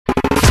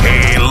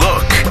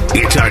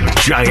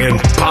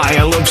giant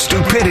pile of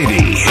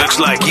stupidity. Looks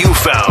like you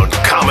found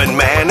Common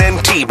Man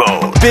and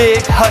T-Bone.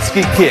 Big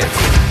husky kids.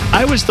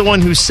 I was the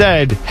one who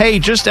said, hey,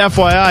 just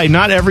FYI,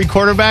 not every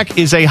quarterback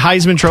is a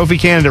Heisman Trophy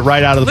candidate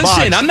right out of the box.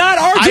 Listen, I'm not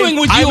arguing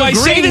with you. I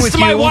say this to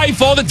my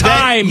wife all the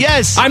time.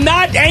 Yes. I'm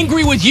not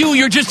angry with you.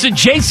 You're just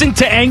adjacent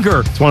to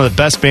anger. It's one of the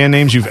best band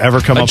names you've ever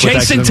come up with.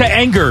 Adjacent to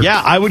anger.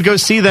 Yeah, I would go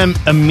see them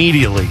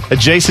immediately.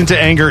 Adjacent to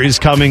anger is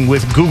coming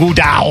with Goo Goo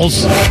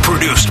Dolls.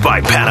 Produced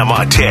by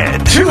Panama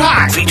Ted. Too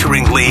hot.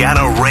 Featuring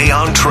Leanna Ray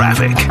on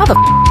traffic. How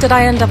the did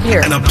I end up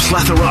here? And a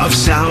plethora of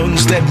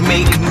sounds that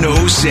make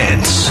no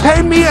sense.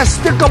 Pay me a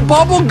stick of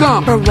bubble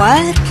gum. For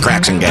what?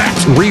 Cracks and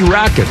gaps.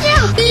 Re-rack it.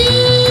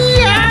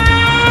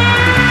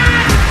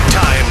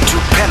 Time to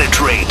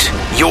penetrate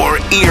your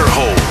ear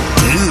hole.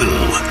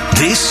 Ew.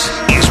 This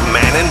is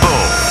Man and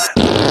Bone.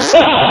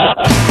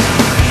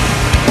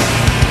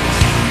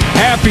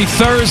 Happy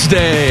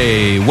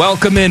Thursday.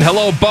 Welcome in.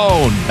 Hello,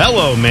 Bone.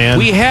 Hello, man.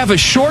 We have a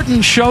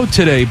shortened show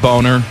today,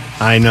 Boner.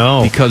 I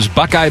know. Because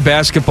Buckeye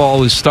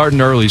basketball is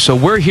starting early. So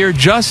we're here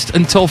just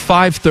until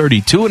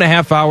 5:30.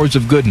 2.5 hours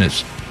of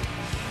goodness.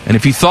 And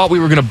if you thought we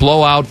were going to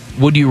blow out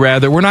Would You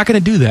Rather, we're not going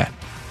to do that.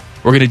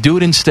 We're going to do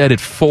it instead at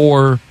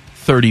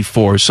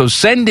 4:34. So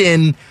send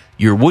in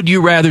your Would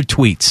You Rather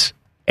tweets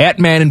at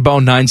Man and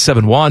Bone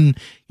 971.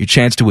 Your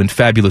chance to win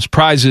fabulous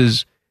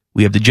prizes.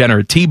 We have the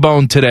Degenerate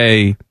T-Bone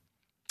today.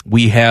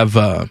 We have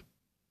a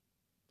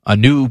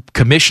new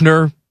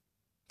commissioner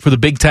for the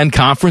Big Ten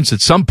Conference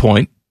at some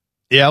point.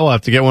 Yeah, we'll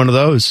have to get one of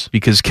those.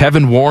 Because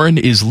Kevin Warren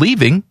is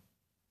leaving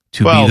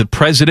to be the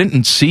president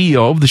and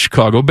CEO of the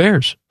Chicago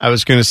Bears. I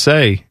was going to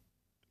say,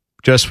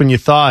 just when you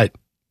thought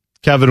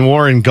Kevin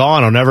Warren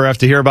gone, I'll never have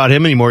to hear about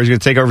him anymore. He's going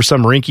to take over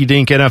some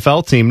rinky-dink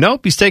NFL team.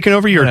 Nope, he's taking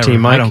over your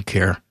team, Mike. I don't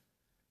care.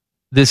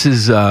 This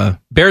is,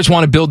 Bears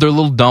want to build their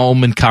little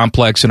dome and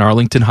complex in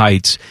Arlington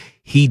Heights.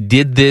 He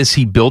did this.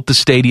 He built the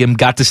stadium,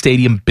 got the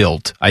stadium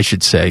built, I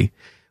should say,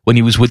 when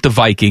he was with the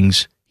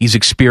Vikings. He's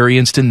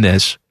experienced in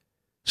this.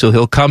 So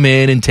he'll come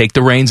in and take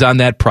the reins on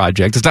that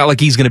project. It's not like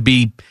he's going to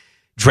be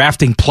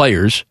drafting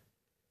players.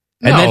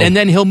 And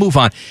then he'll move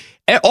on.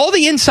 All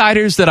the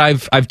insiders that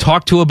I've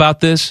talked to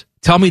about this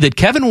tell me that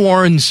Kevin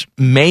Warren's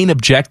main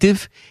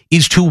objective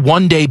is to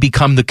one day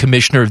become the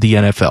commissioner of the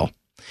NFL.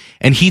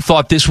 And he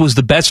thought this was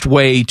the best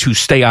way to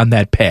stay on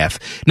that path.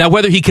 Now,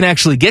 whether he can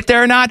actually get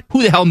there or not,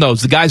 who the hell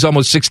knows? The guy's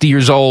almost 60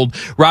 years old.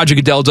 Roger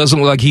Goodell doesn't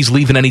look like he's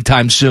leaving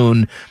anytime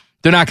soon.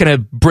 They're not going to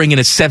bring in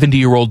a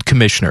 70-year-old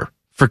commissioner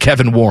for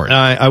Kevin Warren.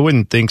 I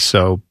wouldn't think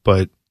so.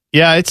 But,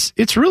 yeah,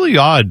 it's really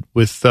odd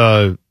with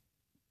Kevin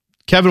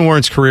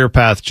Warren's career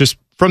path, just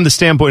from the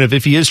standpoint of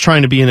if he is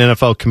trying to be an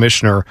NFL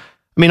commissioner.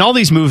 I mean, all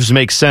these moves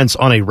make sense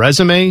on a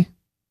resume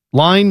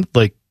line.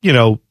 Like, you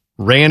know,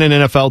 ran an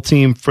NFL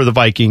team for the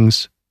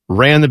Vikings,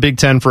 ran the Big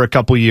Ten for a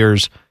couple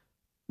years,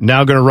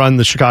 now going to run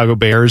the Chicago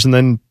Bears, and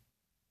then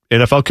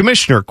NFL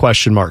commissioner, ?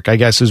 I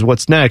guess is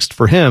what's next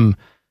for him.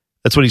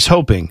 That's what he's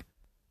hoping.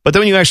 But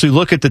then when you actually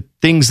look at the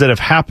things that have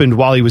happened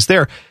while he was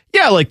there,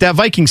 yeah, like that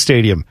Viking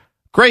stadium,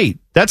 great,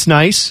 that's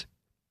nice.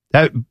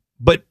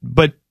 But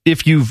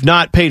if you've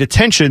not paid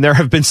attention, there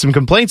have been some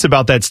complaints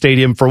about that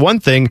stadium. For one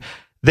thing,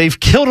 they've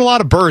killed a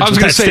lot of birds. I was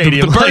going to say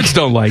the birds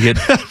don't like it.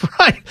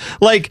 Right.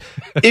 Like,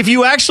 if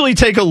you actually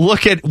take a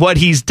look at what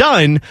he's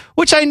done,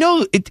 which I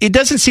know it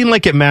doesn't seem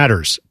like it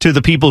matters to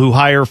the people who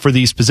hire for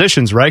these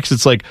positions, right? Because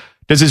it's like,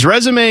 does his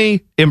resume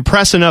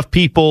impress enough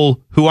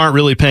people who aren't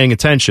really paying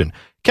attention?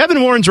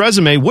 Kevin Warren's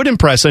resume would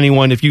impress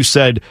anyone if you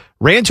said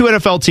ran 2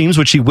 NFL teams,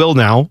 which he will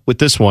now with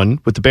this one,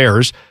 with the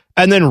Bears,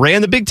 and then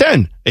ran the Big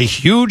Ten, a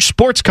huge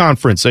sports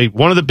conference,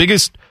 one of the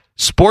biggest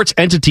sports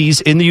entities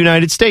in the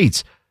United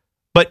States.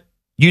 But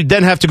you'd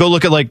then have to go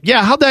look at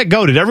how'd that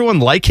go? Did everyone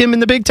like him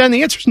in the Big Ten?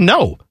 The answer is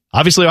no.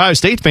 Obviously, Ohio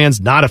State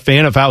fans not a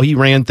fan of how he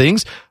ran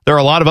things. There are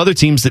a lot of other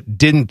teams that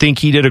didn't think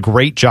he did a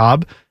great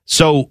job.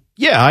 So,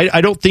 yeah,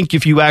 I don't think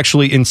if you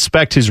actually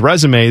inspect his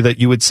resume that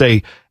you would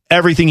say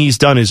everything he's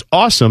done is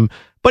awesome.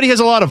 But he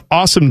has a lot of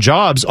awesome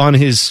jobs on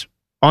his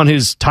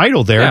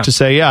title there to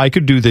say, yeah, I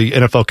could do the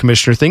NFL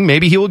commissioner thing.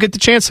 Maybe he will get the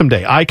chance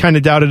someday. I kind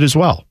of doubt it as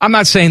well. I'm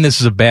not saying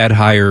this is a bad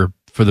hire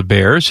for the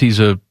Bears. He's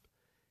a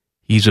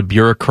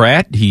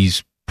bureaucrat.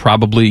 He's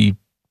probably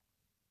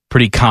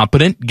pretty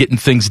competent getting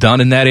things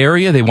done in that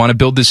area. They want to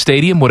build this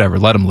stadium, whatever.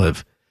 Let him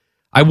live.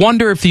 I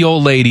wonder if the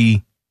old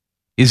lady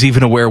is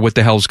even aware what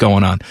the hell's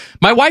going on.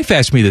 My wife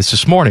asked me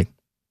this morning.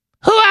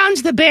 Who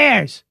owns the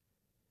Bears?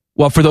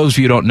 Well, for those of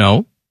you who don't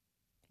know,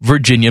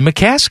 Virginia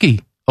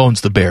McCaskey owns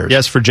the Bears.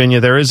 Yes,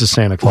 Virginia, there is a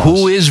Santa Claus.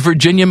 Who is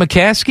Virginia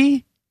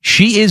McCaskey?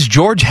 She is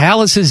George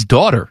Halas's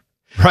daughter.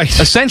 Right.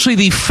 Essentially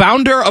the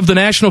founder of the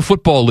National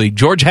Football League,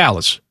 George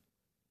Halas.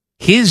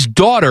 His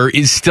daughter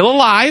is still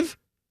alive,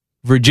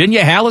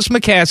 Virginia Halas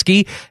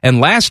McCaskey,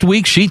 and last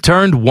week she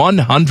turned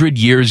 100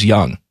 years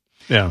young.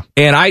 Yeah.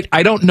 And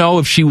I don't know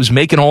if she was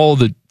making all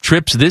the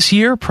trips this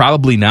year,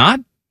 probably not.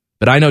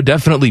 But I know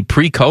definitely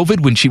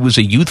pre-COVID, when she was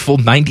a youthful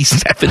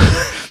 97,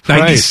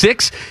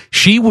 96,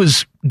 she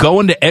was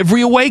going to every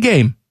away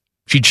game.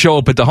 She'd show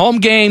up at the home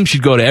game.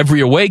 She'd go to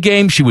every away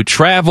game. She would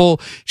travel.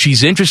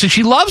 She's interested.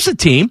 She loves the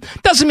team.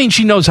 Doesn't mean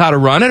she knows how to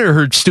run it or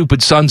her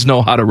stupid sons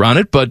know how to run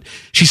it, but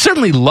she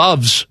certainly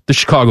loves the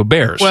Chicago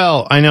Bears.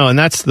 Well, I know, and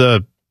that's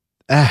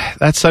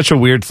such a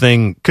weird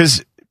thing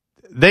because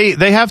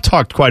they have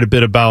talked quite a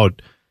bit about,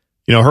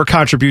 her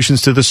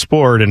contributions to the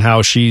sport and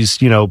how she's,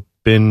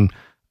 been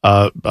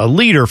a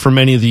leader for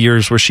many of the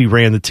years where she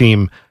ran the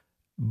team.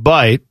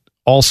 But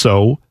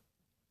also,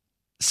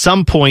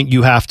 some point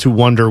you have to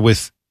wonder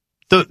with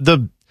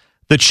the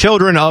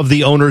children of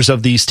the owners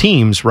of these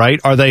teams, right?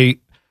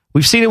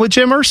 We've seen it with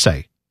Jim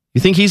Irsay.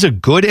 You think he's a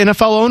good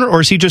NFL owner,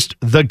 or is he just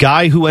the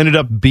guy who ended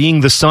up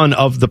being the son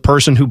of the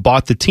person who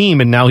bought the team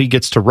and now he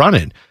gets to run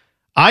it?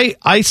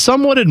 I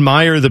somewhat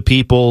admire the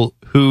people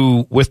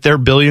who, with their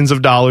billions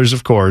of dollars,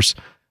 of course,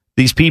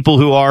 these people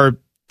who are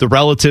the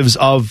relatives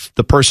of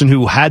the person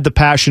who had the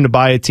passion to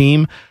buy a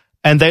team,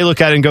 and they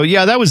look at it and go,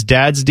 yeah, that was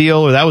dad's deal,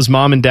 or that was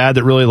mom and dad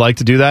that really like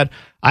to do that.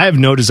 I have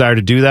no desire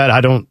to do that.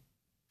 I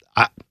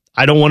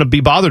don't want to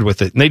be bothered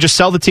with it. And they just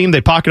sell the team,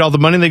 they pocket all the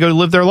money, and they go to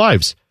live their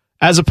lives.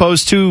 As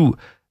opposed to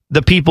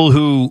the people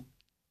who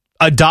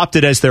adopt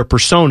it as their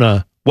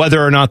persona,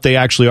 whether or not they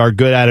actually are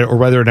good at it or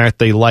whether or not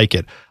they like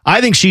it. I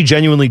think she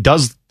genuinely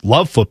does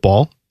love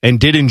football and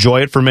did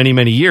enjoy it for many,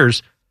 many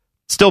years.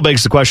 Still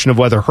begs the question of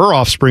whether her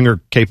offspring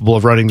are capable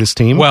of running this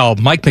team. Well,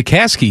 Mike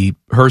McCaskey,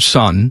 her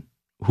son,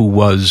 who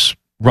was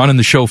running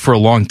the show for a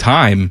long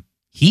time,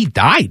 he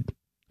died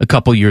a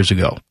couple years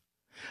ago.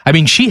 I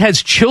mean, she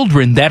has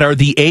children that are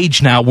the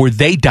age now where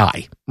they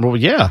die. Well,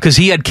 yeah. Because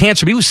he had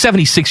cancer. He was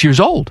 76 years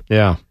old.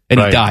 Yeah. And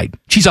he died.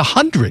 She's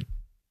 100.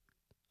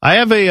 I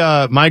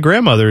have my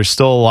grandmother is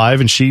still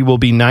alive, and she will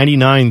be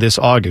 99 this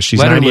August. She's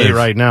 98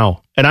 right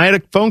now. And I had a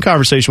phone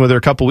conversation with her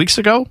a couple weeks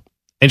ago,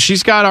 and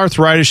she's got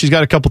arthritis. She's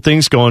got a couple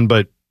things going,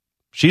 but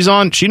she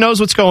knows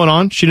what's going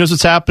on. She knows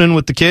what's happening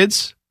with the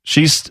kids.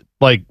 She's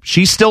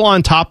still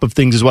on top of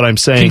things is what I'm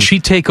saying. Can she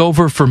take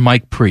over for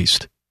Mike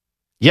Priest?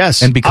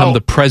 Yes. And become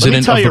the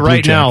president of the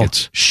Blue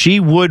Jackets. Now, she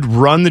would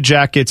run the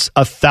Jackets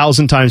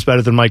 1,000 times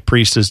better than Mike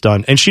Priest has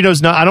done. And she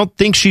knows I don't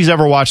think she's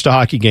ever watched a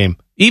hockey game.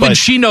 Even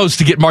she knows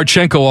to get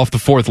Marchenko off the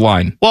fourth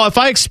line. Well, if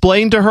I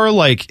explain to her,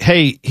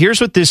 hey,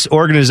 here's what this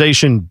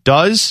organization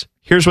does,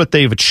 here's what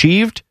they've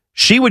achieved,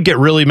 she would get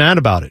really mad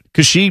about it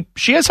because she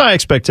has high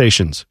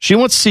expectations. She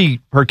wants to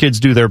see her kids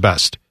do their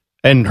best,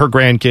 and her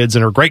grandkids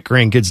and her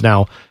great-grandkids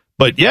now.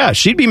 But yeah,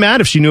 she'd be mad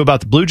if she knew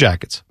about the Blue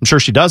Jackets. I'm sure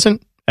she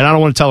doesn't, and I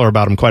don't want to tell her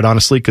about them, quite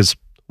honestly, because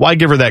why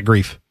give her that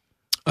grief?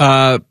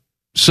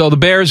 So the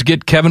Bears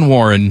get Kevin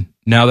Warren.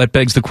 Now that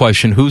begs the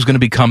question, who's going to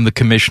become the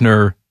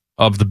commissioner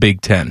of the Big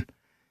Ten?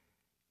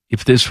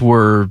 If this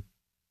were,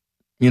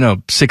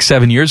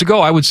 6-7 years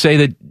ago, I would say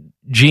that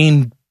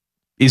Gene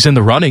is in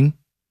the running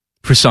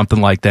for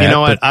something like that. You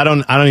know what? I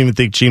don't even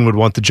think Gene would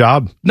want the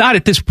job. Not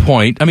at this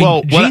point. I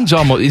mean, Gene's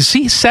almost, is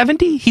he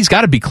 70? He's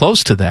got to be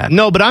close to that.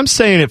 No, but I'm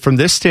saying it from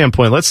this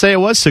standpoint. Let's say it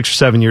was 6 or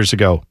 7 years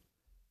ago.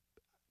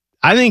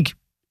 I think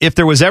if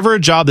there was ever a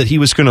job that he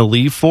was going to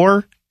leave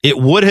for, it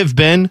would have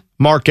been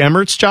Mark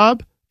Emmert's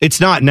job. It's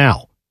not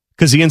now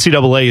because the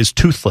NCAA is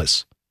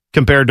toothless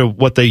compared to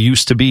what they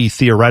used to be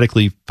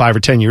theoretically 5 or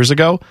 10 years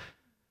ago.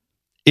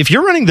 If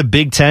you're running the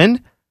Big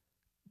Ten,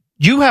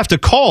 you have to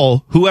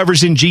call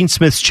whoever's in Gene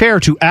Smith's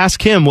chair to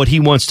ask him what he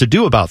wants to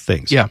do about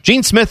things. Yeah.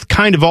 Gene Smith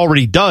kind of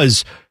already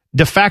does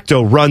de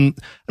facto run.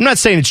 I'm not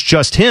saying it's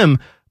just him,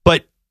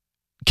 but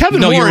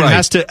Kevin Warren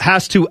has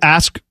to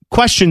ask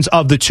questions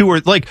of the two,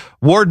 or like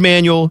Ward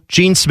Manuel,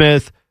 Gene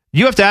Smith.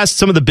 You have to ask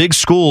some of the big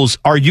schools,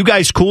 are you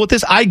guys cool with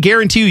this? I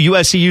guarantee you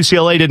USC,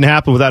 UCLA didn't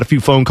happen without a few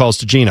phone calls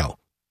to Gino.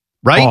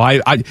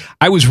 Right? Oh,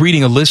 I was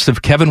reading a list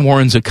of Kevin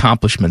Warren's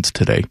accomplishments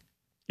today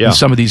in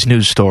some of these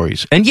news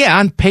stories. And yeah,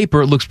 on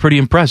paper, it looks pretty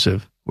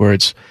impressive, where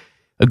it's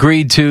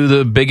agreed to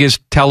the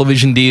biggest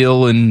television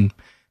deal in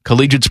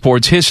collegiate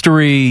sports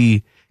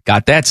history,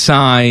 got that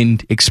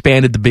signed,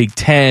 expanded the Big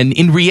Ten.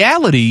 In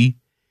reality,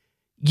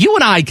 you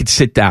and I could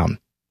sit down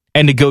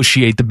and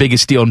negotiate the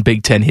biggest deal in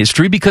Big Ten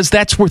history because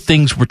that's where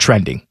things were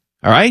trending.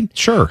 All right?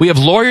 Sure. We have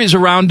lawyers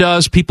around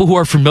us, people who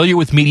are familiar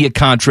with media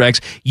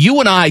contracts. You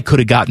and I could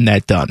have gotten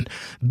that done.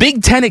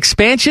 Big Ten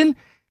expansion,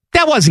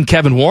 that wasn't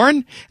Kevin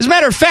Warren. As a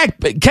matter of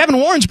fact, Kevin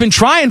Warren's been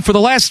trying for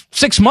the last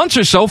 6 months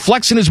or so,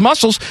 flexing his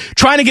muscles,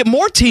 trying to get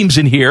more teams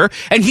in here,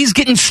 and he's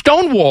getting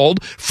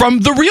stonewalled from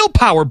the real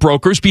power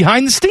brokers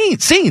behind the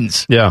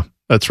scenes. Yeah,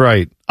 that's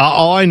right.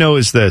 All I know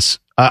is this.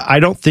 I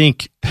don't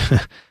think...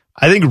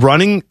 I think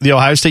running the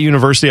Ohio State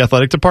University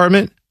athletic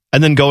department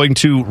and then going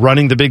to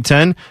running the Big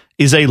Ten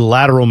is a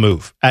lateral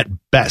move at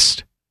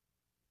best.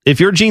 If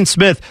you're Gene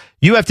Smith,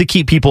 you have to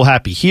keep people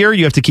happy here.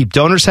 You have to keep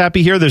donors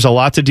happy here. There's a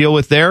lot to deal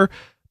with there.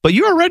 But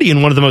you're already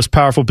in one of the most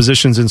powerful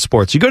positions in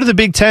sports. You go to the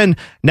Big Ten,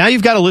 now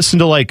you've got to listen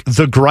to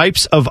the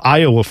gripes of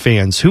Iowa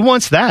fans. Who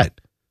wants that?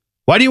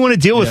 Why do you want to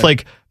deal with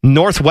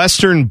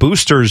Northwestern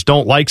boosters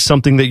don't like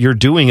something that you're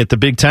doing at the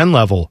Big Ten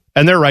level?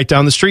 And they're right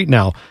down the street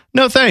now.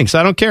 No thanks.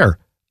 I don't care.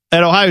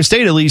 At Ohio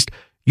State, at least,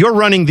 you're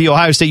running the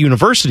Ohio State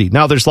University.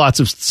 Now, there's lots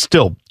of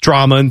still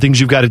drama and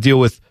things you've got to deal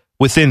with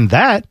within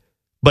that.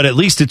 but at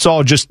least it's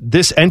all just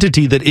this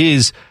entity that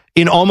is,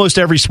 in almost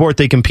every sport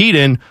they compete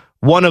in,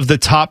 one of the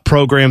top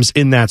programs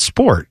in that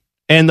sport.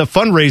 And the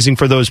fundraising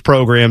for those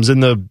programs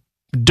and the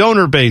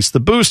donor base, the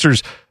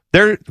boosters,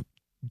 they're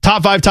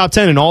top 5, top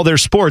 10 in all their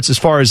sports as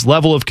far as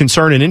level of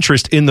concern and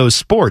interest in those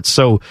sports.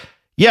 So,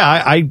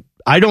 yeah,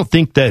 I don't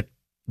think that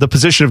the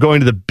position of going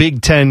to the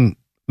Big Ten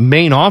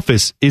main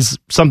office is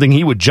something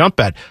he would jump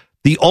at.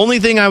 The only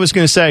thing I was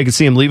going to say I could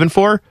see him leaving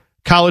for,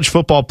 college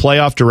football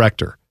playoff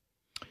director.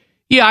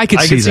 Yeah, I could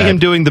see that. Him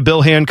doing the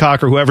Bill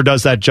Hancock or whoever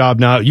does that job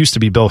now. It used to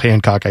be Bill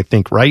Hancock, I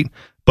think, right?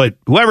 But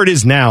whoever it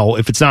is now,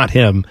 if it's not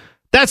him,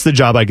 that's the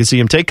job I could see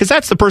him take, because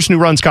that's the person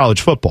who runs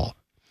college football.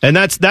 And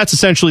that's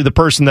essentially the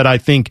person that I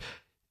think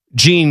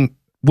Gene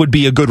would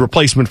be a good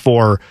replacement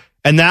for,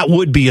 and that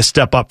would be a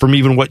step up from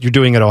even what you're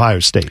doing at Ohio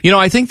State. You know,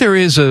 I think there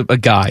is a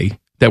guy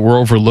that we're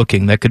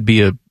overlooking that could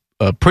be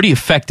a pretty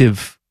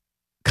effective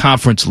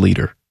conference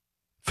leader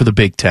for the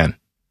Big Ten.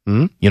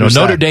 You know, Who's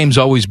Notre that? Dame's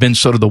always been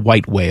sort of the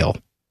white whale.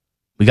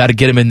 We got to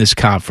get him in this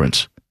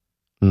conference.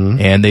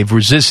 And they've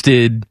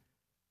resisted,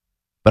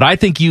 but I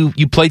think you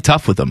play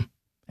tough with them,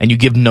 and you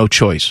give them no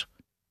choice.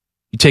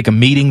 You take a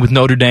meeting with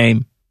Notre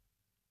Dame,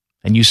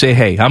 and you say,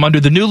 hey, I'm under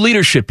the new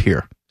leadership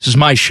here. This is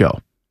my show.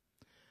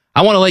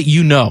 I want to let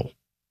you know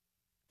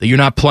that you're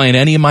not playing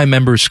any of my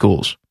member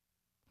schools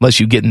unless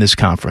you get in this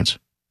conference.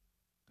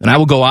 And I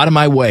will go out of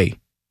my way.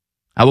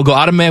 I will go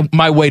out of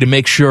my way to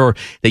make sure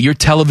that your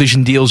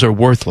television deals are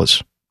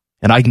worthless,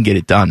 and I can get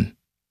it done.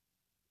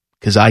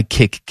 Because I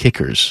kick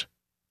kickers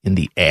in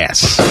the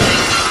ass.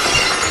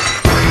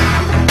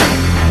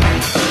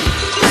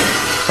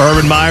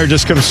 Urban Meyer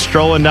just comes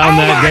strolling down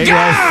that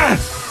gateway.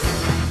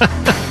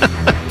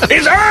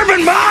 It's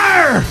Urban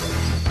Meyer!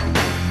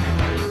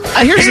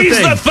 Here's the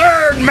thing.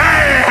 third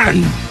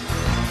man!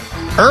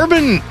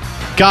 Urban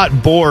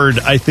got bored,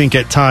 I think,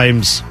 at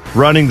times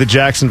running the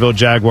Jacksonville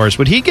Jaguars.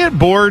 Would he get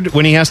bored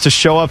when he has to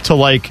show up to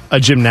like a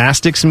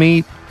gymnastics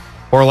meet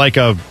or like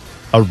a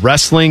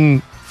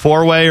wrestling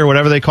four-way or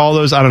whatever they call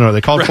those? I don't know. They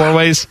call it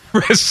four-ways?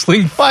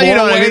 Wrestling Well, you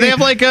know what I four-way?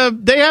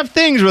 mean? They have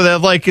things where they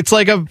have it's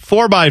like a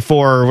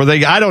 4x4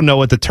 where I don't know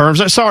what the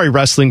terms are. Sorry,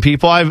 wrestling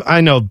people. I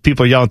know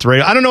people are yelling at the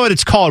radio. I don't know what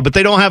it's called, but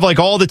they don't have like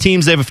all the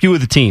teams. They have a few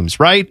of the teams,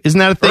 right? Isn't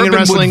that a thing in Urban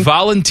wrestling? would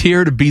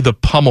volunteer to be the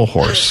pommel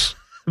horse.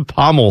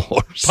 Pommel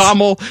horse.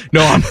 Pommel?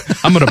 No,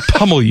 I'm going to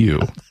pummel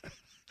you.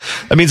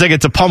 That means I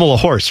get to pummel a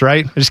horse,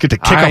 right? I just get to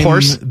kick a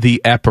horse.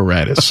 The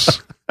apparatus.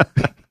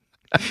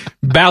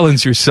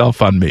 Balance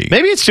yourself on me.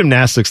 Maybe it's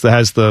gymnastics that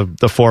has the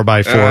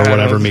 4x4 or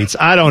whatever meets.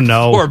 I don't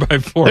know.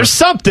 4x4. There's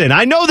something.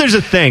 I know there's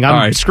a thing. I'm All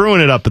right. screwing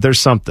it up, but there's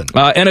something.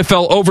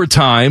 NFL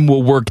overtime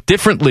will work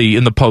differently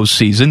in the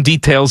postseason.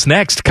 Details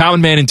next.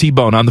 Common Man and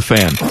T-Bone on the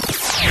Fan.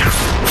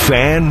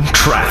 Fan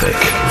traffic.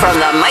 From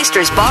the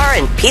Meister's Bar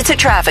and Pizza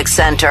Traffic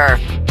Center.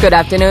 Good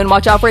afternoon.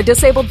 Watch out for a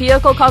disabled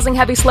vehicle causing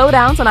heavy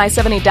slowdowns on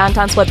I-70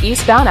 downtown swept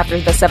eastbound after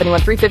the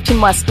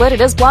 71-315 west split.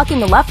 It is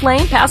blocking the left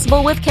lane,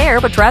 passable with care,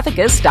 but traffic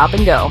is stop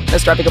and go.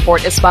 This traffic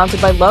report is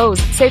sponsored by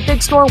Lowe's. Save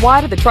big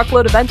store-wide at the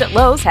truckload event at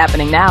Lowe's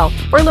happening now.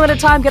 For a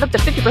limited time, get up to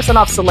 50%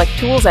 off select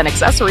tools and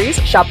accessories.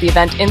 Shop the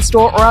event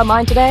in-store or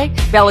online today.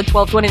 Valid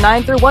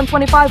 12/29 through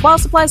 1/25 while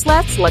supplies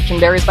last. Selection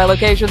varies by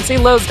location. See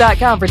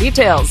Lowe's.com for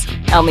details.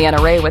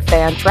 Elmiana Ray with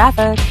Fan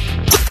Traffic.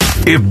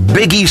 If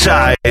Biggie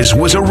Size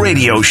was a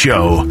radio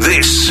show,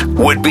 this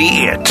would be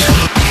it.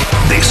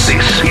 This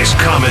is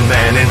Common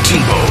Man and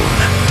T-Bone.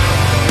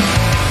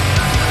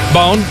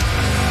 Bone,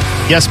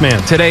 Yes,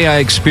 man. today I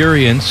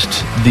experienced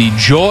the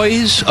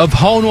joys of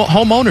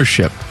home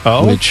ownership.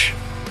 Oh? Which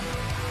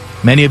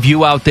many of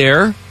you out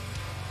there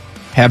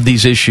have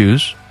these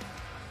issues.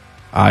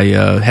 I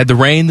had the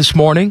rain this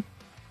morning,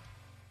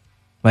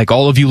 like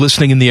all of you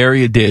listening in the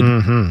area did.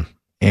 Mm-hmm.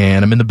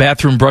 And I'm in the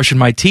bathroom brushing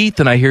my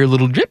teeth, and I hear a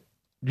little drip,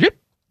 drip,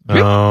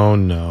 drip. Oh,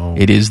 no.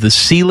 It is the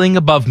ceiling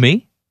above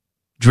me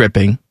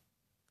dripping.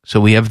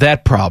 So we have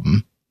that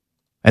problem.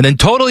 And then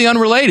totally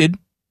unrelated,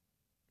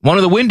 one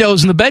of the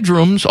windows in the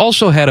bedrooms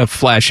also had a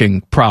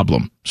flashing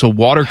problem. So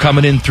water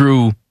coming in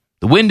through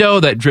the window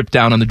that dripped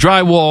down on the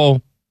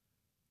drywall.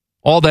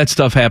 All that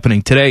stuff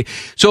happening today.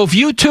 So if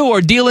you too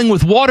are dealing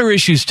with water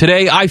issues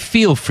today, I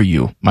feel for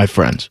you, my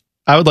friends.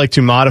 I would like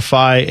to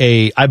modify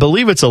I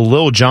believe it's a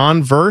Lil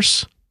Jon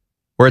verse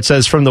where it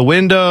says from the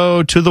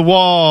window to the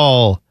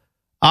wall.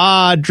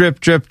 Drip,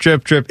 drip,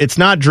 drip, drip. It's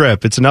not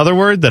drip. It's another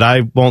word that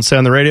I won't say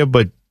on the radio,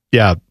 but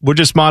yeah, we're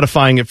just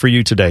modifying it for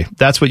you today.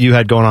 That's what you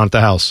had going on at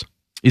the house.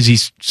 Is he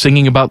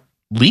singing about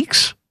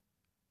leaks?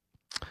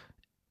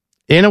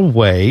 In a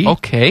way.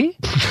 Okay.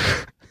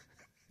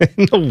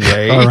 In a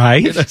way. All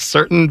right. In a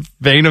certain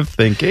vein of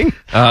thinking.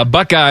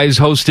 Buckeyes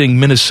hosting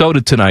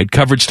Minnesota tonight.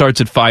 Coverage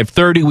starts at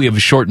 5:30. We have a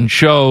shortened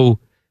show,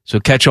 so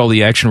catch all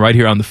the action right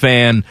here on the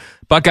Fan.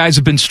 Buckeyes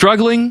have been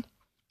struggling,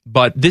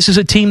 but this is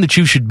a team that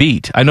you should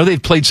beat. I know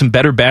they've played some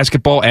better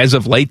basketball as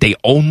of late. They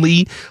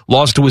only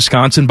lost to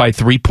Wisconsin by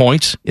 3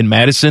 points in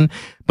Madison.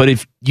 But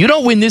if you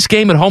don't win this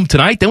game at home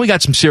tonight, then we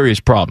got some serious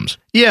problems.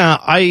 Yeah,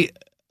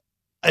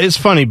 it's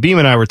funny. Beam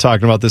and I were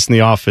talking about this in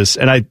the office,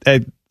 and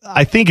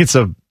I think it's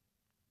a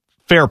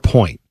fair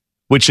point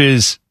which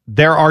is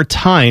there are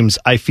times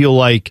I feel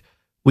like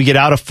we get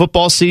out of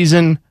football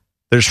season,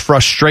 there's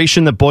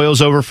frustration that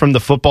boils over from the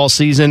football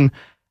season,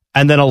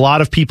 and then a lot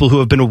of people who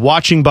have been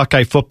watching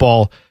Buckeye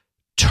football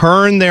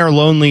turn their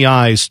lonely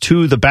eyes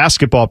to the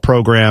basketball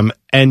program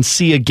and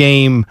see a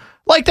game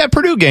like that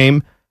Purdue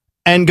game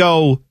and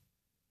go,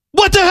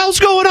 what the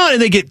hell's going on?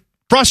 And they get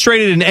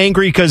frustrated and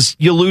angry because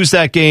you lose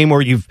that game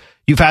or you've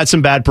had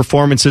some bad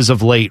performances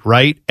of late,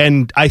 right?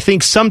 And I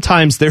think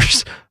sometimes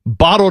there's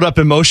bottled up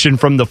emotion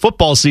from the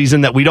football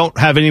season that we don't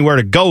have anywhere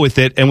to go with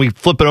it, and we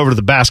flip it over to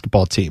the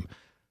basketball team.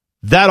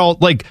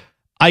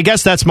 I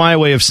guess that's my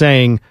way of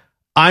saying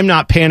I'm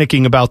not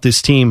panicking about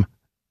this team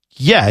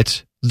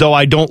yet, though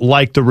I don't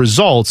like the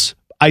results.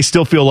 I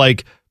still feel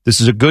like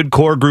this is a good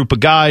core group of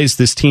guys.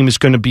 This team is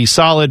going to be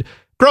solid.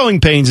 Growing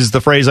pains is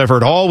the phrase I've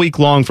heard all week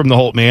long from the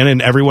Holt man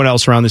and everyone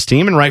else around this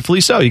team, and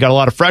rightfully so. You got a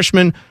lot of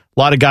freshmen, a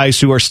lot of guys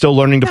who are still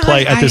learning to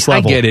play at this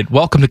level. I get it.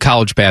 Welcome to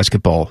college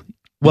basketball.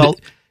 Well,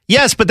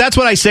 yes, but that's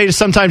what I say to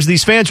sometimes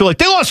these fans who are like,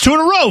 they lost 2 in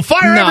a row.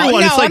 Fire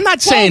everyone. It's like, I'm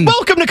not saying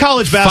welcome to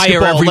college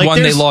basketball. Fire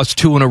everyone. They lost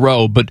 2 in a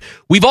row. But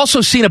we've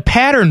also seen a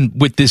pattern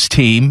with this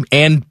team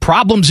and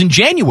problems in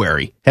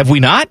January. Have we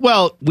not?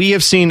 Well, we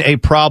have seen a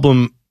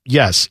problem,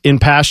 yes, in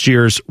past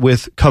years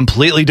with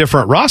completely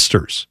different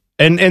rosters.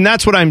 And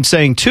that's what I'm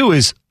saying, too,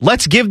 is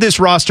let's give this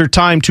roster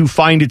time to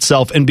find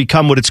itself and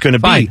become what it's going to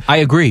be. I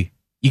agree.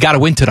 You got to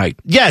win tonight.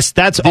 Yes,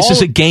 This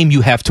is a game you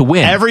have to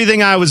win.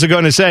 Everything I was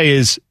going to say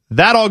is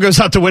that all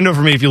goes out the window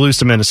for me if you lose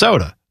to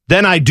Minnesota.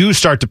 Then I do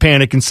start to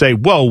panic and say,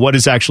 whoa, what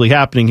is actually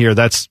happening here?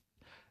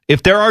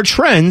 If there are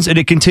trends and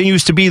it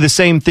continues to be the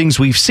same things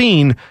we've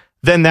seen,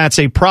 then that's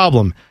a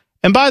problem.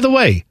 And by the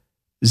way,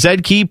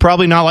 Zed Key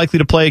probably not likely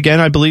to play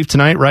again, I believe,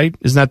 tonight, right?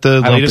 Isn't that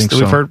the latest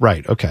that we've heard?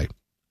 Right, okay.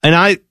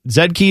 And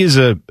Zed Key is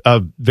a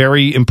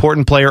very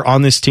important player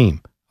on this team.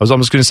 I was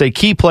almost going to say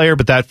key player,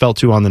 but that felt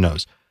too on the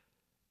nose.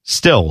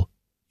 Still,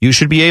 you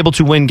should be able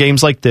to win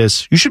games like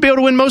this. You should be able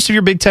to win most of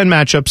your Big Ten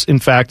matchups, in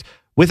fact,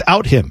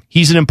 without him.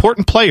 He's an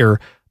important player,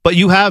 but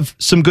you have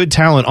some good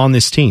talent on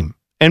this team.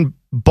 And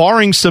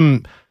barring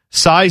some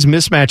size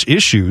mismatch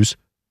issues,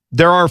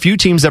 there are a few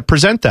teams that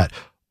present that.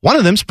 One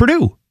of them's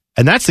Purdue,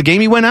 and that's the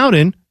game he went out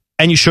in,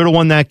 and you should have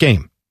won that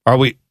game. Are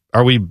we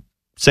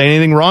saying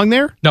anything wrong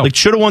there? No.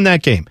 Should have won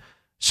that game.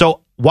 So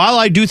while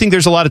I do think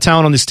there's a lot of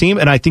talent on this team,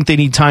 and I think they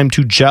need time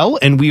to gel,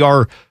 and we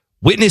are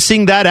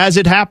witnessing that as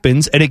it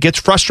happens, and it gets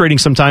frustrating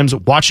sometimes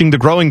watching the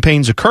growing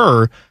pains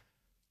occur,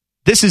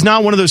 this is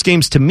not one of those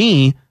games to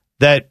me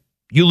that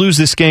you lose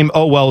this game,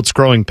 oh, well, it's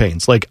growing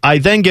pains. I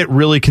then get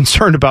really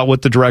concerned about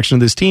what the direction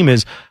of this team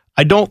is.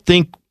 I don't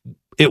think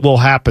it will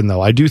happen,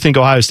 though. I do think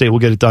Ohio State will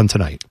get it done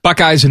tonight.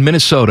 Buckeyes in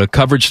Minnesota.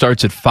 Coverage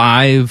starts at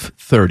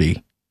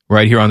 5:30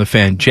 right here on the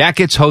Fan.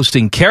 Jackets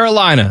hosting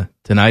Carolina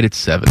tonight at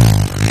 7.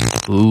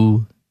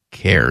 Who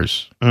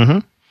cares?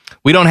 Mm-hmm.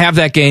 We don't have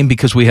that game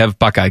because we have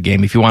Buckeye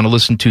game. If you want to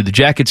listen to the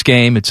Jackets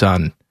game, it's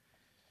on,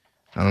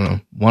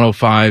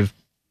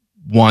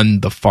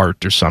 105.1 The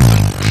Fart or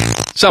something.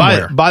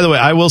 Somewhere. By the way,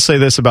 I will say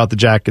this about the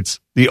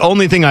Jackets. The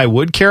only thing I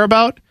would care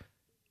about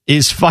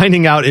is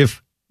finding out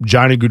if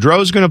Johnny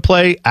Gaudreau is going to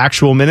play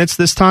actual minutes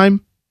this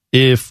time,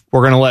 if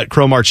we're going to let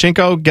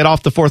Kromarchenko get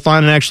off the fourth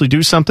line and actually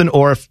do something,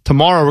 or if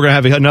tomorrow we're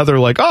going to have another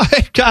hey,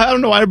 God, I don't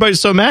know why everybody's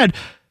so mad.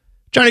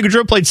 Johnny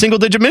Gaudreau played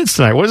single-digit minutes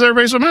tonight. What is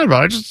everybody so mad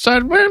about? I just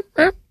decided,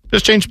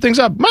 just change things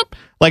up.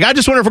 I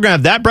just wonder if we're going to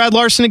have that Brad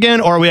Larson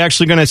again, or are we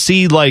actually going to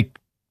see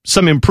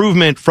some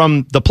improvement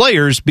from the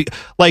players?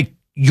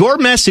 Your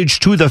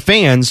message to the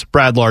fans,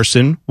 Brad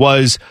Larson,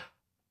 was,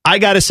 I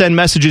got to send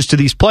messages to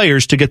these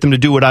players to get them to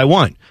do what I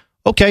want.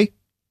 Okay,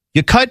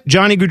 you cut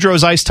Johnny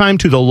Gaudreau's ice time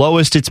to the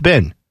lowest it's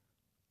been.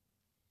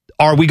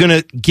 Are we going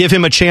to give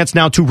him a chance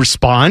now to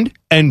respond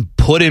and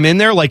put him in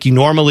there like he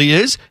normally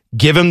is?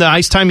 Give him the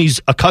ice time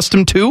he's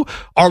accustomed to?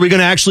 Are we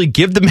going to actually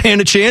give the man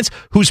a chance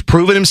who's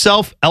proven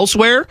himself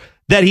elsewhere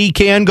that he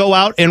can go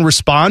out and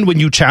respond when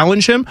you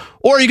challenge him?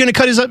 Or are you going to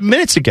cut his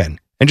minutes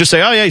again and just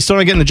say, oh yeah, he's still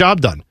not getting the job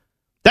done?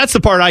 That's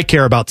the part I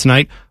care about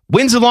tonight.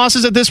 Wins and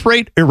losses at this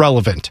rate,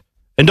 irrelevant.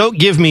 And don't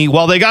give me,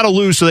 they got to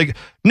lose.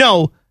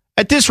 No,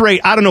 at this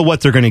rate, I don't know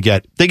what they're going to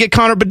get. They get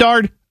Connor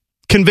Bedard.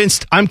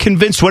 I'm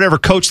convinced whatever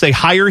coach they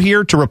hire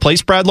here to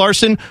replace Brad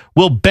Larson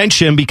will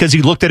bench him because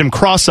he looked at him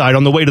cross-eyed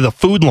on the way to the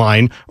food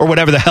line or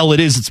whatever the hell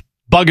it is that's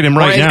bugging him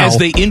right now. As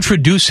they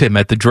introduce him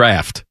at the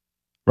draft,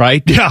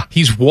 right? Yeah.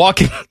 He's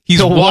walking up,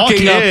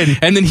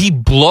 and then he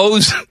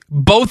blows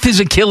both his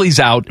Achilles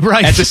out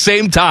at the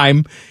same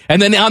time,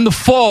 and then on the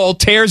fall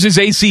tears his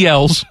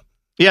ACLs.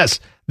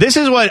 Yes. This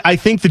is what I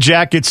think the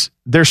Jackets,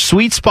 their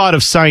sweet spot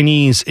of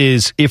signees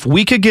is if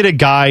we could get a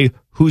guy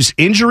who's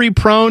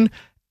injury-prone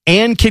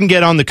and can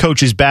get on the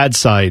coach's bad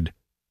side,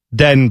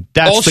 then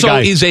that's the guy.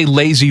 Also is a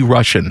lazy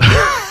Russian.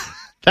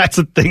 That's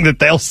the thing that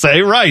they'll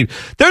say, right?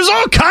 There's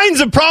all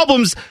kinds of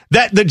problems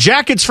that the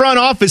Jackets front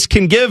office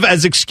can give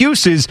as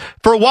excuses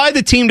for why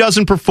the team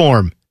doesn't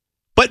perform.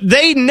 But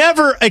they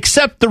never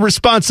accept the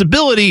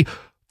responsibility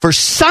for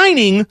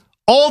signing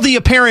all the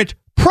apparent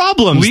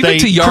problems Leave they it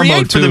to Yarmo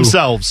create for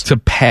themselves. To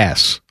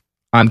pass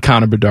on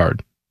Connor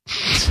Bedard.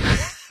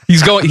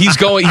 He's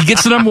going. He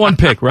gets the number one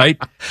pick,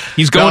 right?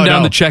 He's going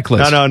down the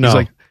checklist. No. He's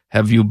like,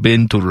 have you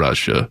been to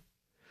Russia?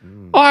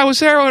 Oh, I was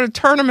there at a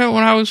tournament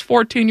when I was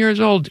 14 years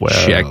old. Well,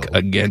 check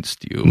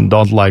against you.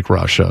 Don't like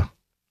Russia.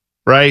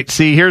 Right?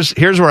 See, here's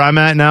where I'm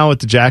at now with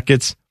the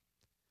Jackets.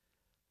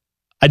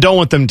 I don't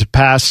want them to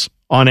pass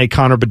on a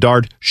Connor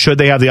Bedard should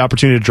they have the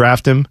opportunity to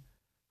draft him.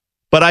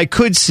 But I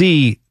could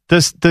see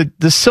this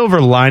the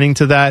silver lining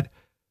to that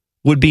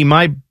would be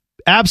my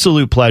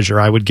absolute pleasure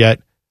I would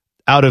get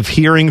out of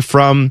hearing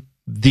from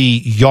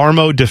the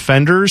Yarmo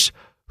defenders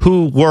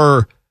who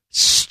were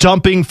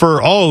stumping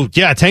for,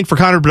 tank for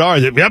Connor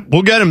Bedard. Yep,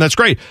 we'll get him. That's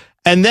great.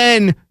 And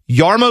then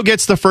Yarmo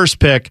gets the first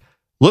pick,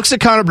 looks at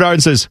Connor Bedard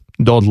and says,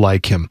 don't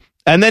like him.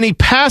 And then he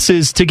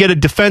passes to get a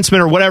defenseman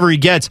or whatever he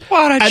gets.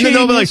 And then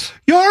they'll be like,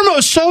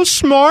 Yarmo's so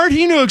smart.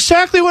 He knew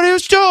exactly what he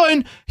was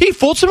doing. He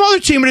fooled some other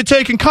team into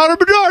taking Connor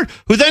Bedard,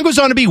 who then goes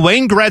on to be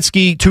Wayne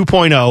Gretzky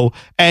 2.0.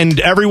 And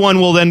everyone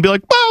will then be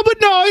like, well, but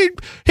no,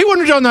 he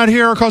wouldn't have done that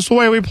here because the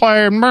way we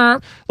play.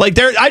 Like,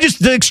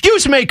 the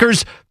excuse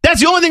makers,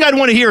 that's the only thing I'd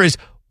want to hear is,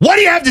 what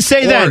do you have to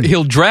say then?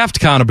 He'll draft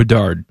Connor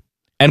Bedard,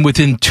 and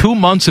within 2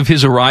 months of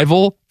his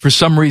arrival, for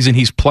some reason,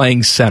 he's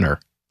playing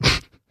center.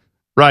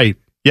 Right.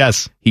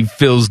 Yes. He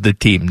fills the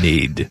team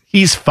need.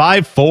 He's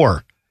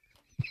 5'4".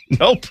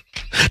 Nope.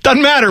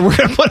 Doesn't matter.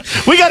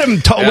 We got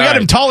him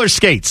taller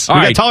skates. We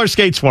got taller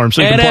skates for him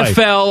so he can play.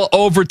 NFL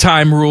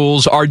overtime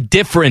rules are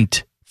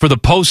different for the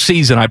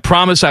postseason. I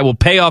promise I will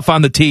pay off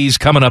on the tees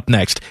coming up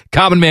next.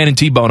 Common Man and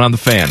T-Bone on the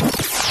Fan.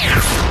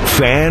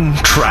 Fan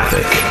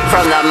traffic.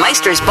 From the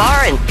Meister's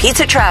Bar and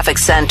Pizza Traffic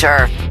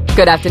Center.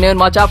 Good afternoon.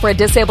 Watch out for a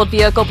disabled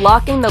vehicle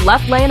blocking the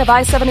left lane of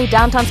I-70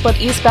 downtown split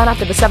eastbound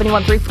after the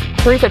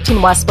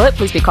 71-315 west split.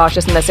 Please be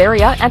cautious in this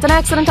area. And an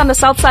accident on the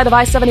south side of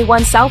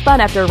I-71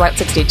 southbound after Route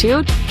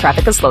 62.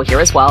 Traffic is slow here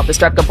as well. This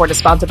traffic report is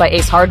sponsored by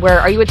Ace Hardware.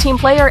 Are you a team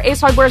player?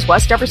 Ace Hardware's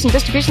West Jefferson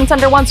Distribution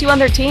Center wants you on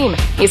their team.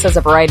 Ace has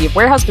a variety of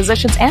warehouse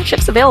positions and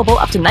shifts available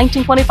up to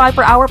 $19.25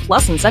 per hour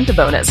plus incentive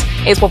bonus.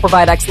 Ace will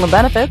provide excellent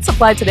benefits.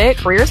 Apply today at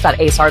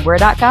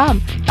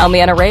careers.acehardware.com. I'm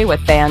Leanna Ray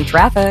with Fan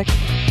Traffic.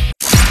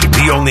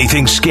 The only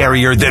thing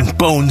scarier than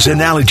Bones'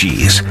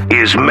 analogies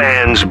is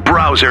man's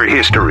browser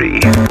history.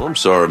 I'm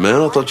sorry,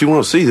 man. I thought you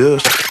want to see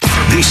this.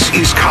 This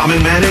is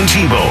Common Man and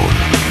T-Bone.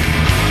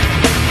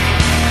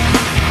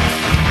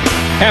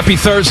 Happy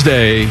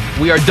Thursday.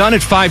 We are done at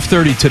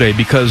 5:30 today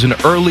because an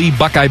early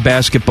Buckeye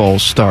basketball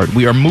start.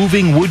 We are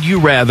moving Would You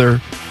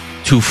Rather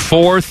to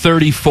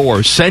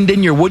 4:34. Send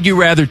in your Would You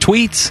Rather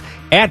tweets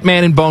at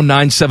Man and Bone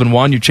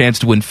 971. Your chance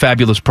to win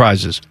fabulous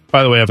prizes.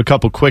 By the way, I have a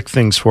couple quick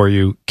things for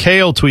you.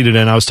 Kale tweeted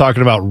in, I was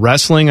talking about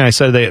wrestling. I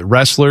said they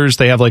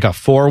have like a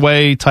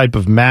four-way type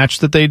of match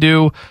that they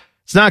do.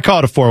 It's not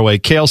called a four-way.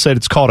 Kale said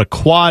it's called a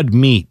quad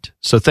meet.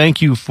 So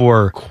thank you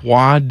for...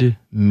 Quad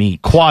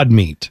meet. Quad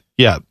meet.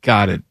 Yeah.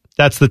 Got it.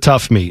 That's the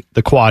tough meat,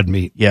 the quad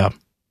meat. Yeah.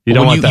 You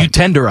don't want that. You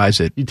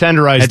tenderize it. You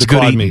tenderize the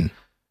quad meat.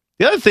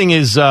 The other thing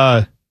is,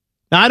 now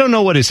I don't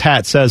know what his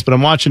hat says, but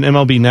I'm watching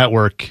MLB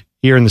Network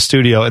here in the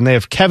studio, and they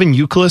have Kevin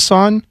Youkilis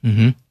on.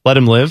 Mm-hmm. Let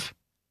him live.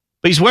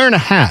 But he's wearing a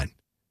hat.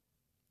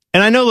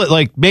 And I know that,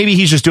 like, maybe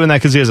he's just doing that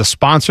because he has a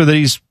sponsor that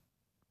he's,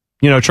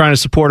 trying to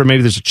support, or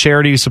maybe there's a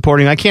charity he's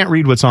supporting. I can't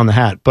read what's on the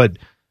hat. But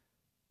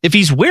if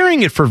he's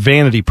wearing it for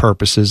vanity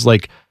purposes,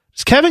 like,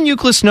 does Kevin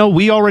Youkilis know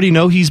we already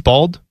know he's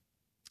bald?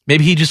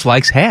 Maybe he just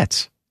likes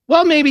hats.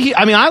 Well, maybe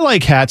I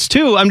like hats,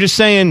 too. I'm just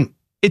saying...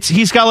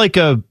 He's got like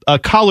a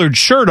collared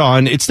shirt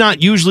on. It's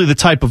not usually the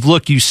type of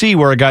look you see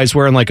where a guy's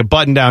wearing like a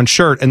button-down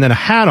shirt and then a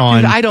hat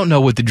on. Dude, I don't know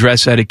what the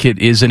dress etiquette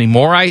is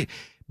anymore.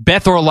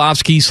 Beth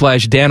Orlovsky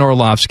 / Dan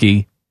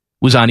Orlovsky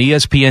was on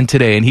ESPN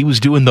today, and he was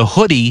doing the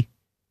hoodie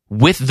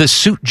with the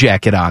suit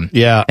jacket on.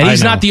 Yeah, and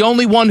he's not the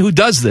only one who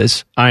does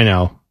this. I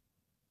know.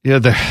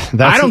 Yeah,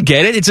 I don't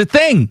get it. It's a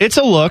thing. It's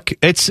a look.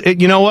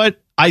 You know what?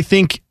 I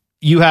think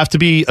you have to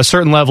be a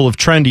certain level of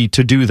trendy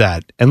to do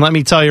that. And let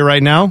me tell you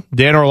right now,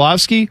 Dan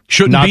Orlovsky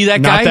shouldn't be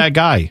that guy. Not that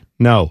guy.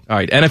 No. All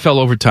right, NFL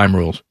overtime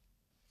rules.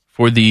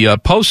 For the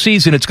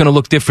postseason, it's going to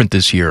look different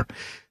this year.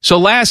 So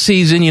last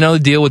season, the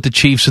deal with the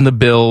Chiefs and the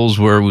Bills,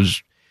 where it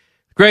was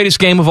the greatest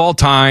game of all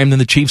time. Then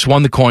the Chiefs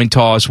won the coin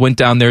toss, went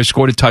down there,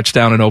 scored a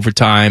touchdown in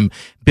overtime.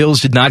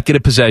 Bills did not get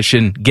a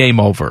possession. Game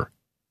over.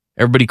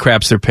 Everybody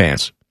craps their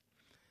pants.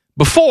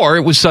 Before,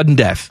 it was sudden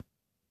death.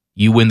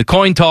 You win the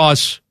coin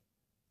toss.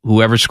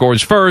 Whoever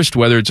scores first,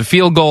 whether it's a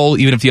field goal,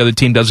 even if the other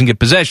team doesn't get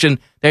possession,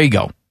 there you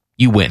go.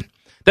 You win.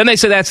 Then they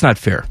said that's not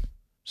fair.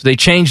 So they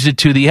changed it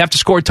to you have to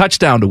score a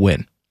touchdown to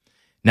win.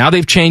 Now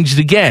they've changed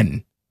it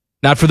again.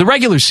 Not for the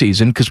regular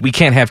season, because we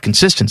can't have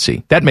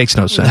consistency. That makes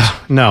no sense.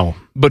 No.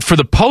 But for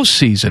the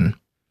postseason,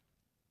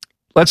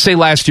 let's say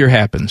last year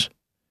happens.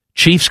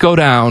 Chiefs go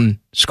down,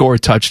 score a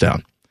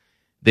touchdown.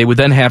 They would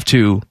then have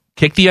to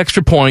kick the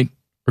extra point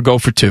or go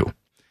for two.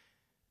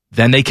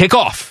 Then they kick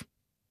off.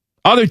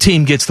 Other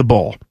team gets the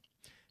ball.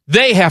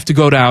 They have to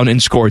go down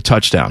and score a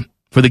touchdown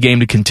for the game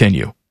to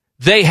continue.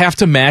 They have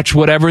to match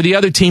whatever the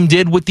other team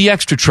did with the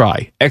extra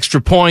try. Extra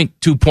point,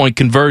 2-point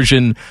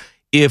conversion.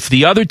 If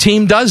the other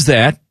team does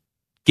that,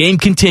 game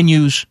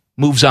continues,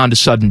 moves on to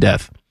sudden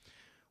death.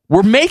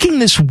 We're making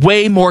this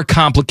way more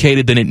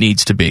complicated than it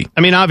needs to be.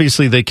 I mean,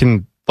 obviously they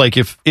can, like,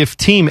 if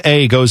Team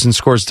A goes and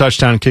scores a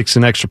touchdown and kicks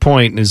an extra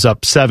point and is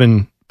up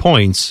 7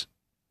 points,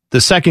 the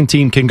second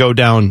team can go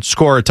down,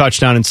 score a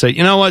touchdown, and say,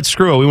 you know what,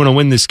 screw it, we want to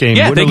win this game.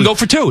 Yeah, they can go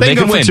for 2. They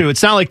can go go for 2.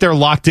 It's not like they're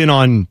locked in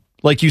on,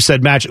 like you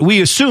said, match. We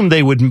assume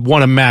they would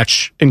want to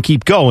match and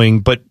keep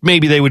going, but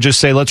maybe they would just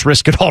say, let's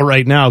risk it all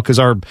right now because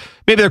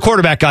maybe their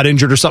quarterback got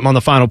injured or something on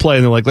the final play,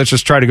 and they're like, let's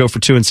just try to go for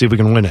 2 and see if we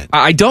can win it.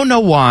 I don't know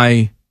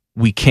why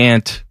we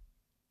can't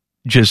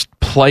just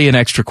play an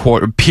extra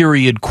quarter,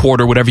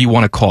 whatever you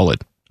want to call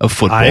it, of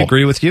football. I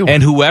agree with you.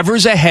 And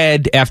whoever's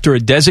ahead after a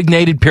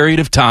designated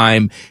period of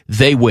time,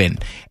 they win.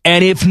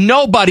 And if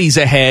nobody's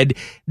ahead,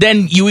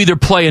 then you either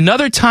play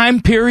another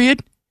time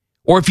period,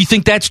 or if you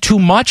think that's too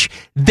much,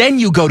 then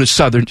you go to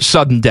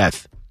sudden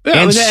death.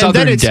 Yeah, and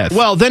sudden death.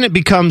 Well, then it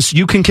becomes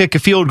you can kick a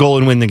field goal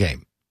and win the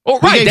game. Oh,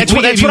 right, that's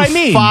what I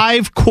mean.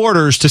 5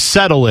 quarters to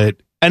settle it.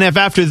 And if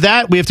after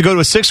that we have to go to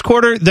a 6th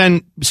quarter,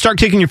 then start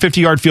kicking your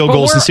 50-yard field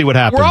goals and see what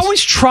happens. We're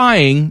always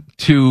trying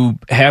to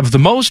have the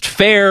most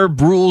fair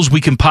rules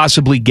we can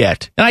possibly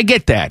get. And I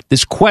get that.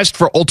 This quest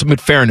for ultimate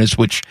fairness,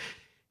 which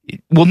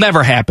will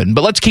never happen.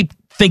 But let's keep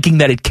thinking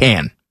that it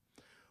can.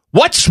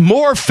 What's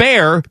more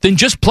fair than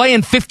just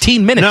playing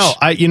 15 minutes?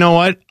 No, you know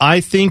what?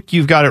 I think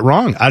you've got it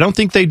wrong. I don't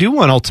think they do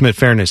want ultimate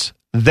fairness.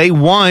 They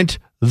want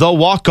the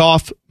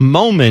walk-off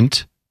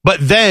moment. But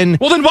then...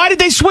 Well, then why did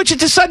they switch it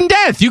to sudden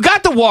death? You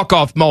got the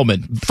walk-off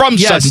moment from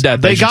sudden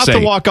death. They got the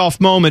walk-off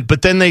moment,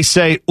 but then they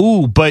say,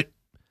 ooh, but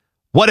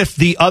what if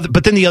the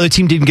other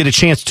team didn't get a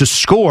chance to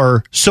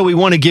score, so we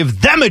want to give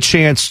them a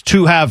chance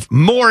to have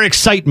more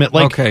excitement.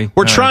 Like,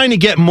 we're trying to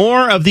get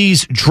more of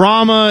these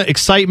drama,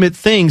 excitement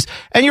things.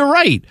 And you're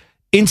right.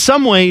 In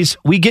some ways,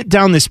 we get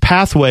down this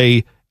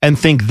pathway and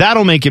think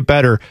that'll make it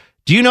better.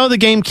 Do you know the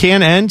game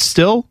can end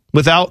still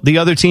without the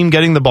other team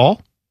getting the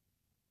ball?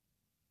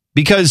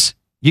 Because...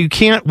 you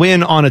can't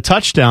win on a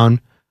touchdown,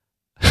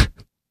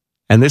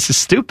 and this is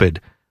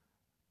stupid,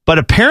 but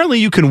apparently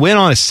you can win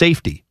on a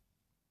safety.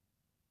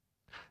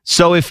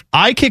 So if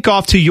I kick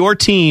off to your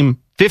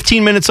team,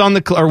 15 minutes on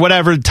the or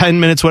whatever, 10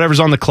 minutes, whatever's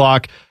on the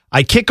clock,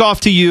 I kick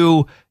off to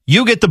you,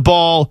 you get the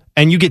ball,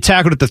 and you get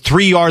tackled at the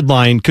 3-yard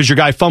line because your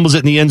guy fumbles it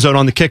in the end zone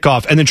on the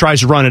kickoff and then tries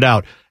to run it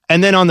out.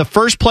 And then on the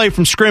first play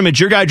from scrimmage,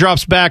 your guy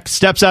drops back,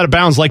 steps out of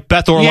bounds like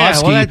Beth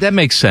Orlovsky. Yeah, well, that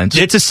makes sense.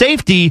 It's a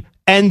safety.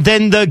 And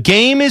then the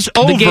game is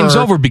over. The game's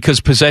over because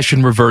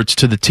possession reverts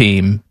to the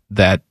team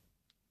that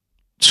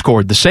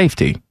scored the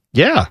safety.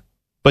 Yeah.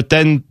 But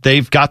then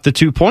they've got the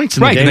 2 points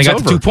and the game's over. Right,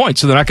 they got the 2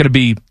 points, so they're not going to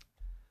be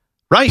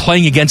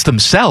playing against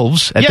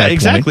themselves at that point. Yeah,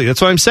 exactly.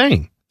 That's what I'm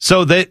saying.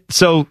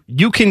 So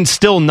you can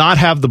still not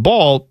have the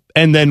ball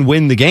and then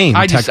win the game.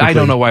 I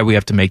don't know why we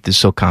have to make this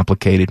so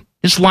complicated.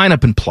 Just line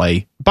up and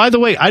play. By the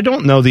way, I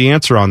don't know the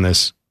answer on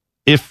this.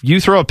 If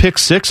you throw a pick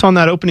 6 on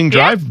that opening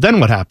drive, then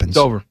what happens? It's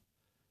over.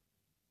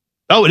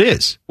 Oh, it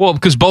is. Well,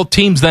 because both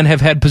teams then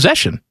have had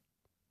possession.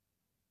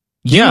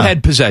 You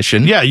had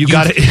possession. Yeah, you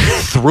got it.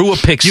 Threw a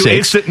pick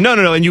 6.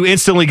 No, and you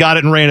instantly got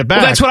it and ran it back.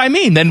 Well, that's what I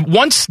mean. Then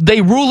once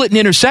they rule it an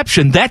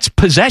interception, that's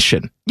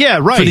possession. Yeah,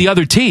 right. For the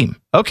other team.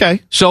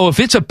 Okay. So if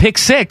it's a pick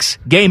 6,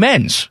 game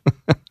ends.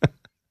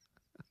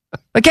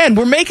 Again,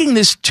 we're making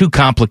this too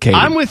complicated.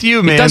 I'm with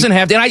you, man. It doesn't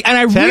have to. And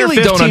I really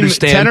don't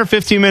understand. 10 or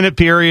 15 minute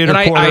period and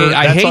or quarter.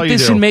 I hate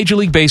this in Major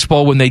League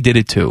Baseball when they did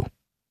it too.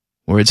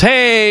 Where it's,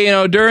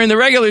 hey, during the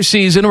regular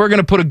season, we're going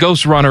to put a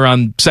ghost runner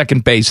on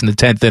second base in the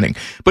 10th inning.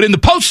 But in the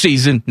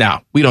postseason, no,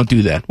 we don't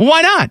do that. Well,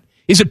 why not?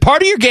 Is it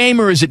part of your game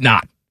or is it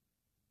not?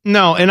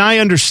 No, and I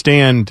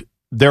understand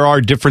there are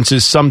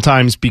differences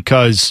sometimes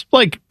because,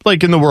 like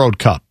in the World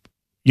Cup,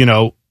 you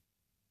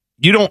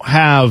don't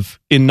have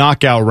in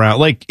knockout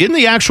round. Like in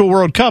the actual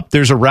World Cup,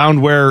 there's a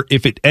round where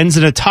if it ends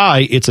in a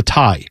tie, it's a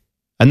tie.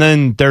 And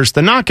then there's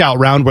the knockout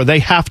round where they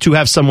have to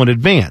have someone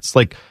advance.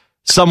 Like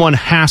someone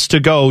has to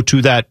go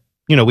to that.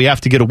 We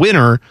have to get a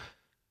winner.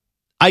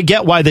 I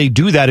get why they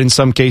do that in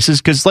some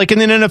cases because, like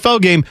in an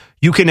NFL game,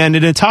 you can end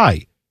in a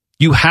tie.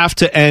 You have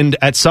to end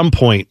at some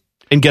point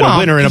and get a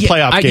winner in a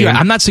playoff game.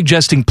 I'm not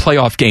suggesting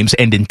playoff games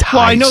end in ties.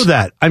 Well, I know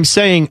that. I'm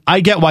saying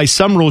I get why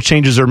some rule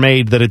changes are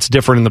made that it's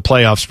different in the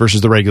playoffs versus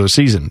the regular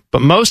season.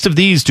 But most of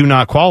these do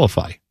not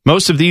qualify.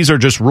 Most of these are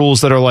just rules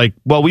that are like,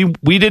 well,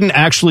 we didn't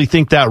actually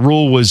think that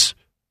rule was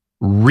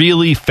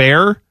really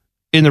fair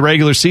in the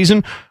regular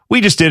season.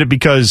 We just did it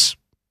because...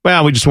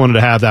 well, we just wanted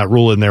to have that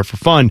rule in there for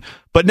fun.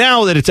 But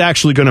now that it's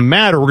actually going to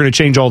matter, we're going to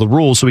change all the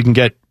rules so we can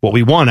get what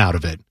we want out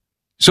of it.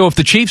 So if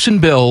the Chiefs and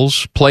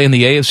Bills play in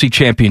the AFC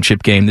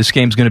Championship game, this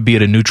game's going to be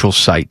at a neutral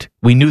site.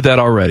 We knew that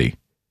already.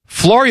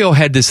 Florio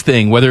had this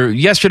thing, whether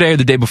yesterday or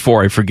the day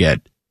before, I forget,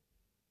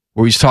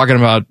 where he's talking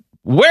about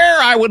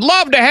where I would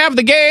love to have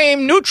the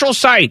game, neutral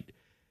site,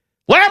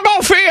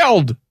 Lambeau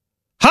Field,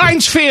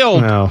 Heinz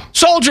Field,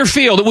 Soldier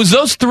Field. It was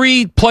those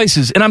 3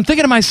 places. And I'm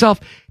thinking to myself,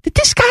 did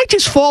this guy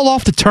just fall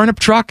off the turnip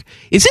truck?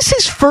 Is this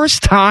his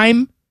first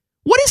time?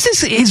 What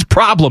is his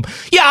problem?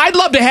 Yeah, I'd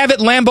love to have it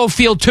Lambeau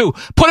Field too.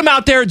 Put him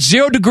out there at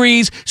 0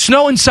 degrees,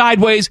 snowing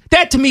sideways.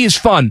 That to me is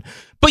fun.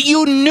 But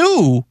you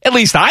knew, at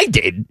least I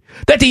did,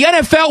 that the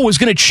NFL was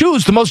going to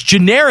choose the most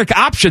generic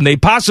option they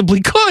possibly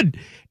could.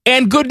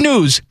 And good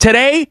news,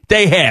 today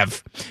they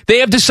have. They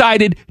have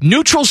decided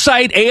neutral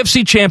site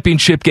AFC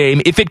Championship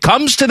game, if it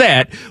comes to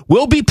that,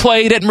 will be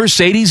played at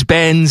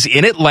Mercedes-Benz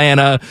in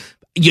Atlanta.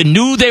 You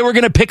knew they were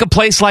going to pick a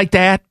place like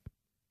that,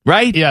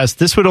 right? Yes,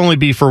 this would only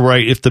be for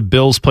if the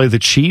Bills play the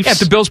Chiefs. Yeah, if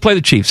the Bills play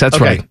the Chiefs, that's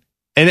right.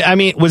 And I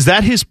mean, was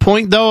that his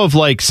point, though, of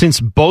since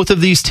both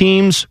of these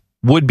teams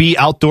would be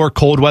outdoor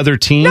cold weather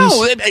teams?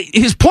 No,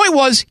 his point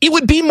was it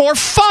would be more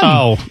fun.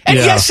 Oh, and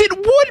yeah. yes, it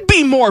would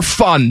be more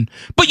fun,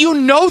 but you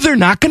know they're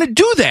not going to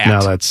do that.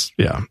 No, that's,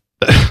 yeah.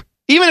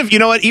 Even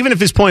if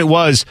his point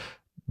was,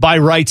 by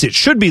rights, it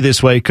should be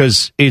this way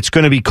because it's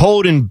going to be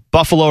cold in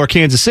Buffalo or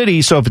Kansas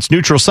City, so if it's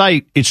neutral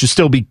site, it should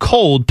still be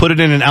cold. Put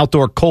it in an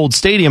outdoor cold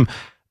stadium.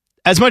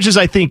 As much as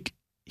I think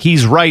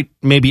he's right,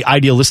 maybe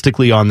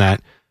idealistically on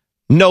that,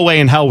 no way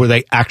in hell were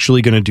they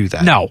actually going to do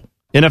that. No.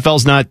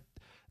 NFL's not.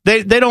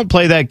 They don't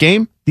play that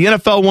game. The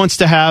NFL wants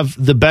to have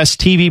the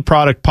best TV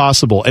product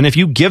possible. And if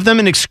you give them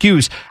an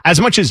excuse, as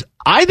much as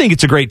I think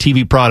it's a great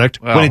TV product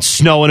when it's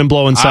snowing and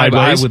blowing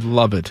sideways. I would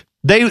love it.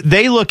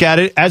 They look at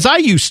it as I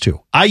used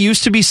to. I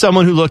used to be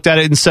someone who looked at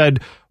it and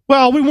said,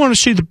 well, we want to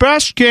see the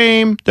best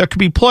game that could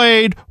be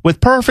played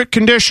with perfect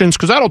conditions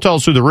because that'll tell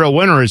us who the real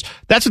winner is.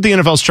 That's what the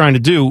NFL's trying to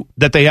do,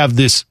 that they have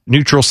this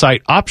neutral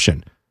site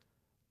option.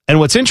 And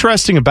what's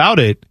interesting about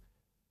it,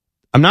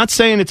 I'm not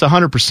saying it's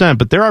 100%,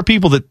 but there are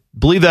people that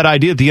believe that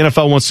idea that the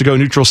NFL wants to go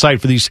neutral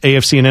site for these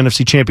AFC and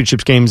NFC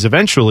championships games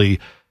eventually.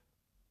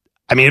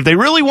 I mean, if they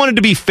really wanted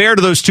to be fair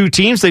to those two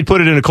teams, they'd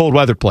put it in a cold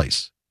weather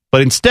place.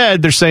 But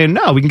instead, they're saying,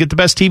 no, we can get the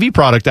best TV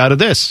product out of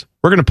this.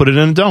 We're going to put it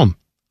in a dome.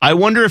 I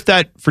wonder if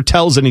that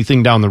foretells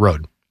anything down the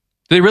road. Do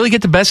they really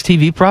get the best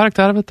TV product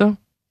out of it, though?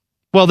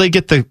 Well, they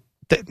get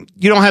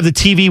you don't have the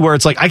TV where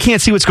it's I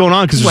can't see what's going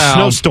on because there's a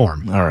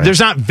snowstorm. All right.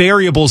 There's not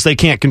variables they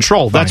can't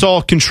control. Fine. That's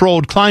all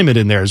controlled climate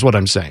in there is what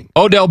I'm saying.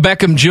 Odell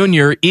Beckham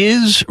Jr.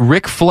 is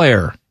Ric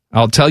Flair.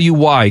 I'll tell you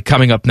why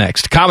coming up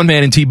next. Common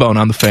Man and T-Bone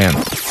on the Fan.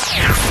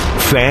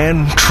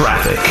 Fan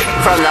traffic.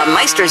 From the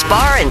Meister's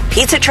Bar and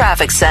Pizza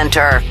Traffic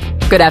Center.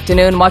 Good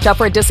afternoon. Watch out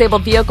for a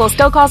disabled vehicle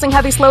still causing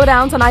heavy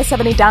slowdowns on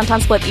I-70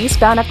 downtown split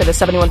eastbound after the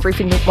 71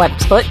 Freeford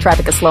west split.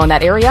 Traffic is slow in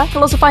that area.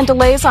 You'll also find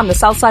delays on the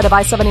south side of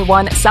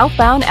I-71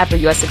 southbound after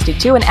US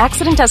 62. An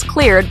accident has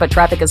cleared, but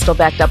traffic is still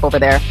backed up over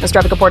there. This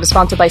traffic report is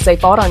sponsored by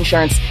Safe Auto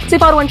Insurance.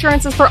 Safe Auto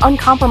Insurance is for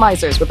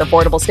uncompromisers. With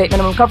affordable state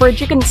minimum coverage,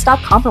 you can stop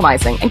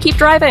compromising and keep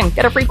driving.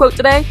 Get a free quote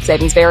today.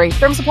 Savings vary.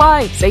 Terms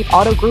apply. Safe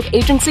Auto Group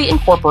Agency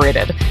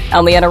Incorporated.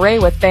 I'm Leanna Ray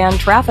with Fan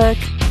Traffic.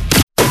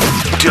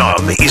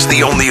 Dumb is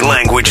the only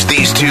language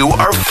these two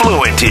are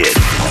fluent in.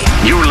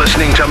 You're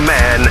listening to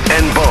Man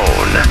and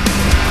Bone.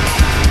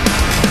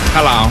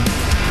 Hello.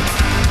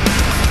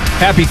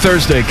 Happy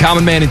Thursday.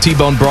 Common Man and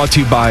T-Bone brought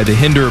to you by the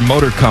Hinder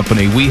Motor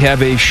Company. We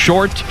have a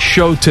short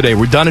show today.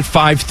 We're done at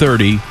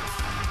 5:30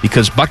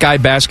 because Buckeye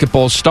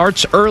basketball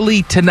starts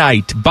early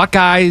tonight.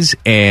 Buckeyes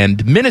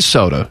and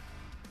Minnesota.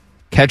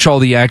 Catch all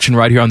the action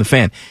right here on the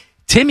Fan.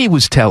 Timmy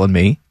was telling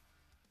me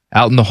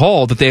out in the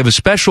hall that they have a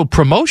special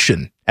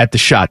promotion at the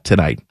Shot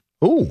tonight.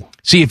 Ooh.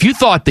 See, if you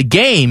thought the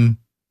game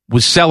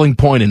was selling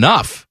point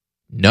enough,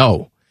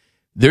 no.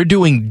 They're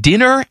doing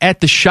dinner at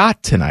the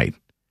Shot tonight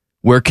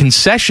where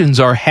concessions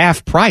are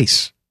half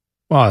price.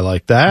 Well, I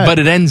like that. But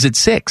it ends at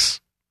 6.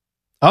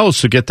 Oh,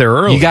 so get there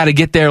early. You got to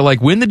get there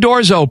when the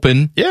doors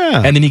open.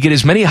 Yeah. And then you get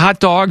as many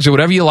hot dogs or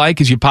whatever you like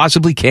as you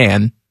possibly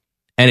can.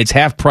 And it's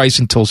half price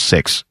until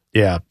 6.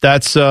 Yeah.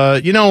 That's,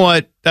 you know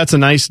what? That's a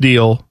nice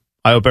deal.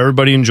 I hope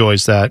everybody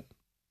enjoys that.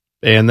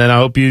 And then I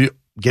hope you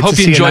get to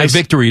see enjoy a nice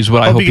victory is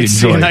what I hope you enjoy.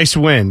 See a nice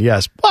win.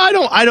 Yes.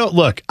 Well,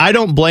 I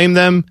don't blame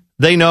them.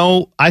 They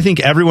know. I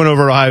think everyone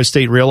over at Ohio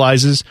State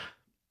realizes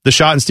the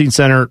Schottenstein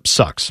Center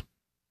sucks.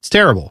 It's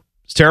terrible.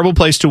 It's a terrible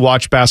place to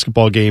watch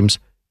basketball games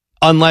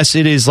unless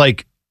it is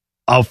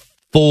a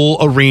full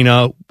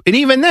arena. And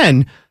even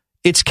then,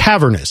 it's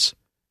cavernous.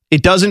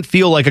 It doesn't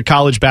feel like a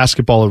college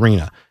basketball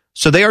arena.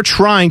 So they are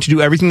trying to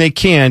do everything they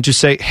can to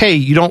say, hey,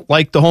 you don't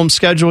like the home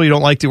schedule? You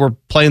don't like that we're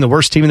playing the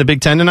worst team in the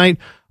Big Ten tonight?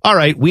 All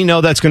right, we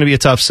know that's going to be a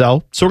tough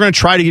sell. So we're going to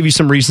try to give you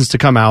some reasons to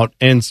come out.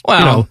 And,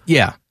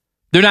 yeah.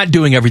 They're not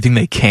doing everything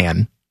they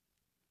can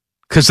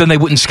because then they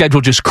wouldn't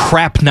schedule just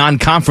crap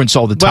non-conference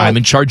all the time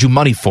and charge you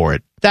money for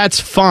it. That's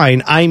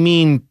fine. I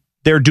mean,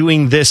 they're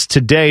doing this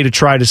today to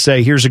try to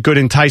say, here's a good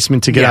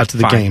enticement to get out to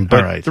the game.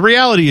 But the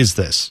reality is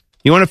this.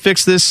 You want to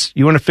fix this?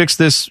 You want to fix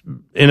this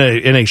in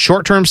a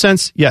short-term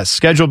sense? Yes,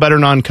 schedule better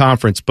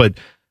non-conference. But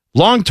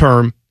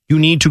long-term, you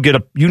need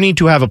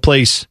to have a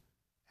place,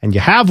 and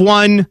you have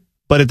one,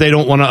 but if they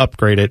don't want to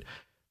upgrade it,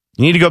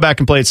 you need to go back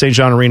and play at St.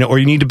 John Arena, or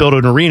you need to build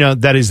an arena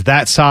that is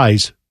that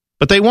size.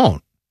 But they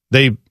won't.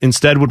 They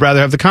instead would rather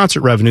have the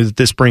concert revenue that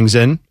this brings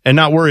in and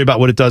not worry about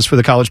what it does for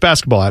the college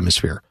basketball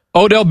atmosphere.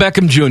 Odell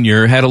Beckham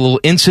Jr. had a little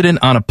incident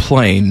on a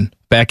plane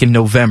back in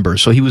November.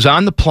 So he was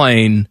on the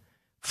plane.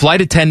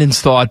 Flight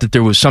attendants thought that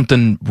there was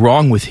something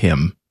wrong with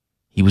him.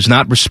 He was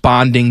not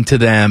responding to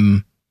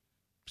them.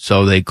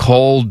 So they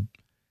called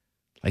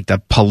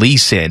the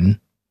police in.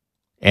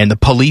 and the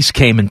police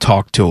came and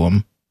talked to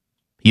him.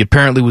 He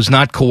apparently was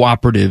not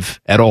cooperative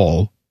at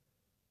all.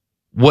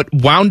 What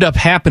wound up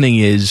happening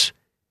is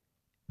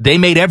they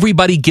made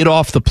everybody get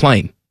off the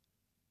plane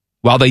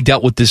while they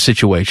dealt with this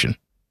situation.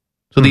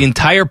 So the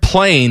entire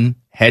plane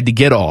had to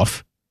get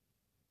off,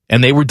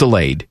 and they were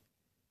delayed.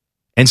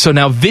 And so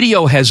now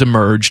video has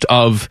emerged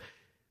of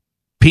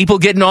people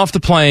getting off the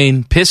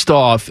plane, pissed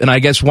off, and I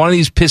guess one of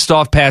these pissed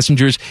off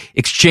passengers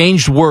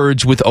exchanged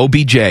words with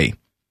OBJ.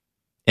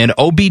 And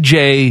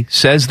OBJ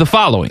says the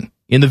following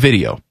in the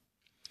video.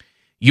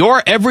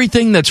 "You're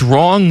everything that's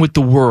wrong with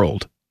the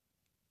world.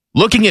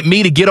 Looking at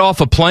me to get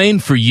off a plane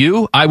for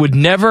you, I would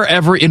never,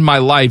 ever in my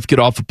life get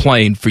off a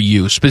plane for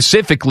you,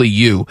 specifically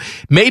you.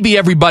 Maybe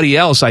everybody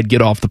else I'd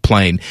get off the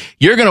plane.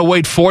 You're going to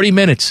wait 40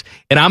 minutes,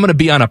 and I'm going to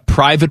be on a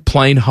private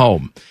plane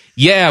home.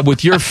 Yeah,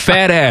 with your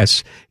fat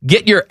ass.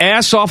 Get your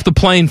ass off the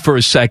plane for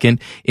a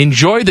second.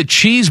 Enjoy the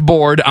cheese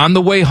board on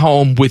the way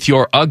home with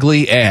your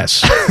ugly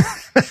ass."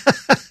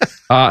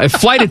 A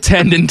flight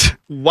attendant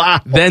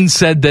then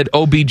said that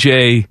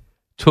OBJ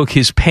took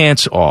his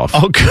pants off.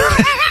 Oh,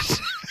 God.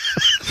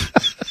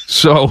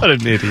 So, what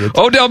an idiot.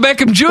 Odell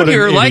Beckham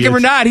Jr., like him or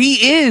not,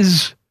 he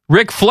is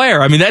Ric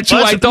Flair. I mean, that's who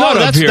I thought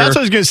of here. That's what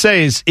I was going to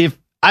say is, if,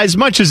 as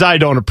much as I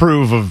don't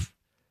approve of,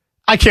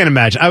 I can't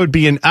imagine. I would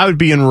be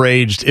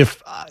enraged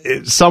if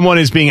someone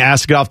is being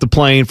asked to get off the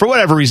plane for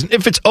whatever reason,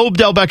 if it's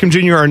Odell Beckham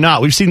Jr. or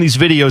not. We've seen these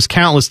videos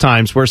countless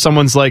times where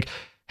someone's like,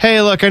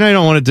 "Hey, look, I know you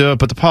don't want to do it,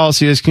 but the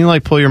policy is, can you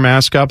pull your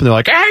mask up?" And they're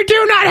like, "I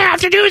do not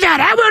have to do that.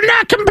 I will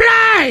not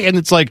comply." And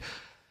it's like,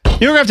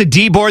 you're going to have to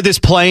deboard this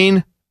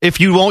plane if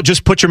you won't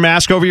just put your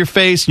mask over your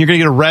face, and you're going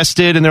to get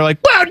arrested. And they're like,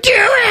 "Well, do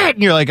it."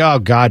 And you're like, oh,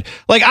 God.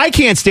 I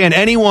can't stand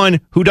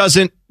anyone who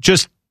doesn't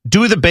just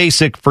do the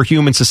basic for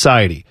human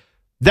society.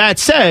 That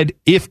said,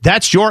 if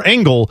that's your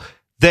angle,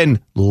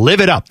 then live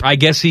it up. I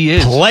guess he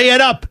is. Play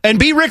it up. And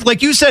be Rick,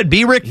 like you said,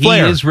 be Ric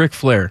Flair. He is Ric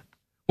Flair.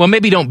 Well,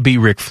 maybe don't be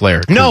Ric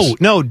Flair.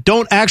 No,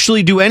 don't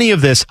actually do any of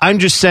this. I'm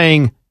just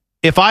saying,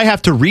 if I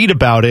have to read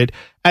about it,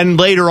 and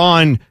later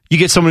on you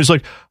get someone who's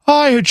like,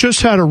 "I had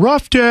just had a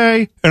rough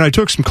day, and I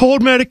took some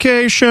cold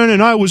medication,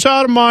 and I was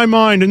out of my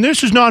mind, and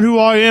this is not who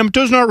I am. It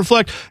does not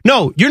reflect."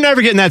 No, you're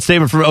never getting that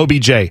statement from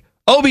OBJ.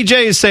 OBJ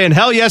is saying,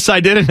 "Hell yes, I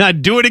did it, and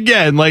I'd do it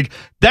again." Like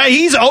that,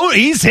 he's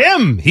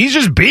him. He's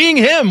just being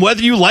him,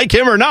 whether you like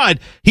him or not.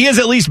 He is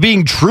at least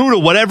being true to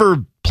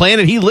whatever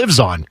planet he lives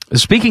on.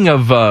 Speaking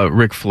of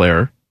Ric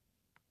Flair,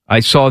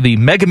 I saw the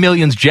Mega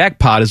Millions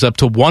jackpot is up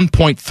to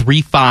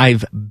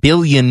 $1.35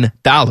 billion.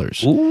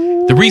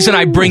 Ooh. The reason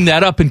I bring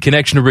that up in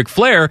connection to Ric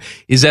Flair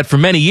is that for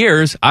many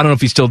years, I don't know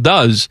if he still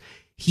does,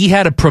 he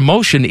had a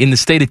promotion in the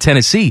state of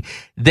Tennessee.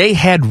 They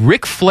had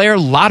Ric Flair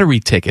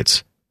lottery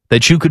tickets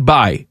that you could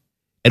buy,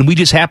 and we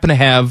just happen to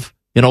have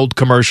an old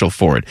commercial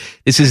for it.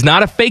 This is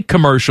not a fake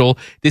commercial.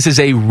 This is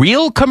a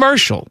real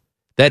commercial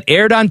that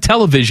aired on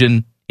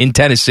television in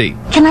Tennessee.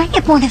 "Can I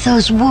get one of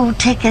those Woo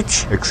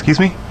tickets?" Excuse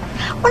me?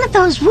 "One of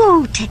those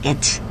Woo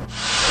tickets."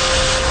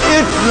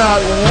 It's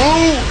not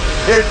woo,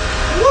 it's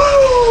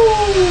woo!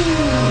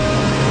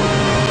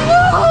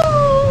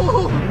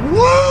 Woo!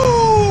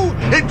 Woo!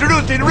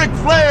 Introducing Ric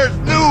Flair's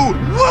new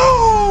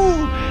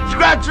Woo!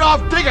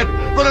 Scratch-off ticket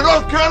for the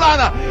North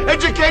Carolina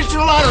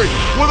Educational Lottery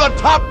with a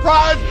top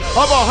prize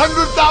of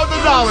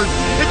 $100,000.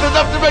 It's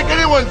enough to make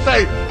anyone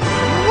say,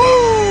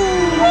 "Woo!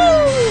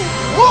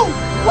 Woo!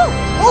 Woo!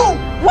 Woo!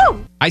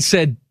 Woo!" I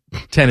said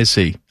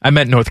Tennessee. I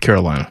meant North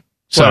Carolina.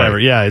 Sorry. Whatever,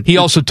 yeah. He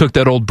also took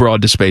that old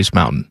broad to Space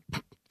Mountain.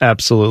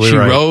 Absolutely she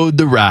right. rode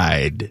the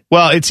ride.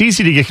 Well, it's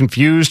easy to get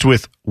confused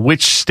with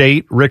which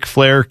state Ric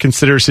Flair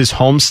considers his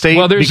home state.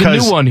 Well, there's a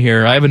new one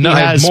here. I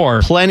have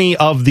more. Plenty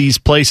of these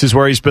places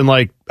where he's been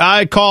like,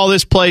 "I call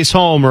this place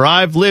home," or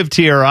 "I've lived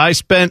here. I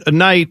spent a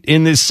night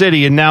in this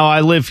city, and now I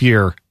live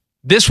here."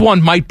 This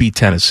one might be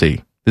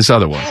Tennessee. This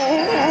other one.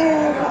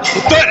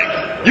 Pathetic!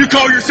 You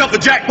call yourself a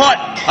jackpot?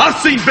 I've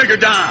seen bigger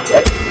dimes.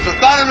 The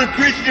thought of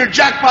increasing your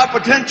jackpot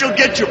potential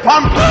gets you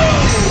pumped.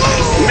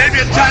 Maybe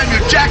it's time you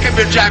jack up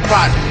your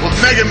jackpot with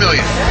Mega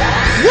Millions.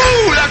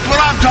 Woo! That's what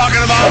I'm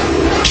talking about.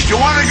 If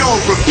you want to go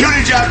from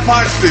puny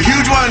jackpots to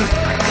huge ones,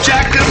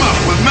 jack them up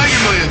with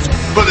Mega Millions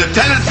for the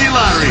Tennessee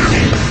Lottery.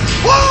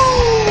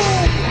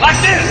 Woo!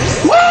 Like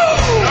this. Woo!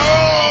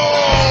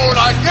 No,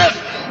 like this.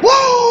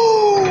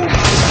 Woo!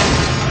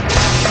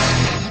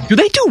 Do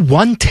they do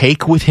one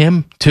take with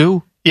him,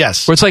 too?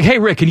 Yes. Where it's like, "Hey,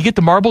 Rick, can you get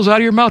the marbles out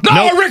of your mouth?"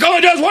 No, Rick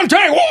only does one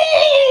take.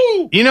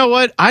 Woo! You know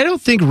what? I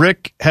don't think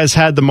Rick has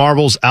had the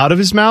marbles out of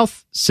his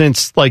mouth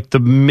since, the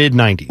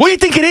mid-90s. What do you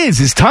think it is?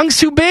 His tongue's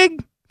too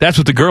big? That's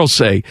what the girls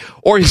say.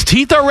 Or his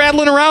teeth are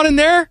rattling around in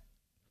there?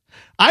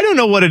 I don't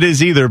know what it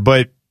is either,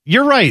 but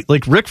you're right.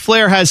 Ric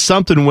Flair has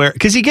something where...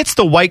 Because he gets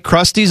the white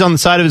crusties on the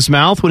side of his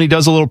mouth when he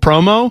does a little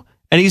promo.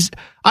 And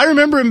I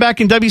remember him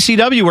back in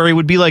WCW where he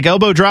would be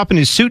elbow dropping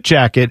his suit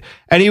jacket,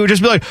 and he would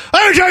just be like,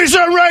 "I'm going to tell you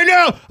something right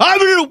now. I'm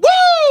going to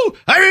woo!"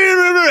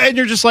 And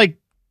you're just like,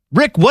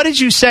 "Rick, what did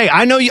you say?"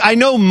 I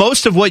know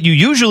most of what you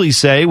usually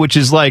say, which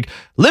is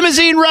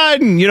limousine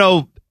riding,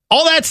 all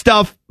that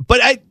stuff, but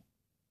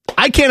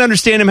I can't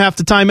understand him half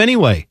the time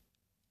anyway.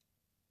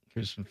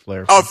 Here's some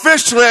flair.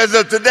 Officially, as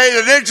of today,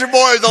 the Nature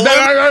Boy is the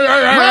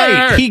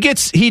Right.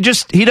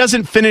 He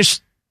doesn't finish.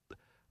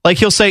 Like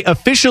he'll say,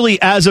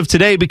 officially as of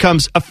today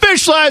becomes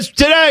official as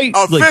today.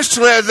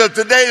 Officially as of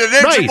today, the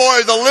Nature Boy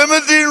is the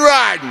limousine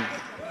riding,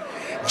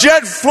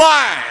 jet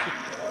flying,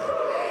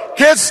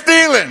 kid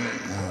stealing,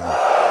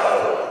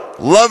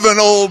 loving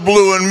Old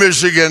Blue in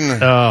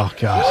Michigan. Oh,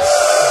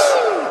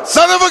 God.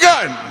 Son of a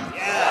gun.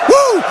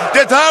 Woo!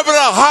 Just having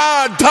a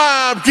hard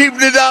time keeping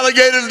these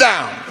alligators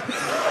down.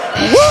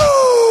 Woo!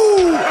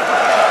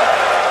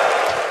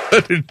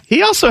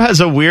 He also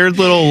has a weird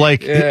little,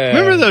 like,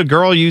 remember the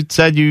girl you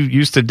said you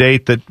used to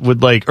date that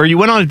would, like, or you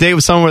went on a date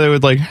with someone where they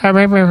would, like,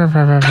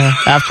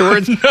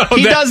 afterwards?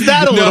 He does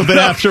that a little bit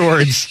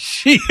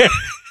afterwards. The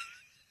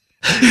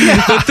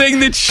thing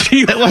that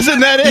she...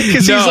 Wasn't that it?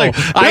 Because he's like,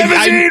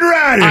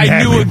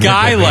 I knew a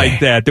guy like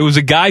that. There was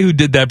a guy who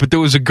did that, but there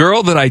was a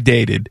girl that I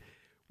dated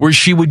where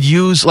she would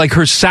use, like,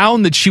 her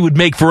sound that she would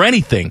make for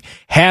anything.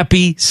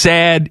 Happy,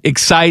 sad,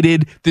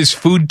 excited, this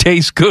food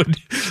tastes good,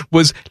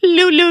 was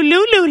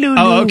loo-loo-loo-loo-loo.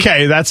 Oh,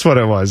 okay, that's what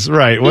it was.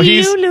 Right. Well,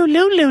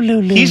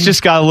 he's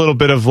just got a little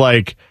bit of,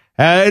 like,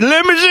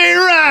 limousine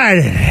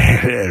ride.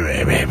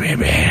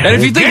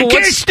 And if you think,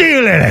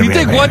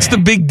 what's the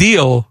big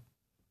deal?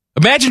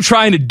 Imagine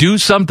trying to do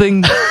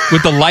something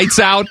with the lights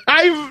out.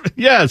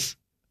 Yes.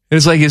 And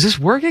it's like, is this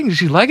working? Does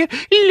she like it?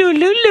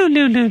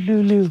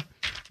 Loo-loo-loo-loo-loo-loo.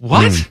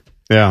 What?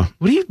 Yeah.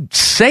 What are you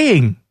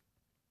saying?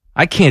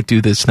 I can't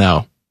do this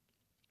now.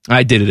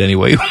 I did it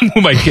anyway. Who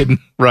am I kidding?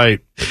 Right.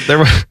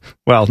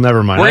 Well,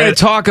 never mind. We're going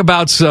to talk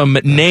about some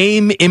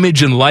name,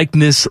 image, and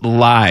likeness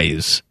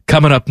lies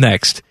coming up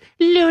next.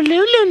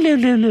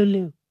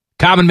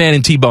 Common Man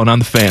and T-Bone on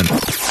the Fan.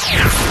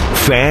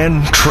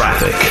 Fan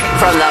traffic.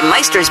 From the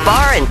Meister's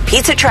Bar and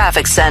Pizza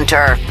Traffic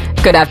Center.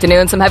 Good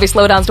afternoon. Some heavy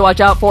slowdowns to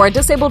watch out for. A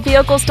disabled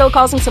vehicle still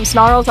causing some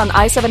snarls on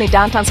I-70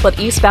 downtown split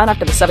eastbound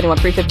after the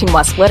 71-315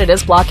 west split. It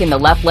is blocking the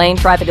left lane.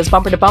 Traffic is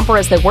bumper to bumper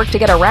as they work to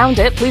get around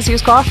it. Please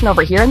use caution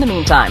over here in the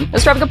meantime.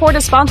 This traffic report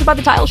is sponsored by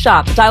The Tile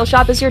Shop. The Tile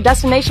Shop is your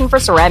destination for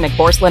ceramic,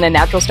 porcelain, and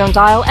natural stone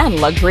tile and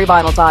luxury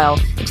vinyl tile.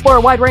 Explore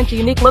a wide range of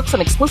unique looks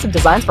and exclusive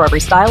designs for every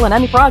style and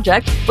any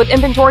project with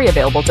inventory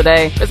available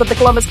today. Visit the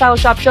Columbus Tile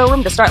Shop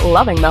showroom to start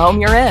loving the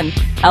home you're in.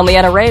 I'm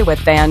Leanna Ray with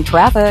Fan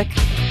Traffic.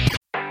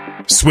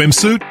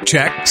 Swimsuit?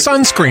 Check.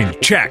 Sunscreen?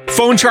 Check.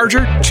 Phone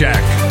charger?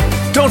 Check.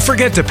 Don't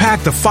forget to pack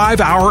the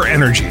 5-Hour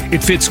Energy.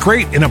 It fits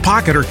great in a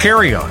pocket or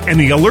carry-on, and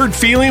the alert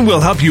feeling will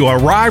help you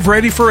arrive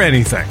ready for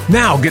anything.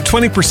 Now get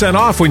 20%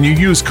 off when you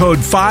use code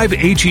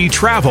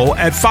 5HETRAVEL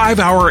at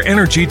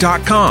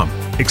 5hourenergy.com.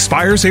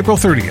 Expires April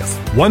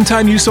 30th.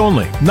 One-time use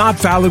only. Not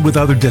valid with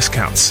other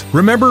discounts.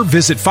 Remember,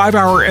 visit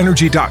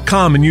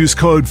 5hourenergy.com and use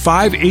code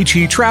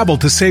 5HETRAVEL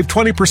to save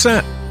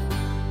 20%.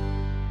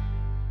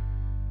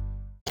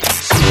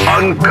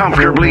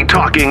 Uncomfortably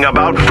talking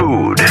about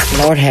food.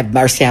 Lord have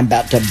mercy, I'm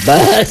about to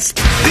bust.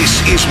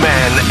 This is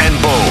Man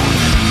and Bone.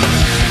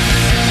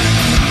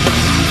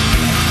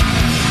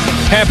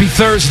 Happy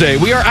Thursday.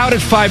 We are out at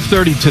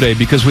 5:30 today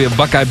because we have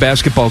Buckeye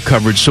basketball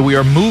coverage, so we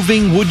are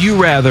moving Would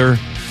You Rather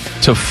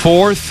to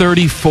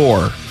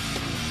 4:34,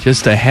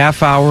 just a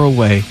half hour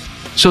away.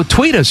 So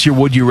tweet us your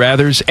Would You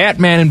Rathers at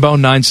Man and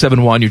Bone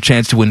 971, your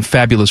chance to win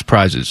fabulous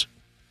prizes.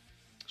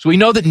 So we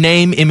know that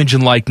name, image,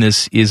 and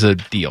likeness is a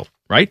deal,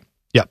 right?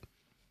 Yep.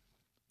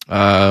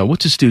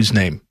 What's this dude's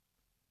name?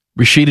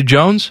 Rashida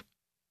Jones?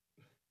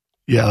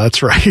 Yeah,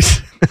 that's right.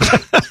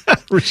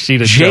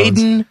 Rashida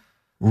Jones. Jaden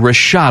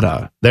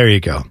Rashada. There you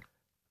go.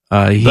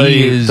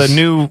 He is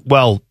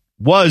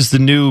was the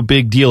new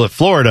big deal at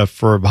Florida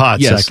for a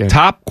hot second.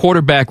 Top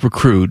quarterback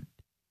recruit.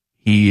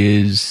 He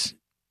is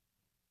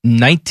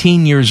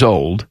 19 years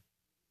old.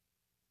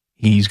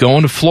 He's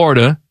going to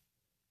Florida,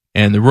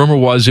 and the rumor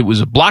was it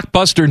was a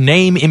blockbuster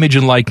name, image,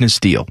 and likeness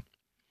deal.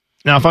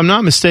 Now, if I'm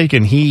not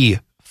mistaken, he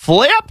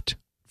flipped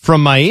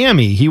from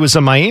Miami. He was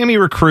a Miami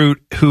recruit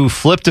who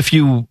flipped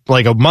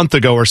a month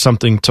ago or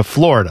something to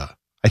Florida.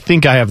 I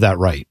think I have that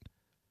right.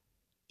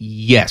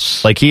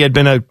 Yes. Like he had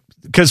been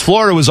because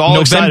Florida was all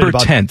excited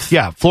about November 10th.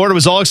 Yeah, Florida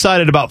was all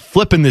excited about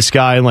flipping this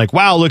guy and like,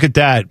 wow, look at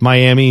that,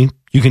 Miami,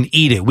 you can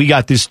eat it. We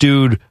got this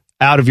dude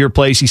out of your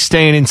place. He's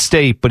staying in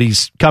state, but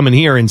he's coming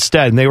here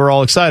instead. And they were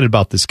all excited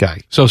about this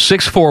guy. So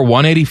 6'4",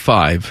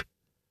 185.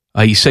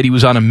 He said he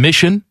was on a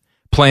mission.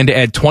 Plan to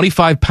add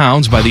 25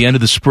 pounds by the end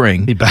of the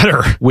spring. He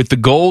better. With the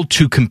goal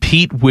to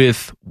compete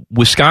with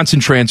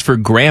Wisconsin transfer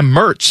Graham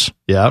Mertz.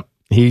 Yep.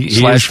 He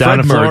is down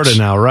in Florida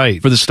now,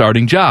 right. For the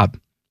starting job.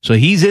 So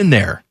he's in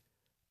there.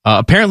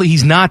 Apparently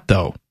he's not,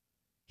 though.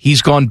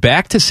 He's gone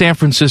back to San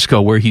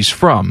Francisco, where he's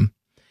from.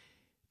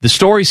 The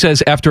story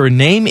says after a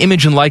name,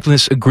 image, and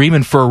likeness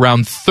agreement for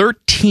around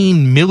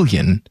 $13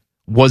 million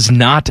was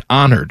not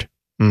honored.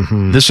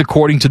 Mm-hmm. This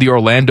according to the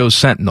Orlando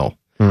Sentinel.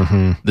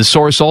 Mm-hmm. The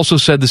source also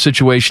said the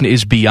situation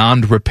is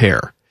beyond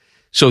repair.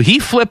 So he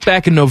flipped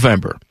back in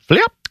November.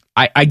 Flip.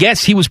 I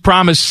guess he was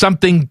promised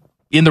something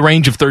in the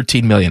range of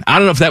 $13 million. I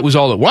don't know if that was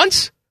all at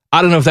once.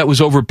 I don't know if that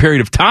was over a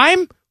period of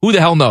time. Who the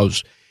hell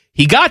knows?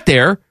 He got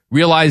there,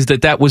 realized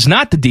that was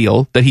not the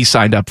deal that he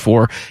signed up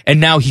for,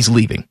 and now he's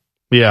leaving.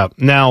 Yeah.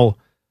 Now,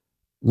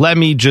 let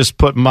me just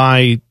put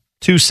my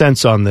 2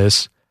 cents on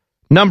this.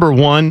 Number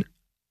one,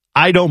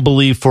 I don't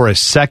believe for a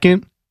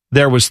second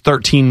there was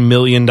 $13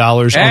 million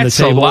on the table. That's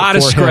a lot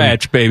of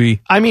scratch,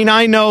 baby. I mean,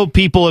 I know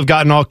people have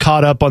gotten all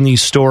caught up on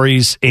these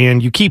stories,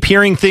 and you keep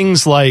hearing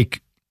things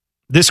like,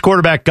 this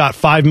quarterback got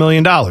 $5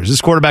 million.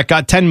 This quarterback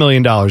got $10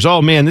 million.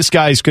 Oh, man, this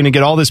guy's going to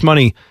get all this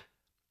money.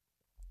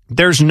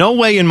 There's no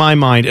way in my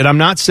mind, and I'm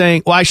not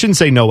saying, well, I shouldn't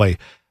say no way.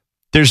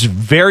 There's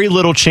very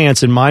little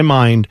chance in my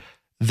mind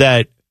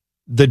that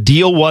the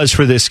deal was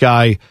for this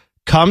guy,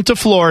 come to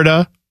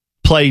Florida,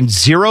 play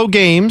 0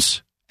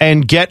 games,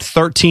 and get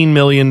 $13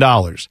 million.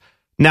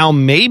 Now,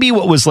 maybe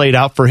what was laid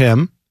out for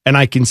him, and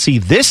I can see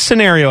this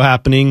scenario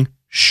happening,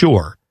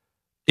 sure,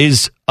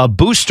 is a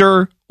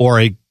booster or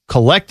a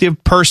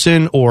collective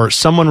person or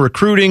someone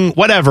recruiting,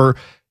 whatever,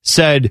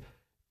 said,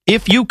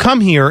 if you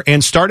come here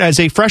and start as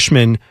a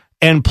freshman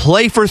and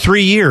play for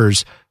 3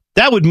 years,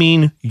 that would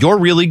mean you're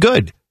really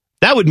good.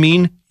 That would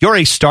mean you're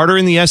a starter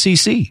in the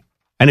SEC.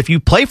 And if you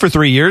play for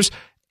 3 years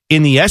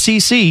in the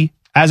SEC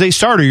as a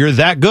starter, you're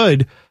that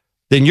good,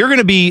 then you're going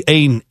to be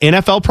an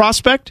NFL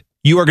prospect.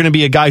 You are going to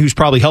be a guy who's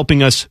probably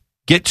helping us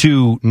get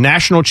to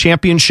national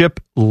championship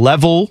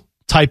level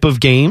type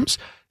of games.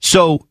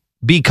 So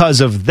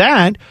because of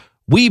that,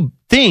 we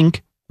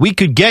think we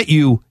could get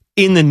you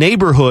in the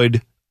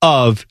neighborhood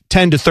of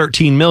 10 to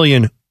 13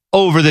 million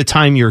over the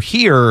time you're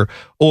here,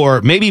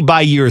 or maybe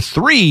by year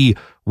 3,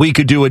 we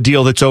could do a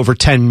deal that's over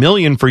 10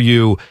 million for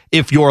you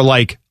if you're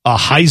like a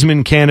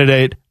Heisman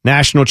candidate,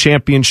 national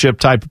championship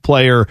type of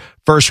player,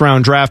 first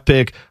round draft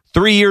pick,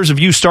 3 years of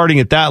you starting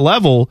at that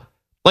level.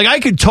 Like, I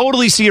could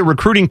totally see a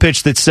recruiting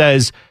pitch that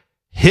says,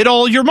 hit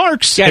all your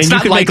marks, and you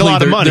can make a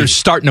lot of money. They're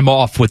starting them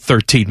off with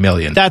 $13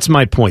 million. That's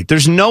my point.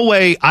 There's no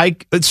way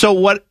so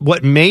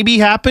what maybe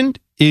happened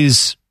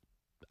is,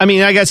 I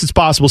mean, I guess it's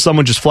possible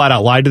someone just flat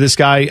out lied to this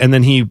guy, and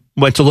then he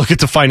went to look at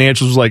the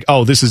financials, was like,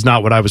 oh, this is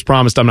not what I was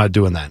promised. I'm not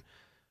doing that.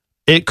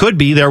 It could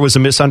be there was a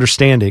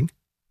misunderstanding,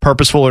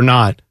 purposeful or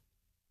not,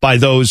 by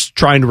those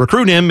trying to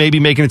recruit him, maybe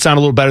making it sound a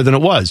little better than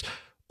it was.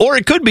 Or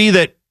it could be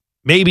that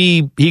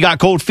maybe he got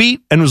cold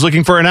feet and was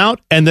looking for an out,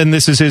 and then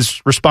this is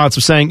his response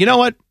of saying, you know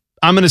what?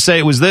 I'm going to say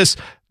it was this.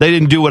 They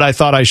didn't do what I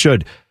thought I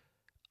should.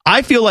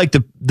 I feel like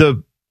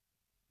the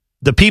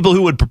people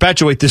who would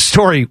perpetuate this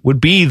story would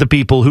be the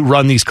people who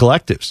run these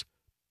collectives,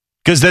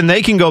 because then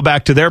they can go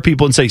back to their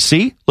people and say,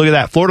 see, look at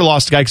that. Florida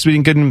lost the guy because we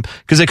didn't get him,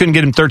 because they couldn't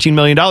get him $13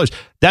 million.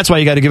 That's why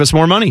you got to give us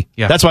more money.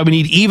 Yeah. That's why we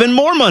need even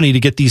more money to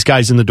get these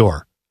guys in the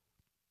door.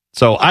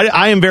 So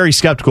I am very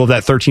skeptical of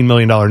that $13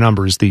 million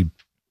number is the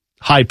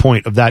high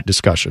point of that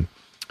discussion.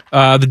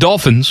 The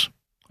Dolphins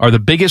are the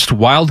biggest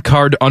wild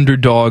card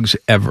underdogs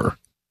ever.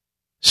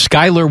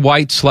 Skylar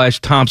White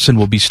 / Thompson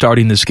will be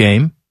starting this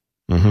game.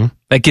 Mm-hmm.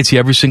 That gets you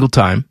every single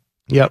time.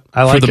 Yep,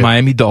 I like it. For the it.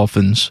 Miami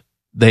Dolphins,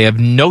 they have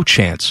no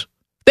chance.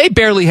 They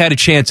barely had a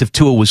chance if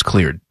Tua was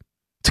cleared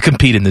to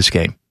compete in this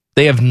game.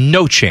 They have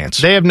no chance.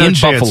 They have no in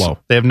chance. Buffalo.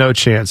 They have no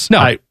chance.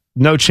 No.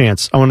 No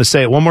chance. I want to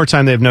say it one more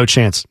time. They have no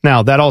chance.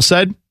 Now, that all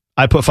said,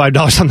 I put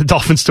 $5 on the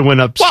Dolphins to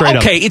win up straight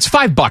up. Okay, it's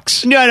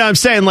 $5. No, I'm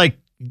saying, like,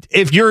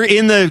 if you're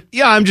in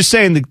I'm just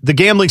saying the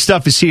gambling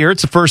stuff is here.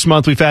 It's the first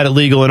month we've had it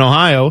legal in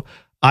Ohio.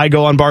 I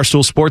go on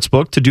Barstool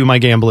Sportsbook to do my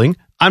gambling.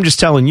 I'm just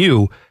telling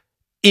you,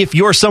 if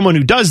you're someone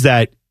who does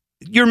that,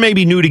 you're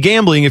maybe new to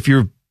gambling if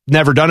you've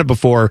never done it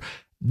before.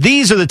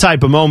 These are the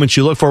type of moments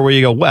you look for where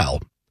you go,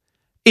 well,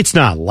 it's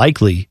not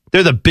likely.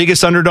 They're the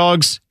biggest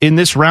underdogs in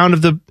this round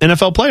of the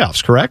NFL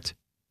playoffs, correct?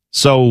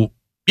 So,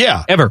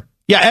 yeah. Ever.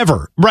 Yeah,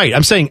 ever. Right.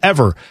 I'm saying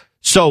ever.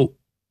 So,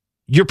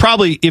 you're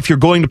probably, if you're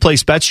going to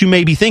place bets, you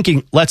may be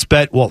thinking, let's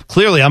bet, well,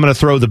 clearly I'm going to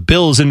throw the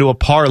Bills into a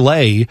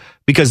parlay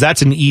because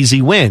that's an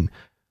easy win.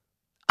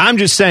 I'm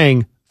just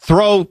saying,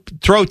 throw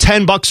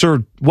 $10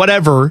 or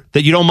whatever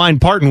that you don't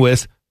mind parting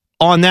with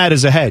on that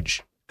as a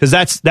hedge. Because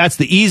that's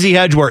the easy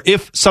hedge where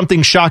if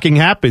something shocking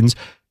happens,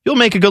 you'll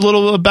make a good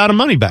little amount of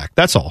money back.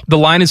 That's all. The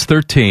line is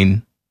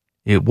 13.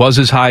 It was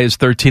as high as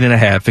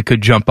 13.5. It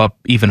could jump up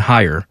even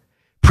higher.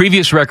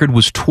 Previous record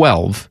was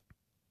 12.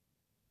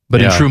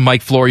 But in true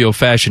Mike Florio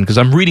fashion, because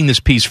I'm reading this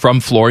piece from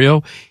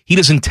Florio, he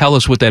doesn't tell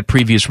us what that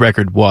previous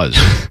record was,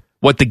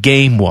 what the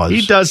game was.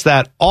 He does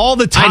that all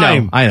the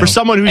time. I know. For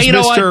someone who's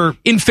Mr.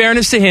 In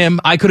fairness to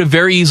him, I could have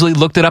very easily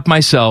looked it up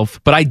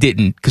myself, but I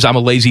didn't because I'm a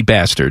lazy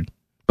bastard.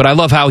 But I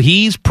love how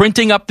he's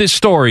printing up this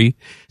story,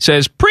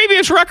 says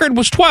previous record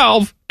was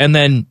 12, and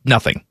then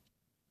nothing.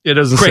 It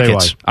doesn't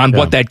Crickets say why. on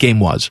what that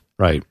game was.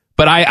 Right.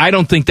 But I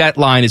don't think that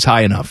line is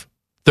high enough.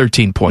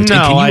 13 points. No,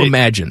 and can you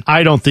imagine?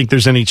 I don't think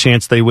there's any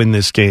chance they win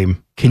this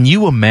game. Can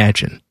you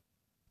imagine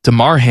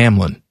Damar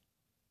Hamlin,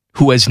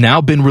 who has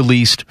now been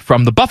released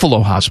from the Buffalo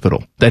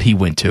hospital that he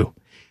went to?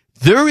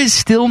 There is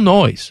still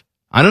noise.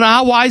 I don't know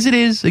how wise it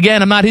is.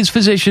 Again, I'm not his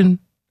physician.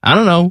 I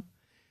don't know.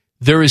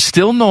 There is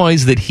still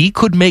noise that he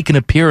could make an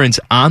appearance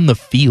on the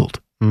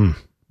field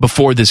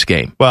before this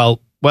game.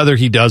 Well, whether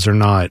he does or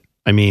not,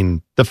 I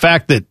mean, the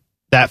fact that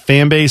that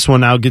fan base will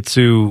now get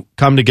to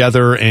come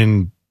together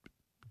and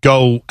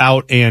go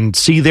out and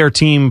see their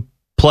team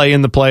play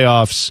in the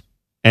playoffs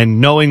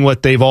And knowing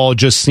what they've all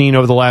just seen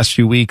over the last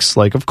few weeks,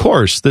 like, of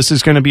course, this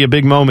is going to be a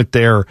big moment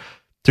there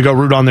to go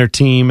root on their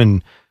team.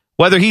 And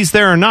whether he's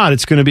there or not,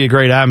 it's going to be a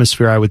great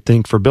atmosphere, I would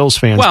think, for Bills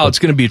fans. Well, it's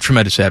going to be a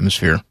tremendous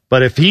atmosphere.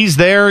 But if he's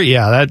there,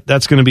 yeah,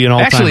 that's going to be an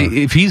all-timer.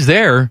 Actually, if he's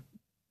there,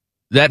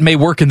 that may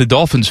work in the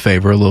Dolphins'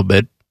 favor a little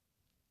bit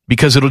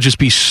because it'll just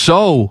be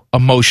so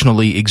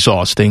emotionally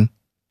exhausting.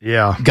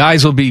 Yeah.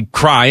 Guys will be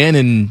crying,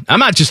 and I'm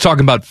not just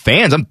talking about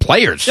fans, I'm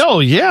players. Oh,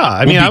 yeah.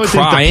 I mean, I would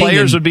think the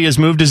players would be as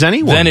moved as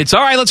anyone. Then it's,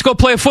 all right, let's go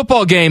play a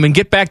football game and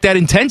get back that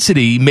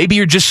intensity. Maybe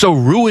you're just so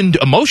ruined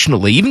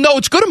emotionally, even though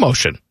it's good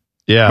emotion.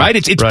 Yeah. Right?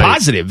 It's right.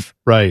 positive.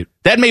 Right.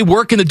 That may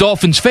work in the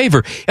Dolphins'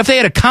 favor. If they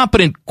had a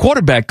competent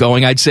quarterback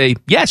going, I'd say,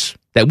 yes,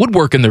 that would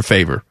work in their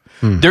favor.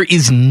 There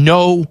is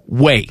no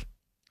way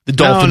the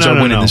Dolphins are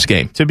winning this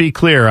game. To be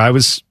clear,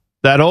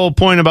 that whole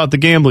point about the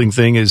gambling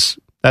thing is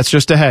that's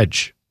just a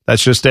hedge.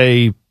 That's just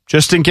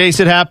in case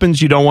it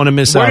happens, you don't want to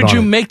miss out on it. Where did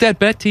you make that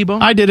bet,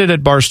 T-Bone? I did it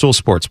at Barstool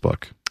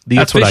Sportsbook. The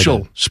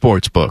official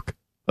sportsbook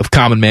of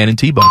Common Man and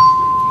T-Bone.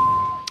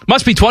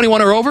 Must be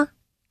 21 or over?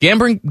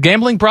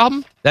 Gambling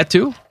problem? That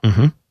too?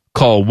 Mm-hmm.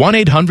 Call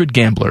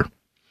 1-800-GAMBLER.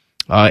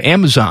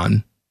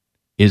 Amazon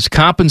is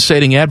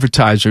compensating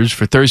advertisers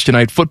for Thursday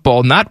Night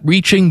Football not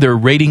reaching their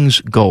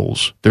ratings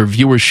goals, their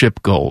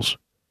viewership goals.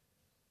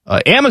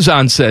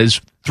 Amazon says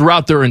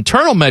throughout their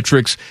internal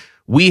metrics,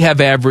 we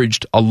have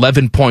averaged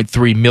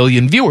 11.3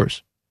 million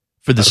viewers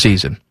for the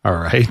season. All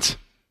right.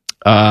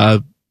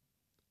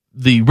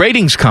 The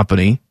ratings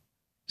company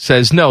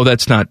says, no,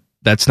 that's not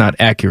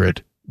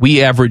accurate.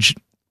 We averaged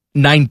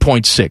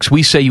 9.6.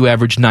 We say you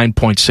average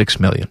 9.6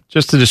 million.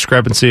 Just a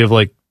discrepancy of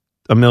like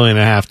 1.5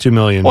 million, 2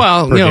 million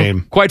per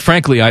game. Quite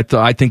frankly, I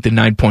think the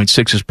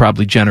 9.6 is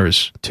probably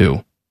generous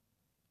too.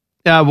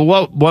 Yeah, but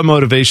what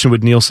motivation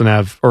would Nielsen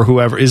have, or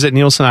whoever? Is it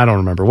Nielsen? I don't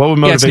remember. What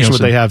motivation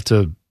would they have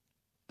to...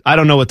 I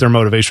don't know what their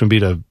motivation would be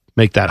to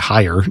make that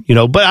higher,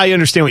 but I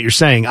understand what you're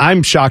saying.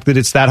 I'm shocked that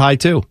it's that high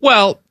too.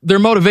 Well, their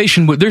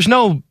motivation, there's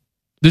nothing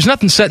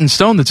set in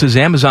stone that says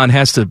Amazon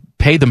has to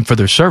pay them for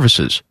their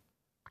services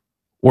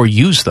or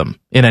use them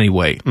in any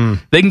way.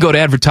 They can go to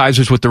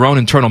advertisers with their own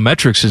internal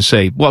metrics and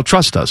say, well,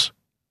 trust us.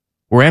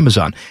 We're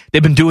Amazon.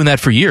 They've been doing that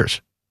for years.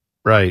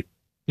 Right.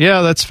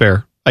 Yeah, that's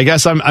fair. I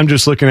guess I'm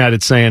just looking at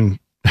it saying,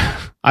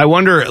 I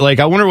wonder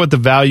what the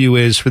value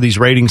is for these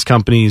ratings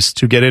companies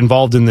to get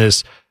involved in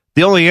this.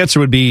 The only answer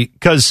would be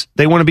because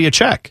they want to be a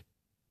check.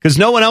 Because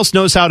no one else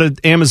knows how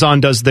Amazon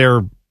does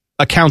their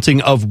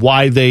accounting of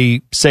why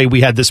they say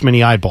we had this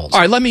many eyeballs.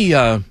 All right, let me...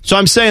 So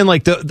I'm saying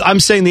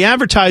the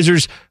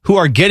advertisers who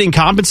are getting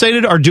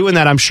compensated are doing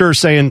that, I'm sure,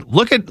 saying,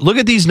 look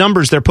at these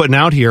numbers they're putting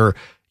out here.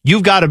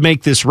 You've got to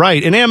make this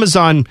right. And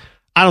Amazon,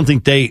 I don't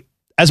think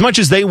as much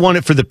as they want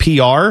it for the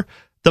PR,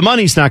 the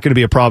money's not going to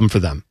be a problem for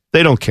them.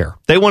 They don't care.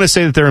 They want to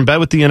say that they're in bed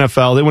with the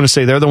NFL. They want to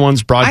say they're the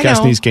ones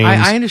broadcasting these games.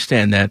 I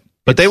understand that.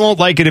 But they won't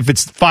like it if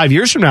it's 5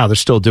 years from now they're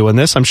still doing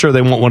this. I'm sure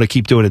they won't want to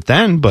keep doing it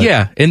then. But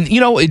yeah, and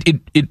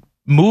it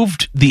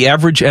moved the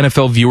average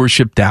NFL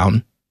viewership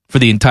down for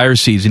the entire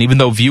season, even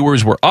though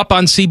viewers were up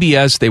on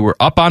CBS, they were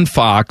up on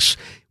Fox.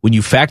 When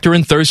you factor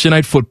in Thursday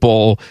Night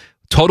Football,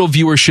 total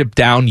viewership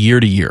down year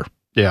to year.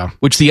 Yeah,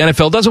 which the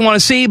NFL doesn't want to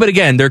see, but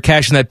again, they're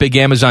cashing that big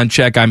Amazon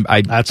check. I'm sure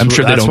they don't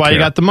care. That's why you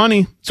got the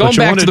money. Going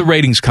back to the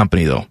ratings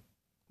company, though,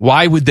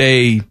 why would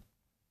they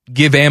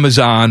give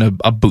Amazon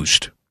a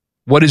boost?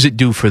 What does it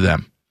do for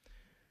them?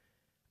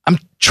 I'm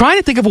trying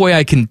to think of a way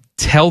I can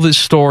tell this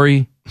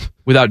story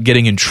without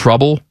getting in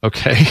trouble.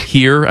 Okay.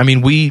 Here, I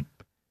mean,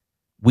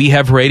 we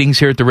have ratings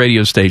here at the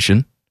radio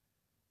station.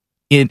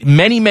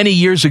 Many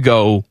years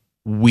ago,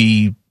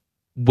 we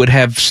would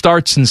have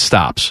starts and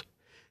stops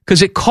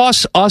because it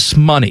costs us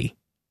money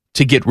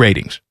to get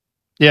ratings.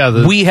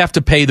 Yeah, we have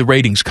to pay the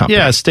ratings company.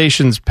 Yeah,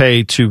 stations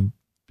pay to.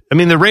 I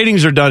mean, the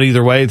ratings are done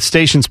either way. The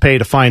stations pay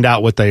to find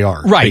out what they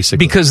are, right?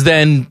 Basically. Because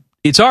then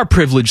it's our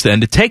privilege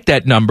then to take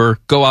that number,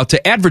 go out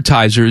to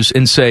advertisers,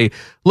 and say,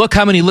 "Look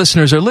how many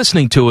listeners are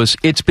listening to us.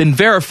 It's been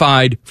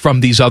verified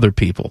from these other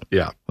people."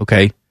 Yeah.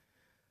 Okay.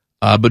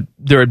 But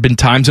there had been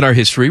times in our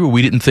history where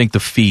we didn't think the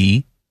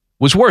fee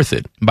was worth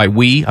it. By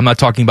we, I'm not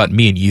talking about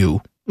me and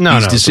you.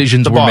 These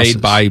decisions were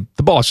made by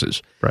the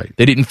bosses. Right.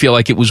 They didn't feel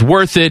like it was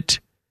worth it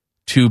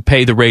to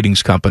pay the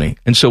ratings company.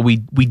 And so we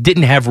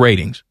didn't have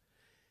ratings.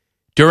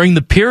 During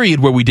the period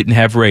where we didn't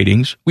have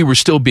ratings, we were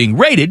still being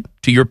rated,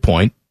 to your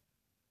point.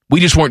 We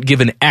just weren't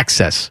given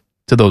access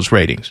to those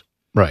ratings.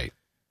 Right.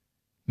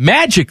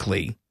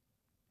 Magically,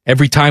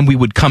 every time we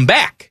would come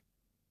back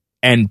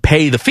and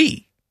pay the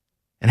fee,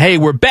 and hey,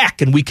 we're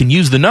back and we can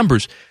use the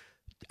numbers,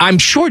 I'm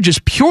sure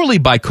just purely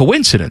by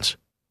coincidence,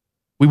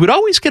 we would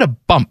always get a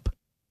bump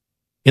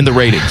in the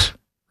ratings.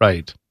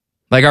 Right.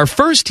 Like our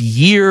first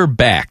year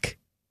back,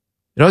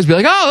 it'd always be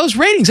like, oh, those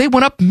ratings, they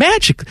went up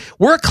magically.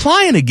 We're a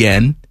client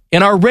again,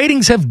 and our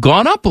ratings have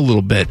gone up a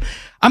little bit.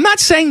 I'm not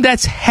saying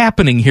that's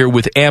happening here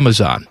with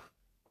Amazon,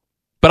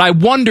 but I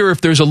wonder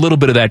if there's a little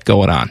bit of that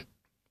going on.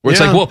 Where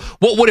it's like, well,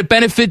 what would it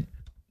benefit,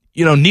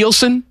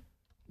 Nielsen?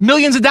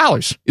 Millions of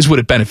dollars is what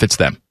it benefits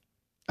them.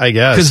 I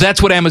guess. Because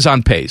that's what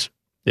Amazon pays.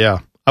 Yeah.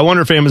 I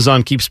wonder if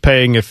Amazon keeps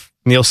paying if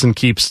Nielsen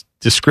keeps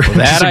disagreeing.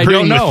 That I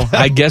don't know. with them.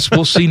 I guess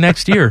we'll see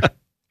next year,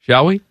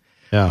 shall we?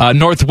 Yeah.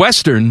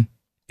 Northwestern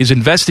is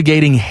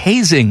investigating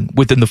hazing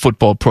within the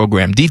football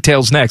program.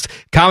 Details next.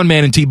 Common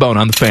Man and T-Bone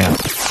on the Fan.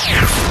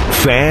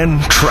 Fan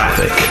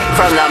traffic.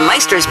 From the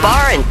Meister's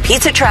Bar and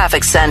Pizza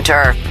Traffic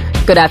Center.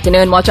 Good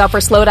afternoon. Watch out for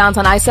slowdowns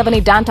on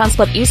I-70 downtown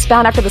split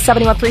eastbound after the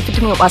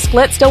 71-315 west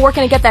split. Still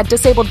working to get that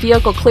disabled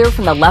vehicle clear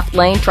from the left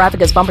lane.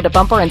 Traffic is bumper to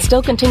bumper and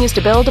still continues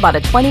to build. About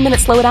a 20-minute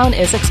slowdown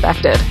is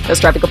expected.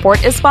 This traffic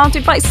report is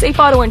sponsored by Safe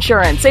Auto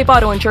Insurance. Safe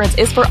Auto Insurance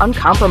is for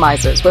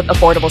uncompromisers. With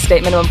affordable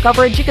state minimum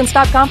coverage, you can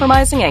stop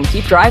compromising and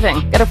keep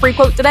driving. Get a free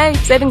quote today.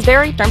 Savings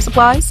vary. Term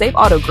supply. Safe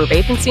Auto Group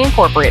Agency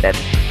Incorporated.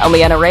 I'm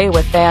Leanna Ray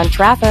with Fan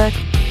Traffic.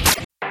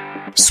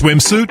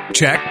 Swimsuit?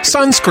 Check.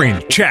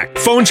 Sunscreen? Check.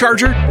 Phone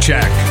charger?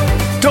 Check.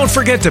 Don't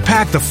forget to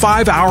pack the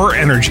 5-Hour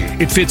Energy.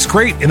 It fits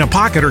great in a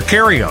pocket or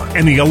carry-on,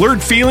 and the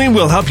alert feeling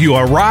will help you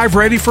arrive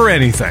ready for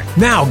anything.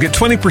 Now get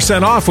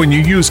 20% off when you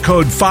use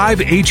code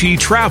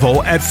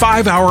 5HETRAVEL at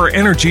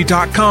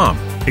 5hourenergy.com.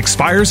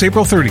 Expires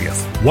April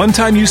 30th.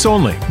 One-time use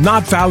only.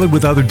 Not valid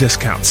with other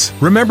discounts.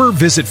 Remember,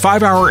 visit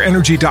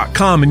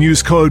 5hourenergy.com and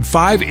use code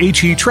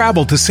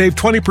 5HETRAVEL to save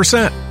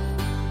 20%.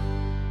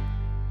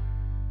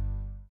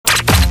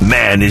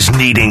 Man is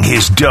needing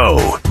his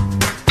dough.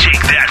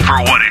 Take that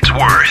for what it's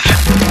worth.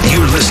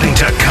 You're listening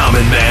to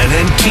Common Man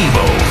and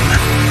T-Bone.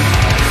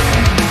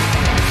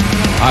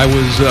 I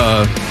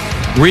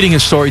was reading a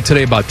story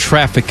today about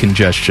traffic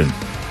congestion.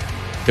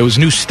 There was a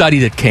new study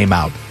that came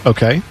out.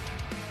 Okay.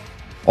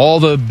 All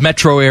the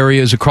metro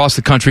areas across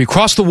the country,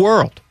 across the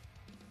world.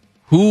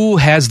 Who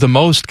has the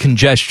most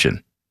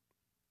congestion?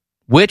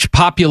 Which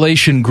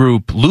population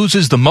group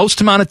loses the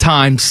most amount of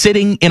time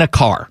sitting in a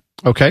car?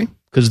 Okay.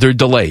 Because they're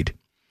delayed.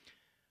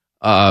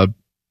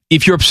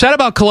 If you're upset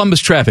about Columbus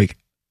traffic,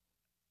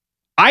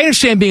 I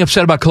understand being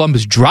upset about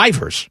Columbus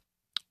drivers.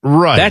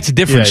 Right. That's a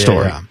different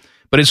story. Yeah.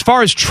 But as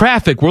far as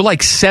traffic, we're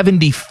like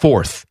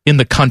 74th in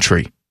the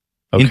country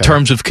in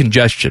terms of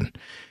congestion,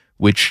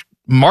 which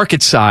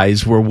market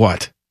size, we're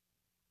what?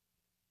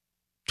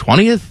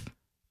 20th?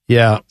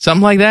 Yeah.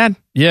 Something like that?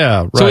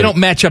 Yeah, right. So we don't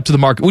match up to the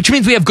market, which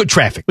means we have good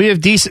traffic. We have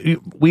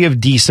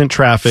decent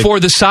traffic. For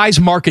the size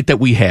market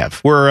that we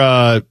have.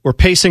 We're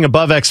pacing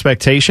above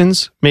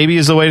expectations, maybe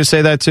is the way to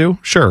say that too.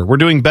 Sure, we're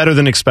doing better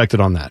than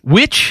expected on that.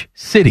 Which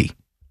city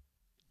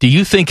do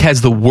you think has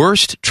the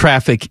worst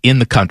traffic in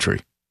the country?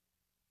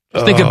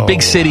 Just think of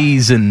big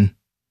cities and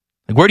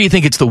where do you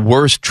think it's the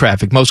worst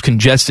traffic, most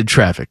congested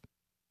traffic?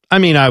 I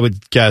mean, I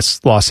would guess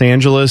Los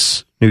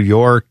Angeles, New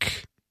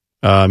York,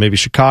 maybe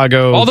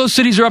Chicago. All those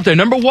cities are up there.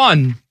 Number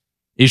one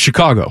is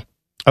Chicago.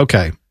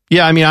 Okay.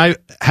 Yeah, I mean,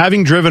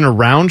 having driven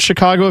around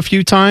Chicago a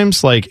few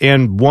times,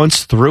 and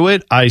once through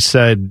it, I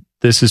said,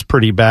 this is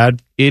pretty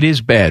bad. It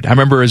is bad. I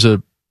remember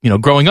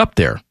growing up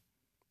there,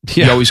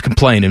 you always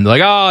complain and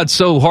like, oh, it's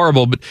so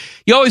horrible. But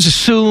you always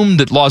assume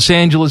that Los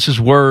Angeles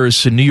is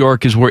worse and New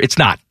York is worse. It's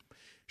not.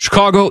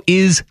 Chicago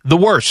is the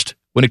worst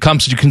when it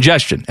comes to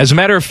congestion. As a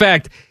matter of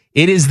fact,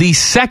 it is the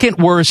second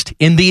worst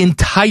in the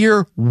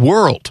entire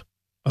world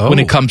when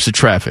it comes to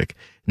traffic.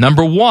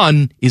 Number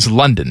one is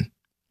London.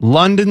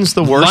 London's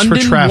the worst for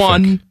traffic.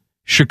 London 1,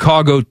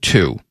 Chicago 2.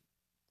 You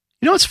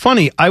know, it's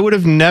funny. I would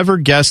have never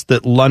guessed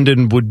that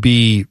London would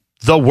be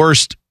the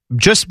worst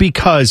just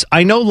because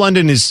I know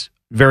London is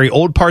very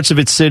old parts of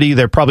its city.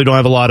 They probably don't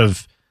have a lot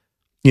of,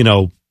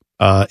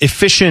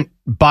 efficient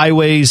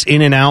byways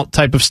in and out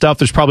type of stuff.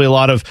 There's probably a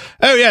lot of,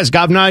 oh, yes,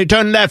 governor, you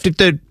turn left at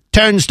the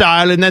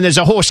turnstile and then there's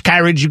a horse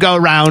carriage you go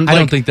around. I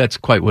don't think that's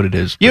quite what it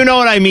is. You know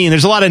what I mean?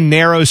 There's a lot of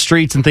narrow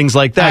streets and things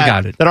like that. I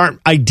got it. That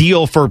aren't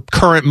ideal for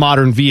current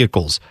modern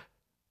vehicles.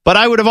 But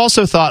I would have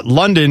also thought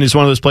London is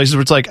one of those places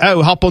where it's like,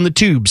 oh, hop on the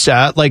tubes.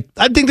 I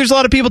think there's a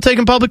lot of people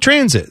taking public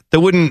transit that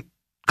wouldn't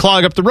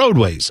clog up the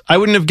roadways. I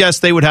wouldn't have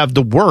guessed they would have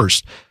the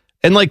worst.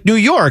 And New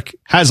York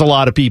has a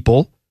lot of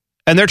people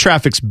and their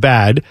traffic's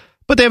bad,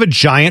 but they have a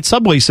giant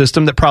subway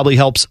system that probably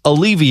helps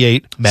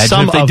alleviate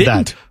some of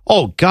that.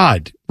 Oh,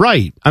 God.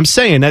 Right. I'm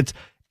saying that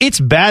it's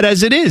bad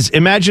as it is.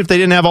 Imagine if they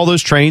didn't have all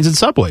those trains and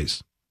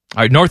subways.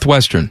 All right,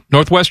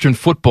 Northwestern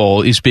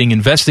football is being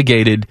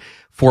investigated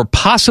for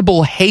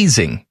possible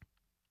hazing.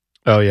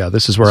 Oh, yeah.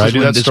 This is where I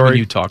do that story. When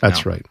you talk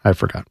That's now. right. I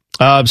forgot.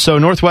 So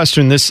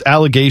Northwestern, this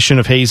allegation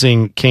of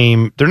hazing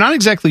came, they're not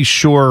exactly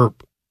sure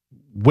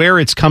where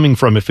it's coming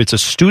from, if it's a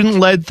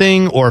student-led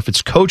thing or if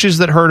it's coaches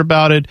that heard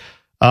about it.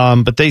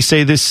 But they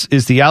say this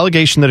is the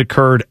allegation that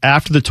occurred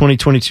after the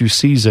 2022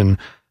 season.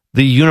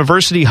 The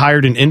university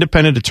hired an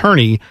independent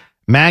attorney,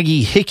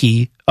 Maggie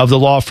Hickey, of the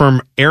law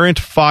firm Arent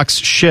Fox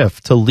Schiff,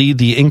 to lead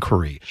the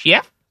inquiry.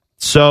 Yeah.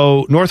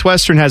 So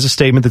Northwestern has a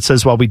statement that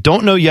says, while we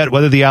don't know yet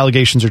whether the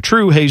allegations are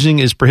true, hazing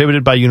is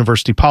prohibited by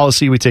university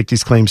policy. We take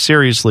these claims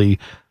seriously.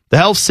 The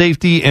health,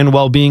 safety, and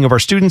well-being of our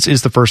students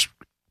is the first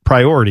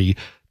priority.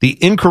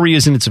 The inquiry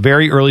is in its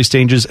very early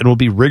stages and will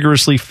be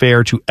rigorously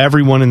fair to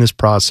everyone in this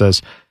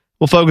process.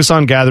 We'll focus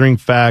on gathering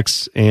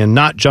facts and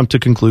not jump to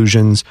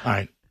conclusions. All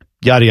right.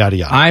 Yada, yada,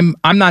 yada.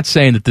 I'm not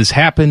saying that this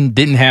happened,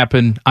 didn't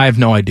happen. I have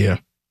no idea.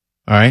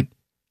 All right.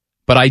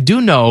 But I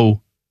do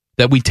know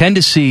that we tend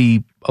to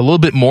see a little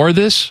bit more of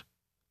this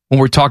when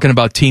we're talking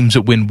about teams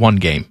that win one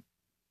game.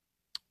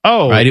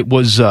 Oh. Right? It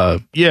was a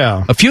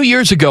few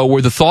years ago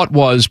where the thought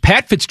was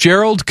Pat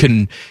Fitzgerald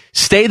can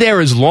stay there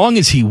as long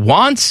as he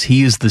wants.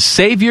 He is the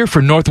savior for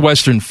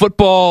Northwestern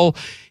football.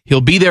 He'll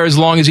be there as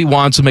long as he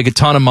wants to make a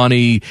ton of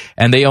money,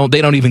 and they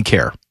don't even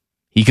care.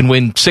 He can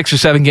win 6 or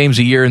 7 games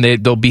a year, and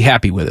they'll be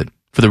happy with it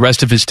for the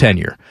rest of his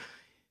tenure.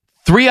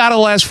 3 out of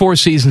the last 4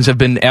 seasons have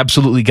been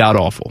absolutely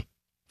god-awful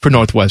for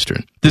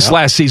Northwestern. This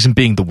last season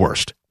being the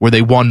worst, where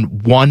they won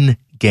 1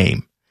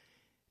 game.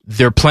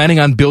 They're planning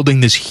on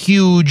building this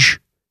huge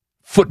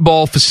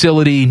football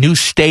facility, new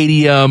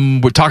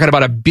stadium. We're talking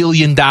about $1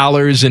 billion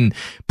in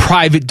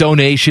private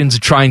donations to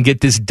try and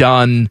get this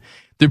done.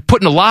 They're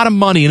putting a lot of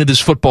money into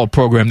this football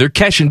program. They're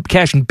cashing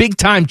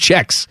big-time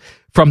checks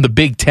from the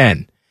Big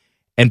Ten.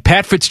 And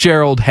Pat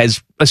Fitzgerald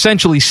has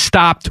essentially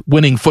stopped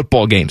winning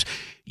football games.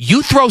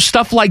 You throw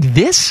stuff like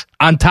this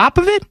on top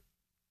of it,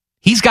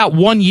 he's got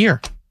 1 year.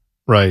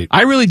 Right.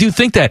 I really do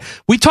think that.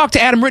 We talked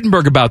to Adam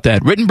Rittenberg about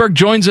that. Rittenberg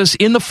joins us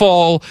in the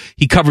fall.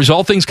 He covers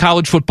all things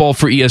college football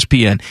for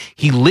ESPN.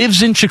 He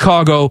lives in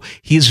Chicago.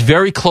 He is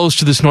very close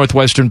to this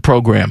Northwestern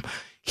program.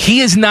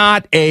 He is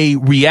not a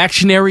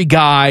reactionary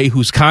guy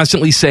who's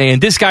constantly saying,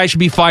 this guy should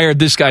be fired,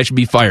 this guy should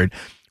be fired.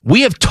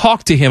 We have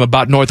talked to him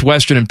about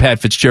Northwestern and Pat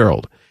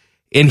Fitzgerald.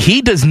 And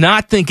he does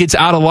not think it's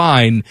out of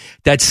line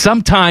that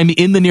sometime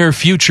in the near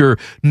future,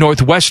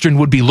 Northwestern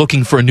would be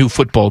looking for a new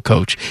football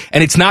coach.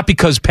 And it's not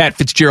because Pat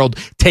Fitzgerald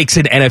takes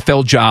an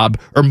NFL job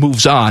or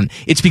moves on.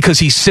 It's because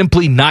he's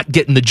simply not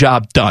getting the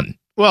job done.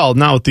 Well,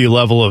 not with the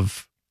level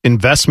of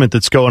investment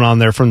that's going on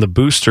there from the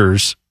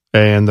boosters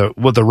and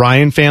the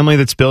Ryan family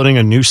that's building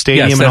a new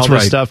stadium and all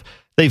this stuff.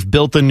 They've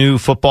built a new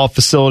football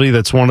facility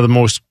that's one of the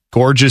most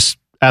gorgeous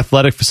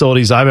athletic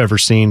facilities I've ever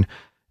seen.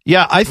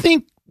 Yeah, I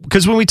think,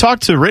 because when we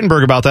talked to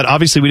Rittenberg about that,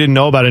 obviously we didn't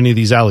know about any of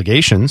these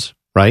allegations,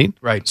 right?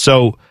 Right.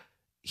 So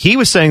he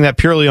was saying that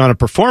purely on a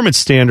performance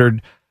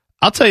standard.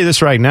 I'll tell you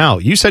this right now.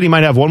 You said he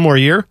might have 1 more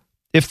year.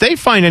 If they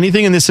find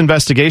anything in this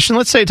investigation,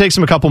 let's say it takes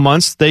them a couple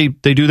months, they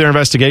do their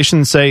investigation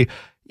and say,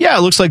 yeah,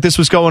 it looks like this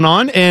was going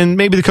on, and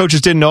maybe the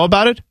coaches didn't know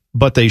about it,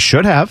 but they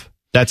should have.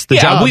 That's the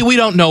job. We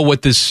don't know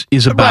what this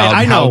is about,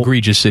 right, and how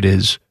egregious it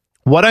is.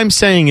 What I'm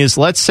saying is,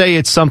 let's say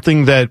it's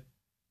something that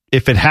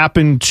if it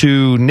happened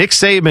to Nick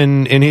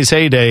Saban in his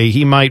heyday,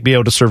 he might be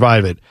able to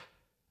survive it.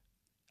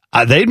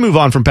 They'd move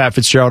on from Pat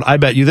Fitzgerald, I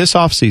bet you, this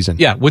offseason.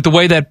 Yeah, with the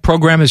way that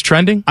program is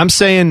trending? I'm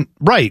saying,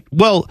 right.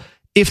 Well,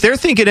 if they're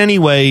thinking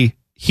anyway,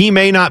 he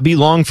may not be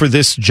long for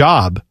this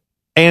job,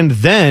 and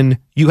then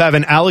you have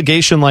an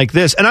allegation like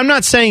this, and I'm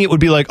not saying it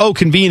would be like, oh,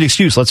 convenient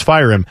excuse, let's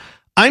fire him.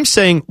 I'm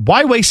saying,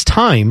 why waste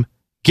time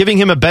giving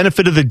him a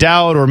benefit of the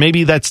doubt, or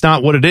maybe that's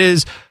not what it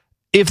is?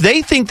 If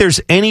they think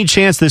there's any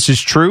chance this is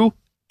true,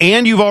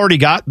 and you've already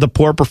got the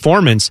poor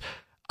performance,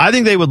 I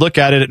think they would look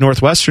at it at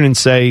Northwestern and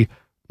say,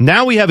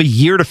 now we have a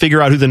year to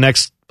figure out who the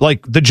next,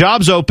 the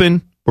job's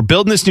open, we're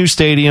building this new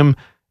stadium,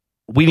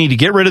 we need to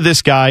get rid of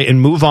this guy and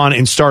move on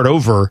and start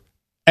over,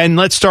 and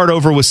let's start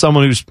over with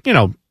someone who's,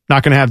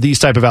 not going to have these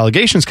type of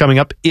allegations coming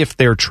up if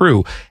they're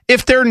true.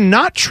 If they're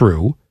not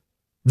true,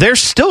 they're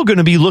still going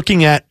to be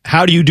looking at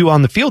how do you do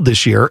on the field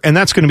this year, and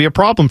that's going to be a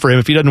problem for him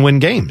if he doesn't win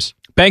games.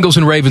 Bengals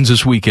and Ravens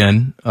this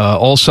weekend.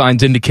 All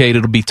signs indicate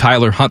it'll be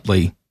Tyler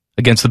Huntley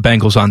against the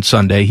Bengals on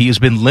Sunday. He has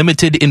been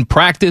limited in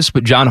practice,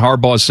 but John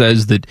Harbaugh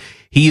says that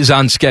he is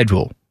on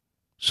schedule.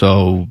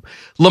 So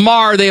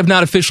Lamar, they have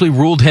not officially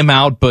ruled him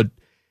out, but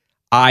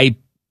I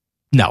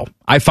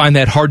find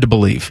that hard to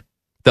believe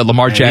that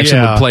Lamar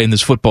Jackson would play in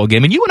this football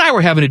game. And you and I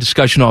were having a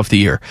discussion off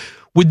the air.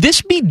 Would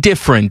this be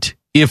different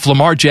if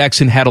Lamar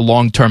Jackson had a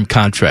long-term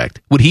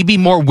contract? Would he be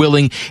more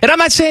willing? And I'm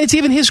not saying it's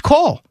even his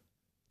call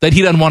that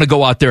he doesn't want to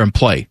go out there and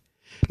play.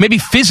 Maybe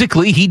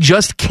physically he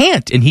just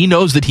can't, and he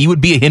knows that he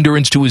would be a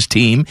hindrance to his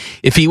team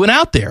if he went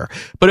out there.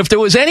 But if there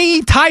was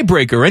any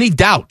tiebreaker, any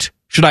doubt,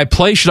 should I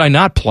play, should I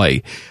not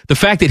play, the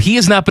fact that he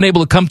has not been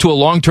able to come to a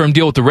long-term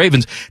deal with the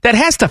Ravens, that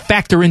has to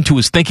factor into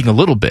his thinking a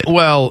little bit.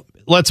 Well,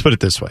 let's put it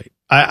this way.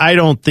 I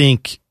don't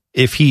think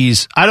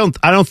I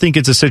don't think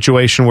it's a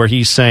situation where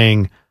he's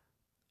saying,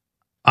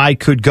 I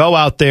could go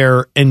out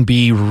there and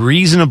be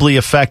reasonably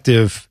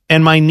effective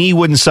and my knee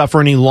wouldn't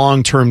suffer any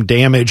long-term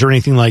damage or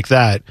anything like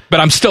that. But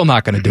I'm still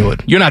not going to do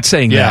it. You're not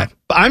saying that.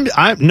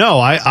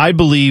 I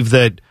believe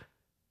that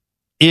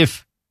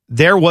if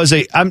there was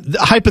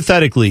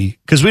hypothetically,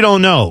 because we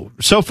don't know.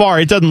 So far,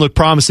 it doesn't look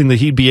promising that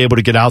he'd be able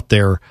to get out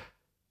there.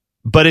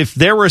 But if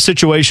there were a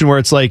situation where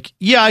it's like,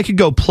 yeah, I could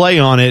go play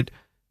on it,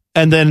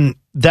 and then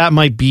that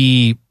might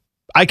be,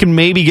 I can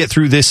maybe get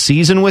through this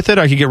season with it.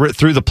 I could get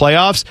through the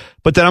playoffs,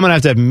 but then I'm going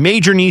to have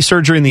major knee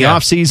surgery in the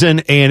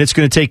offseason, and it's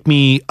going to take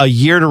me a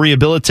year to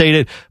rehabilitate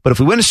it. But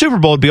if we win a Super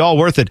Bowl, it'd be all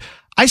worth it.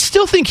 I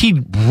still think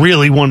he'd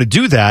really want to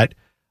do that.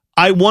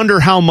 I wonder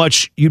how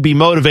much you'd be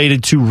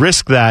motivated to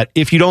risk that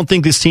if you don't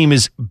think this team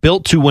is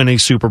built to win a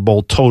Super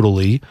Bowl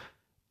totally.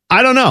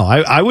 I don't know.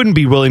 I wouldn't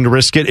be willing to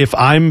risk it if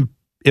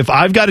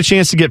I've got a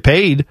chance to get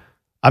paid.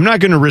 I'm not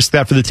going to risk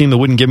that for the team that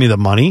wouldn't give me the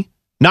money.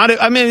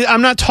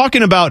 I'm not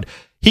talking about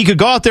he could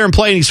go out there and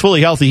play and he's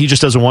fully healthy. He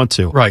just doesn't want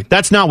to. Right.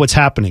 That's not what's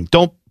happening.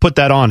 Don't put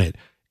that on it.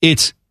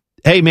 It's,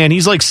 hey, man,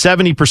 he's like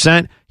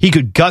 70%. He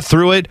could gut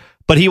through it,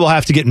 but he will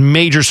have to get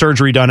major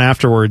surgery done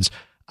afterwards.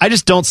 I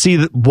just don't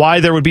see why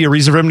there would be a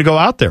reason for him to go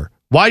out there.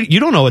 Why? You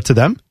don't owe it to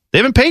them. They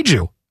haven't paid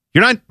you.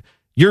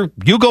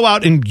 You go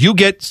out and you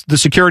get the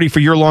security for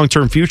your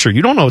long-term future.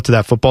 You don't owe it to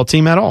that football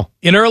team at all.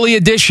 An early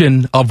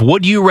edition of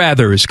Would You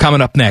Rather is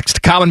coming up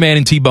next. Common Man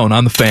and T-Bone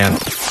on the Fan.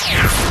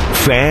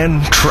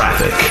 Fan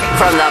traffic.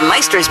 From the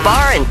Meister's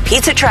Bar and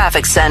Pizza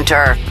Traffic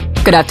Center.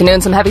 Good afternoon.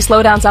 Some heavy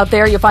slowdowns out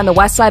there. You'll find the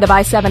west side of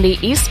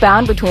I-70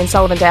 eastbound between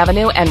Sullivan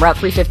Avenue and Route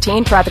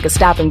 315. Traffic is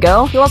stop and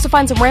go. You'll also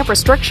find some ramp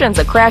restrictions.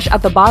 A crash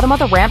at the bottom of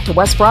the ramp to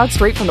West Broad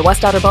Street from the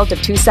west outer boat to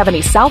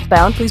 270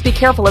 southbound. Please be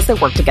careful as they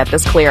work to get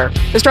this clear.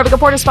 This traffic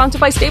report is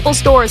sponsored by Staples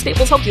Stores.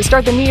 Staples helps you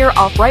start the new year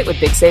off right with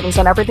big savings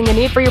on everything you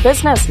need for your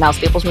business. Now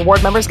Staples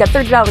Reward members get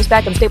 $30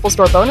 back in Staples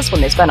Store bonus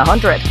when they spend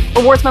 $100.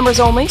 Rewards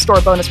members only.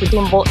 Store bonus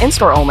redeemable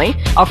in-store only.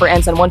 Offer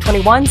ends on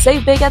 1/21.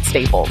 Save big at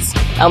Staples.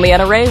 I'm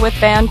Leanna Ray with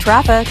Fan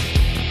Traffic.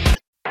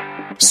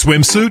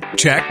 Swimsuit?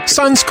 Check.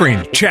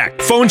 Sunscreen?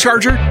 Check. Phone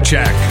charger?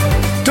 Check.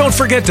 Don't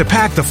forget to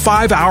pack the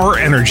 5-Hour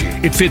Energy.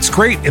 It fits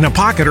great in a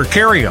pocket or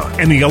carry-on,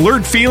 and the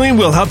alert feeling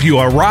will help you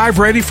arrive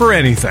ready for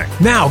anything.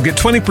 Now get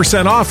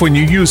 20% off when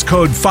you use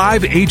code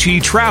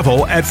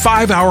 5HETRAVEL at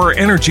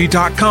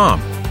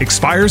 5hourenergy.com.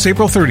 Expires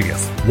April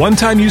 30th.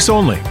 One-time use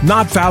only.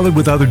 Not valid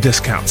with other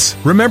discounts.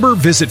 Remember,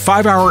 visit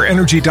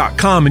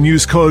 5hourenergy.com and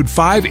use code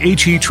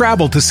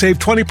 5HETRAVEL to save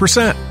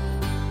 20%.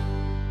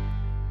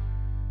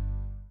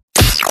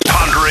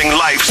 Pondering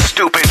life's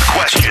stupid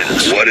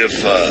questions. What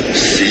if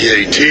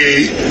CAT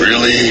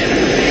really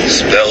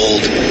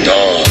spelled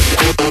dog?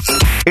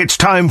 It's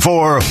time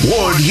for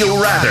Would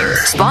You Rather.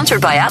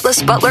 Sponsored by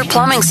Atlas Butler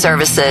Plumbing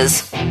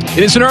Services.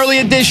 It is an early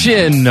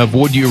edition of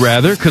Would You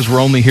Rather because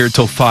we're only here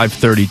till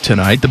 5:30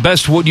 tonight. The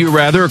best Would You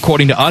Rather,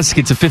 according to us,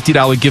 gets a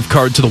 $50 gift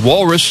card to the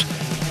Walrus.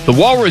 The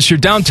Walrus, your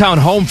downtown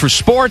home for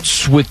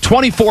sports with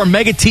 24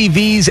 mega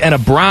TVs and a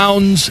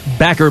Browns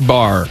backer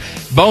bar.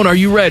 Bone, are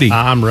you ready?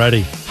 I'm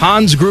ready.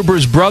 Hans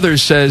Gruber's brother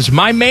says,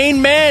 my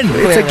main man.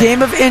 It's a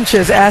game of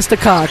inches. Ask the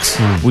Cox.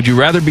 Would you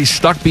rather be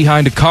stuck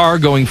behind a car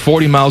going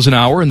 40 miles an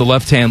hour in the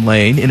left-hand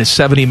lane in a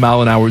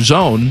 70-mile-an-hour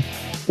zone,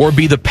 or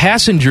be the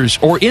passengers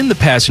or in the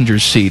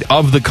passenger's seat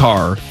of the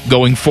car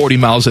going 40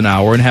 miles an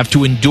hour and have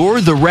to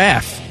endure the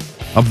wrath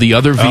of the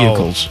other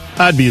vehicles?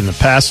 I'd be in the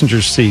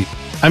passenger's seat.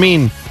 I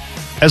mean,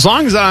 as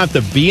long as I don't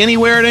have to be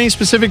anywhere at any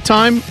specific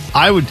time,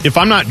 I would. If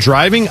I'm not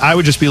driving, I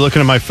would just be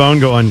looking at my phone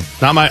going,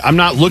 I'm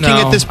not looking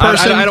at this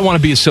person. I don't want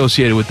to be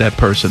associated with that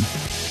person.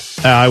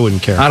 I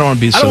wouldn't care. I don't want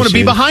to be associated. I don't want to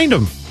be behind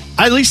them.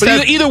 At least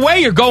either way,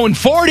 you're going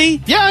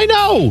 40. Yeah, I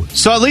know.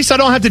 So at least I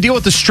don't have to deal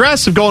with the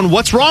stress of going,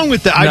 what's wrong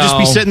with that? I'd just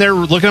be sitting there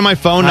looking at my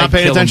phone, not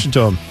paying attention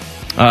to them.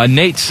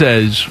 Nate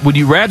says, would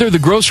you rather the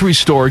grocery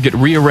store get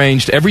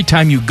rearranged every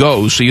time you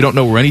go so you don't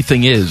know where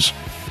anything is,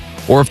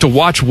 or have to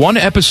watch one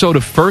episode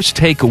of First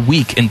Take a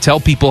week and tell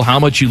people how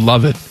much you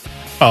love it?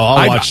 Oh,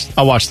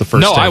 I'll watch the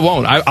first. No, take. I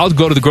won't. I'll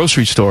go to the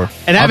grocery store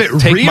and have it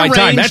take my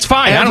time. That's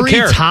fine. I don't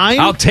care. Time?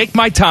 I'll take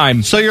my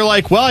time. So you're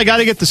like, well, I got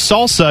to get the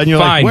salsa, and you're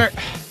fine. like,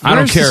 I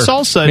don't care. The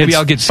salsa? Maybe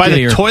I'll get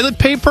skinnier. By the toilet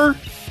paper.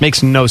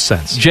 Makes no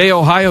sense. Jay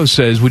Ohio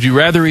says, would you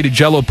rather eat a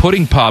Jell-O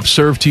pudding pop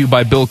served to you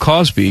by Bill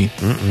Cosby,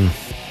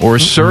 or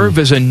serve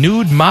as a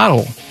nude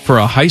model for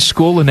a high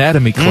school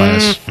anatomy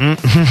class?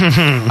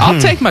 I'll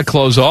take my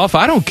clothes off.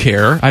 I don't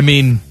care. I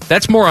mean,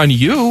 that's more on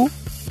you.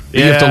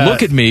 You have to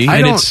look at me,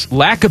 and it's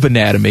lack of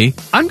anatomy.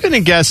 I'm going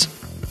to guess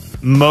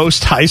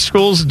most high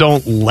schools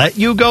don't let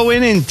you go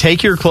in and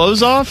take your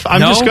clothes off. I'm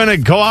just going to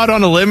go out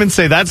on a limb and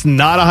say that's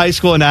not a high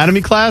school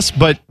anatomy class,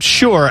 but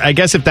sure, I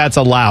guess if that's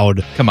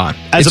allowed. Come on.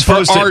 It's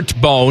for art,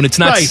 Bone. It's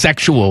not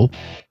sexual.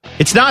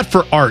 It's not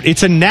for art.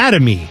 It's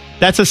anatomy.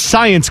 That's a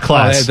science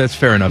class. That's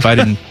fair enough. I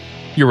didn't.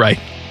 You're right.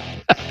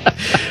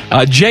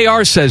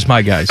 JR says,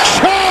 my guys.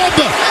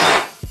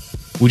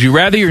 Would you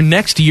rather your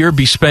next year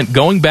be spent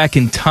going back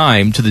in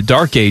time to the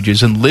Dark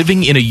Ages and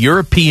living in a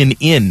European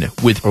inn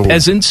with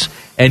peasants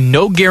and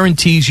no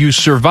guarantees you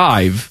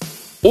survive,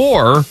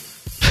 or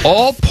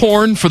all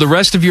porn for the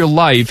rest of your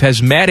life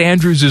has Matt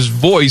Andrews'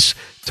 voice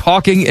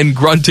talking and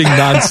grunting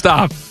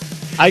nonstop?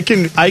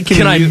 Can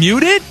I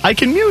mute it? I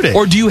can mute it.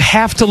 Or do you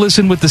have to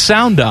listen with the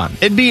sound on?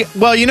 It'd be,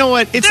 well, you know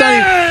what? It's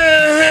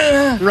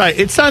not right.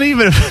 It's not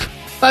even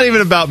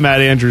about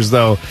Matt Andrews,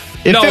 though.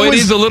 It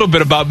is a little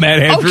bit about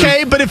Matt Andrews.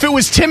 Okay, but if it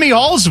was Timmy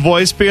Hall's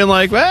voice being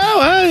like, like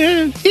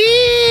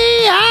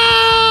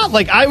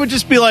I would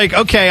just be like,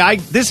 okay,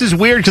 this is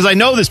weird because I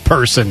know this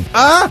person.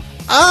 Right.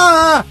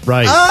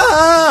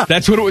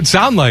 That's what it would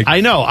sound like.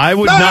 I know. I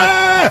would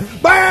not.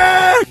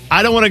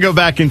 I don't want to go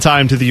back in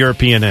time to the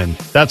European Inn.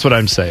 That's what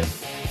I'm saying.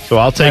 So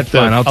I'll take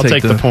I'll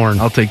take the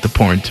porn. I'll take the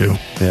porn too.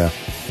 Yeah.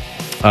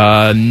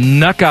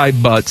 Nuck-Eye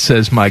Butt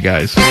says, my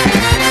guys.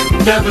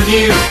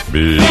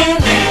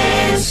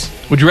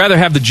 Would you rather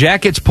have the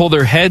Jackets pull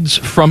their heads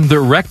from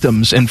their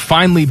rectums and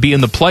finally be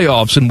in the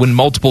playoffs and win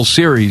multiple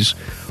series,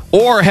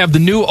 Or have the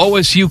new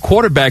OSU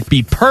quarterback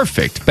be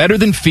perfect, better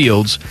than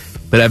Fields,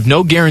 but have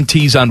no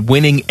guarantees on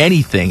winning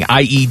anything,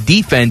 i.e.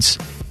 defense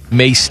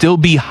may still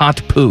be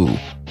hot poo.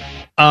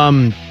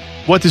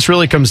 What this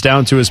really comes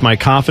down to is my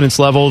confidence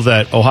level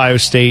that Ohio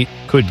State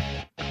could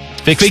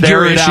figure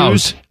their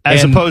issues,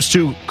 as opposed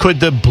to could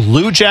the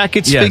Blue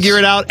Jackets figure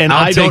it out? And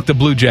I'll take the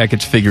Blue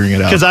Jackets figuring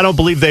it out. Because I don't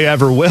believe they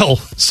ever will.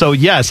 So,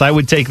 yes, I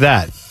would take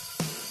that.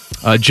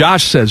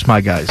 Josh says,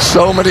 my guys.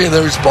 So many of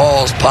those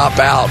balls pop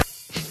out.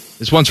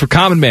 This one's for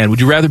Common Man. Would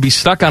you rather be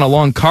stuck on a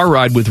long car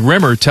ride with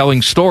Rimmer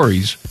telling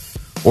stories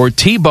or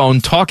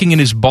T-Bone talking in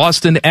his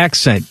Boston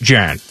accent?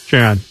 John.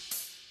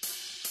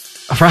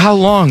 For how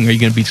long are you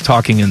going to be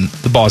talking in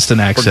the Boston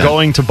accent? We're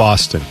going to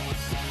Boston.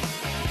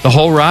 The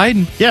whole ride?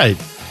 Yeah.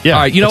 All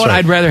right, you know what? Right.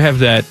 I'd rather have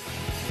that.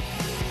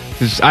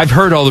 Because I've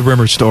heard all the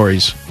Rimmer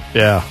stories.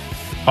 Yeah.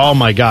 Oh,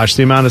 my gosh.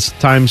 The amount of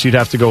times you'd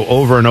have to go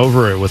over and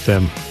over it with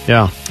him.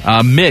 Yeah.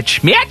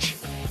 Mitch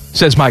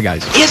says, my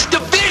guys. It's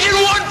Division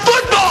I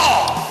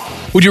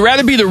football! Would you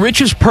rather be the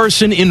richest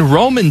person in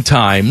Roman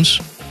times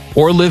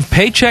or live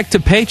paycheck to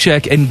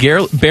paycheck and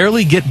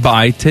barely get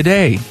by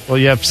today? Well,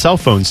 you have cell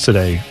phones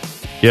today.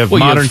 You have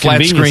modern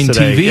flat screen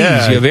today. TVs.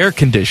 Yeah. You have air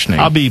conditioning.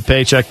 I'll be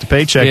paycheck to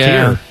paycheck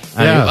here.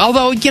 Yeah.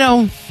 Although,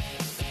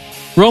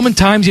 Roman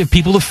times, you have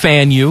people to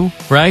fan you,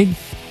 right? You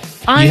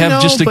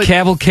have just a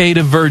cavalcade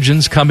of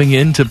virgins coming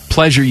in to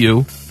pleasure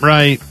you.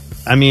 Right.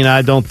 I mean,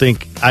 I don't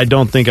think I'd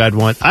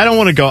want. I don't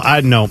want to go. I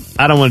don't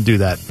want to do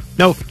that.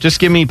 Nope. Just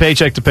give me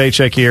paycheck to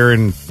paycheck here,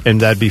 and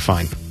that'd be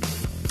fine.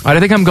 I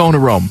think I'm going to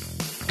Rome.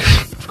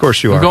 Of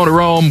course you are. I'm going to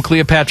Rome.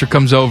 Cleopatra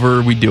comes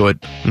over. We do it.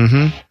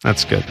 Mm-hmm.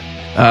 That's good.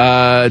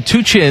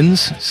 Two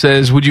Chins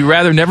says, would you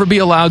rather never be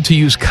allowed to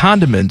use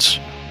condiments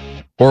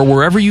or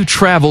wherever you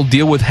travel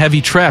deal with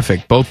heavy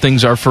traffic? Both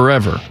things are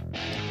forever.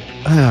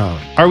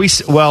 Are we?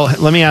 Well,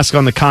 let me ask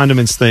on the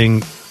condiments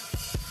thing.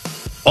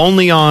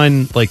 Only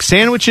on like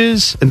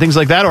sandwiches and things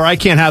like that, or I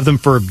can't have them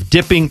for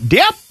dipping.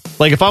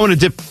 Like if I want to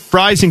dip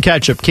fries in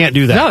ketchup, can't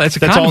do that. No, that's a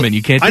condiment.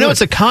 You can't. I know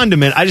it's a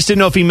condiment. I just didn't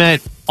know if he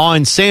meant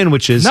on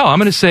sandwiches. No, I'm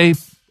going to say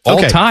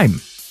all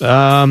time.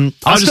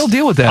 I'll still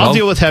deal with that. I'll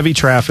deal with heavy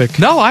traffic.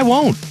 No, I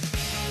won't.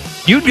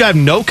 You'd have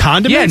no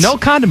condiments? Yeah, no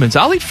condiments.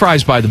 I'll eat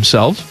fries by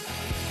themselves.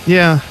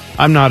 Yeah,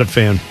 I'm not a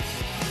fan.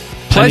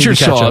 Pleasure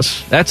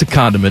sauce, that's a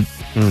condiment,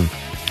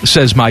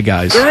 says my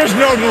guys. There is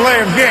no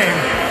delay of game.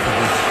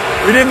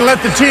 We didn't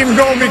let the team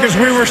go because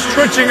we were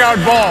switching out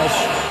balls.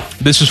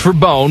 This is for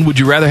Bone. Would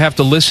you rather have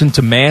to listen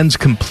to Man's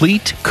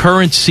complete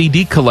current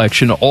CD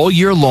collection all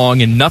year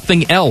long and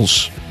nothing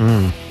else?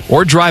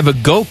 Or drive a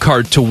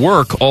go-kart to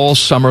work all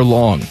summer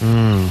long?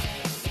 I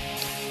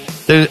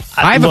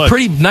have a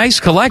pretty nice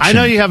collection. I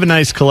know you have a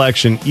nice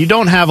collection. You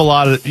don't have a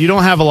lot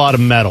of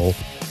metal.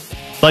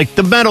 Like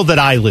the metal that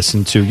I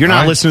listen to. You're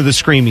not listening to the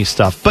screamy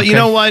stuff. But you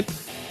know what?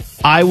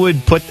 I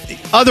would put...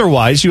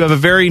 Otherwise, you have a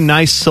very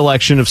nice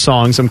selection of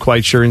songs, I'm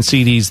quite sure, and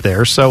CDs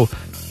there. So,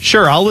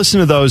 sure, I'll listen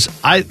to those.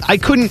 I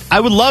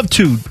would love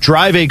to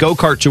drive a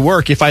go-kart to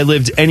work if I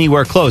lived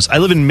anywhere close. I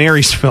live in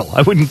Marysville.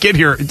 I wouldn't get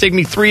here. It'd take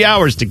me 3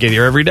 hours to get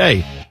here every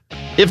day,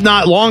 if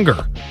not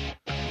longer.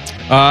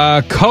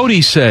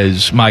 Cody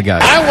says, my guy.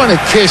 I want to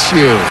kiss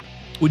you.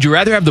 Would you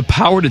rather have the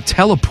power to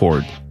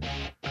teleport?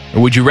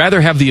 Or would you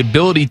rather have the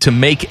ability to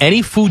make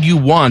any food you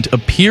want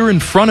appear in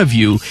front of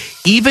you,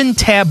 even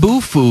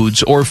taboo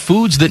foods or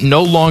foods that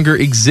no longer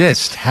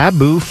exist?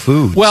 Taboo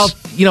foods? Well,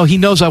 he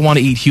knows I want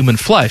to eat human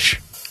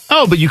flesh.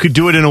 Oh, but you could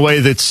do it in a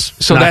way that's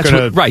so not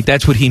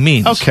that's what he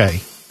means. Okay.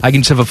 I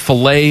can just have a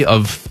fillet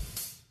of,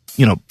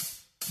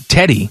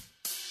 Teddy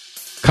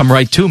come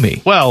right to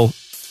me. Well,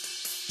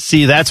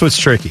 see, that's what's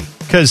tricky.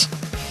 Because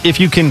if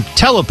you can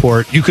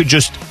teleport, you could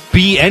just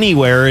be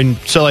anywhere, and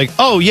so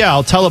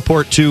I'll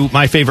teleport to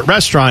my favorite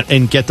restaurant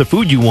and get the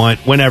food you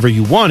want whenever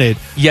you want it.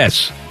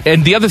 Yes,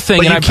 and the other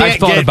thing, and I've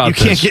thought about this.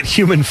 You can't get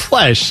human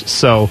flesh,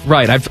 so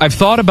right. I've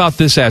thought about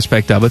this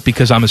aspect of it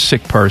because I'm a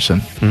sick person.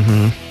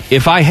 Mm-hmm.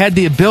 If I had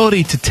the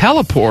ability to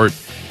teleport,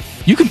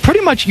 you can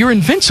you're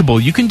invincible.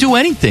 You can do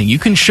anything. You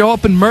can show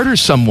up and murder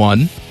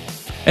someone,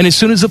 and as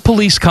soon as the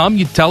police come,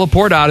 you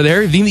teleport out of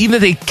there. Even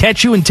if they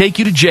catch you and take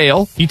you to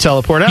jail, you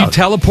teleport out. You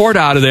teleport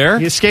out of there.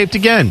 You escaped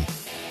again.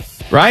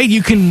 Right?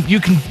 You can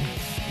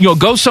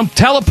go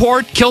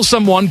teleport, kill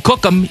someone,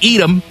 cook them, eat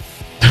them,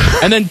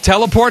 and then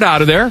teleport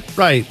out of there.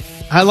 Right.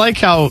 I like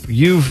how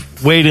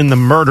you've weighed in the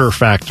murder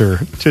factor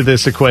to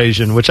this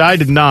equation, which I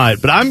did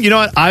not. But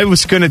I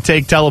was going to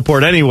take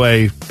teleport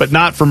anyway, but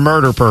not for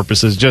murder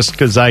purposes, just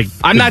because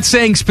I'm not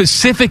saying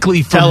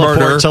specifically for teleport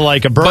murder to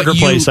like a burger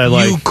place I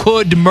like. You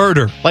could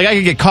murder. Like I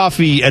could get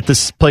coffee at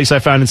this place I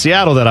found in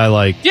Seattle that I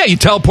like. Yeah, you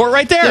teleport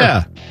right there.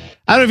 Yeah.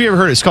 I don't know if you ever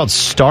heard it. It's called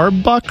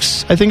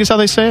Starbucks, I think is how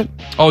they say it.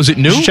 Oh, is it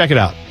new? You should check it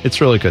out.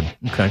 It's really good.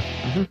 Okay.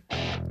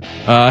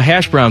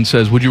 Hash Brown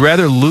says, would you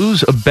rather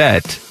lose a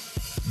bet,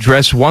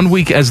 dress 1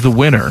 week as the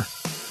winner,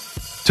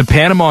 to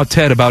Panama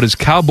Ted about his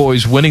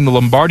Cowboys winning the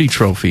Lombardi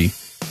Trophy,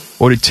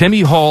 or to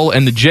Timmy Hall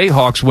and the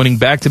Jayhawks winning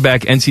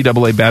back-to-back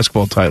NCAA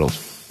basketball titles?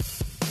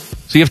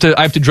 So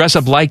I have to dress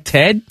up like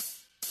Ted?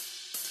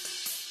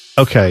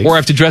 Okay. Or I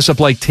have to dress up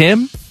like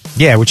Tim?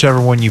 Yeah, whichever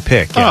one you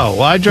pick. Yeah. Oh,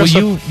 well, I dress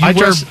Well, up. you I wear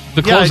dress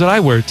the clothes that I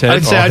wear, Ted.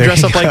 I'd say I there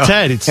dress you up like go.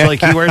 Ted. It's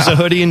like he wears a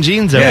hoodie and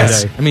jeans every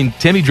Yes. day. I mean,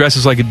 Timmy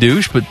dresses like a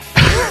douche, but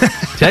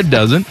Ted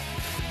doesn't.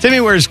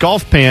 Timmy wears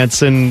golf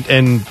pants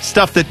and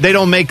stuff that they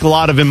don't make a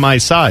lot of in my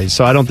size,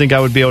 so I don't think I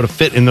would be able to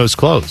fit in those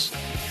clothes.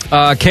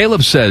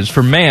 Caleb says,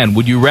 for man,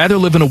 would you rather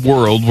live in a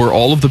world where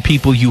all of the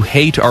people you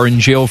hate are in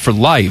jail for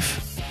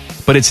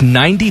life, but it's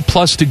 90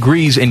 plus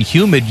degrees and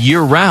humid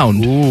year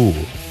round? Ooh.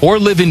 Or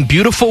live in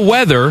beautiful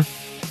weather,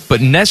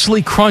 but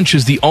Nestle Crunch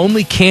is the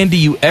only candy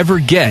you ever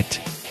get.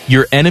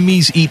 Your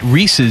enemies eat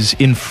Reese's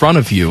in front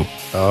of you.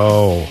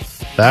 Oh,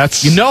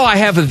 that's... You know I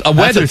have a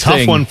weather that's a tough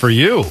thing. one for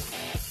you.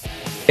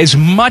 As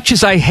much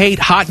as I hate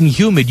hot and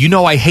humid, you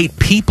know I hate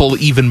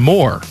people even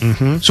more.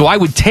 Mm-hmm. So I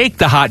would take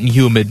the hot and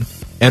humid,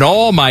 and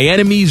all my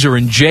enemies are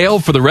in jail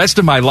for the rest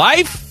of my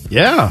life?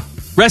 Yeah.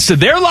 Rest of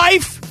their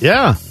life?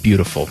 Yeah.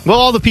 Beautiful. Well,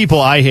 all the people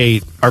I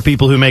hate are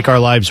people who make our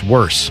lives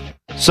worse.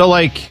 So,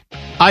 like,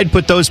 I'd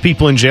put those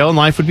people in jail and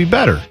life would be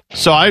better.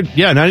 So,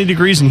 90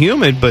 degrees and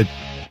humid, but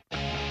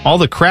all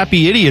the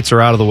crappy idiots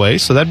are out of the way,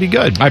 so that'd be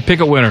good. I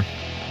pick a winner.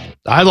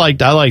 I liked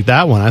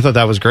that one. I thought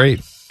that was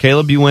great.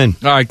 Caleb, you win.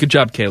 All right, good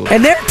job, Caleb.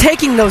 And they're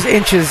taking those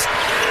inches.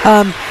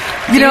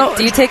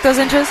 Do you take those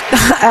inches?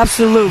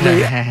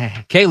 Absolutely.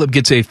 Caleb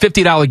gets a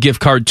 $50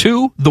 gift card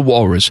to the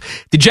Walrus.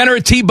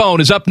 Degenerate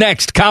T-Bone is up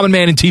next. Common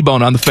Man and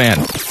T-Bone on the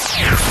Fan.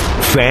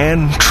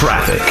 Fan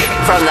traffic.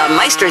 From the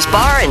Meister's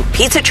Bar and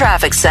Pizza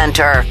Traffic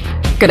Center.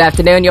 Good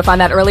afternoon. You'll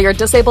find that earlier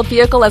disabled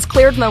vehicle has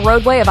cleared from the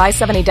roadway of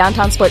I-70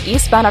 downtown split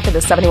eastbound after the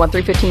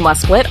 71-315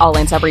 west split. All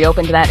lanes have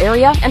reopened in that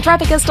area, and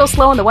traffic is still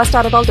slow on the west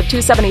outer belt of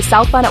 270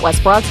 southbound at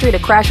West Broad Street. A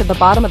crash at the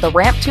bottom of the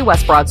ramp to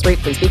West Broad Street.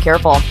 Please be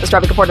careful. This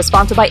traffic report is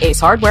sponsored by Ace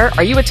Hardware.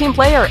 Are you a team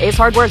player? Ace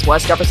Hardware's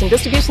West Jefferson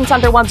Distribution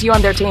Center wants you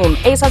on their team.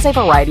 Ace has a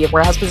variety of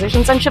warehouse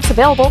positions and shifts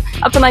available,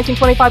 up to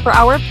 $19.25 per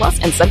hour,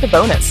 plus incentive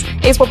bonus.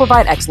 Ace will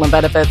provide excellent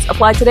benefits.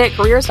 Apply today at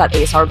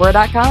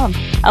careers.acehardware.com.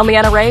 I'm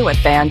Leanna Ray with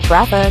Fan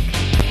Traffic.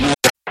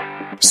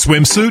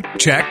 Swimsuit?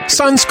 Check.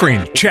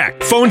 Sunscreen?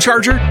 Check. Phone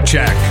charger?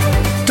 Check.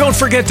 Don't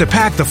forget to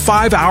pack the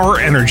 5-Hour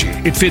Energy.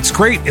 It fits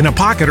great in a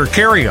pocket or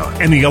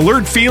carry-on, and the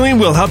alert feeling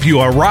will help you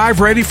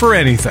arrive ready for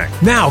anything.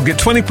 Now get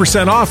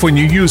 20% off when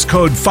you use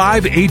code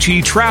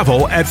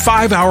 5HETRAVEL at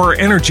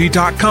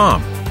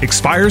 5hourenergy.com.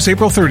 Expires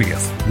April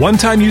 30th.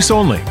 One-time use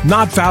only.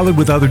 Not valid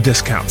with other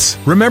discounts.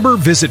 Remember,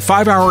 visit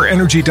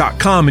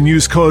 5hourenergy.com and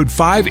use code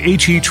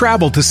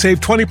 5HETRAVEL to save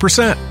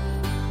 20%.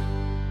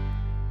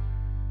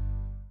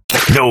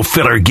 No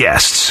filler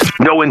guests,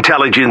 no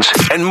intelligence,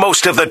 and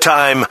most of the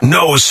time,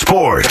 no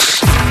sports.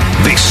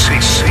 This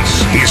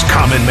is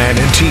Common Man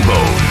and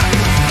T-Bone.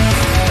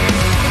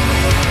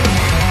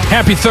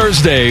 Happy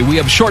Thursday. We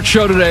have a short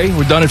show today.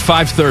 We're done at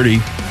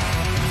 5:30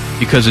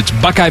 because it's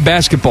Buckeye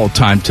basketball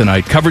time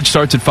tonight. Coverage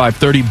starts at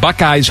 5:30.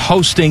 Buckeyes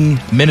hosting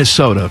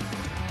Minnesota.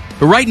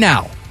 But right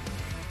now,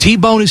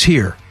 T-Bone is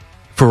here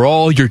for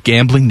all your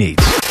gambling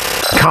needs.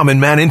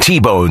 Common Man and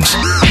T-Bone's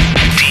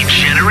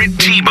Degenerate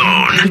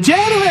T-Bone.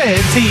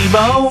 Degenerate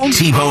T-Bone.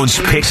 T-Bone's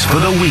picks for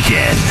the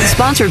weekend.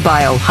 Sponsored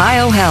by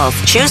Ohio Health.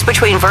 Choose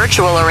between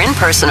virtual or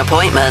in-person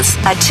appointments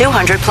at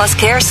 200 plus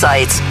care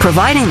sites,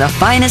 providing the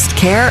finest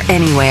care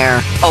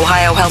anywhere.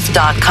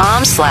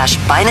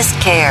 OhioHealth.com/finest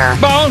care.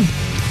 Bone.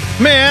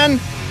 Man.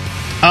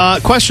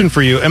 Question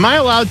for you. Am I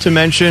allowed to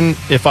mention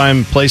if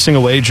I'm placing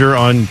a wager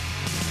on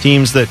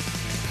teams that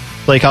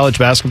play college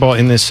basketball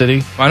in this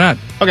city? Why not?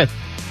 Okay.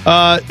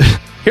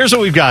 Here's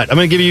what we've got. I'm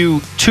going to give you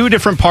two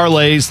different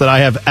parlays that I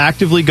have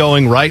actively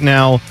going right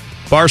now.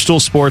 Barstool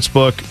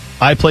Sportsbook.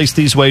 I placed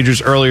these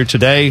wagers earlier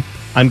today.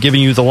 I'm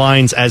giving you the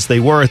lines as they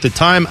were at the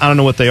time. I don't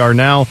know what they are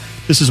now.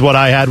 This is what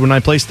I had when I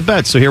placed the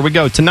bet. So here we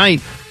go.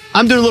 Tonight,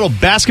 I'm doing a little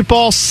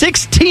basketball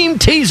 6-team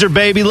teaser,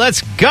 baby.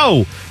 Let's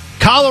go.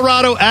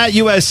 Colorado at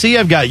USC.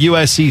 I've got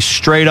USC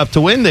straight up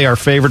to win. They are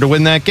favored to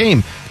win that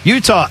game.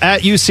 Utah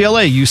at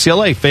UCLA.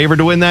 UCLA favored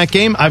to win that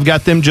game. I've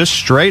got them just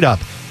straight up.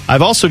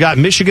 I've also got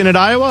Michigan at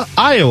Iowa.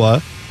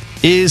 Iowa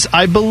is,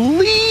 I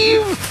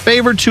believe,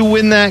 favored to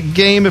win that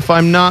game, if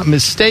I'm not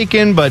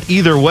mistaken. But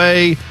either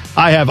way,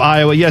 I have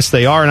Iowa. Yes,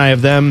 they are, and I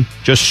have them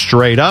just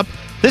straight up.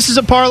 This is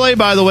a parlay,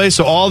 by the way,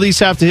 so all these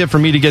have to hit for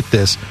me to get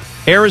this.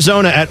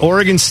 Arizona at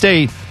Oregon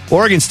State.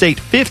 Oregon State,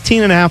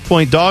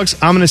 15.5-point dogs.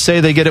 I'm going to say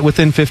they get it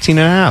within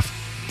 15.5.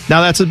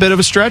 Now, that's a bit of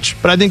a stretch,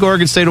 but I think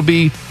Oregon State will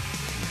be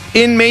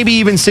in maybe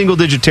even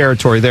single-digit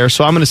territory there.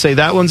 So I'm going to say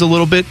that one's a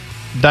little bit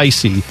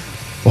dicey.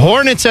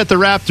 Hornets at the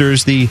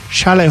Raptors, the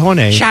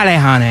Chalehone.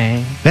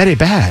 Very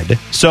bad.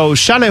 So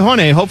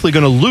Chalehone hopefully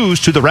going to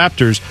lose to the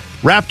Raptors.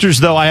 Raptors,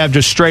 though, I have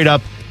just straight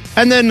up.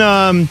 And then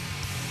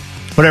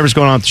whatever's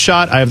going on with the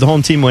shot, I have the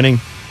home team winning.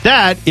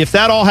 That, if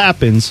that all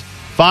happens,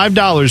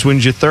 $5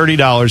 wins you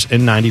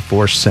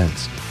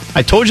 $30.94.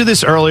 I told you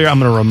this earlier. I'm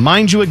going to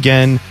remind you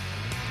again.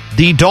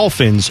 The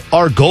Dolphins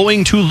are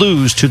going to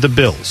lose to the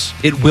Bills.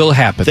 It will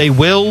happen. They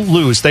will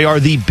lose. They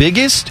are the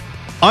biggest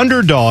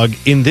underdog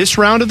in this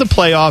round of the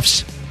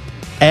playoffs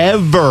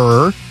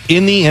ever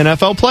in the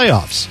NFL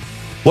playoffs.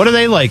 What are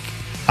they like?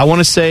 I want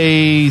to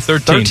say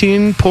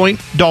 13-point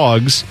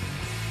dogs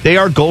They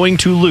are going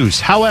to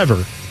lose.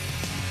 However,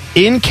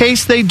 in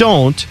case they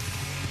don't,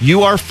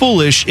 you are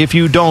foolish if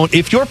you don't.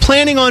 If you're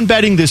planning on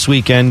betting this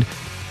weekend,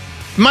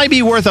 it might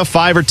be worth a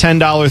 $5 or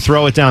 $10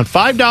 throw it down.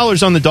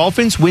 $5 on the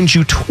Dolphins wins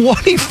you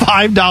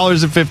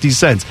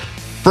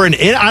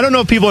 $25.50. I don't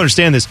know if people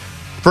understand this.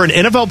 For an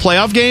NFL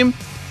playoff game,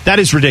 that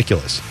is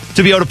ridiculous.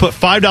 To be able to put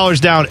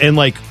 $5 down and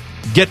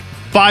get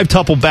 5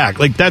 tuple back.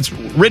 That's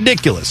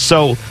ridiculous.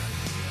 So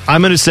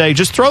I'm going to say,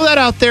 just throw that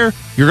out there.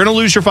 You're going to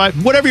lose your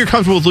 5, whatever you're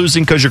comfortable with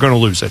losing, because you're going to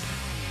lose it.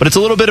 But it's a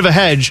little bit of a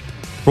hedge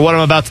for what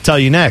I'm about to tell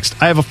you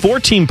next. I have a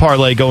 14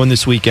 parlay going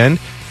this weekend,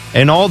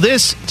 and all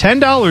this,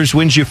 $10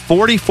 wins you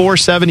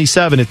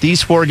 $44.77 if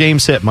these 4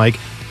 games hit, Mike.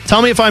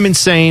 Tell me if I'm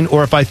insane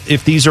or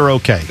if these are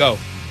okay. Go.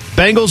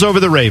 Bengals over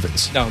the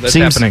Ravens. No, that's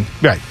happening.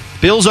 Right.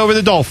 Bills over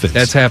the Dolphins.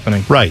 That's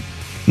happening. Right.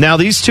 Now,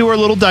 these two are a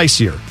little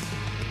dicier.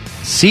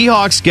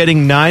 Seahawks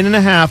getting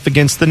 9.5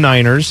 against the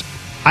Niners.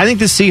 I think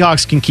the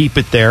Seahawks can keep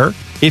it there.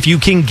 If you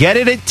can get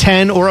it at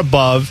 10 or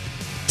above,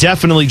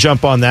 definitely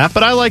jump on that.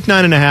 But I like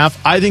 9.5.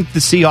 I think the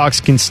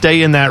Seahawks can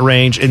stay in that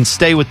range and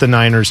stay with the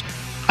Niners.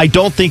 I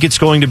don't think it's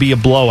going to be a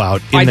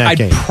blowout in that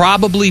game. I'd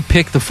probably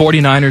pick the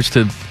 49ers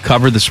to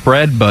cover the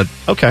spread, but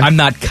I'm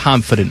not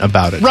confident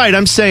about it. Right,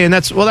 I'm saying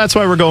that's why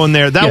we're going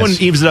there. That one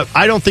evens it up.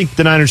 I don't think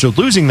the Niners are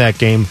losing that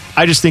game.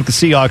 I just think the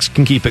Seahawks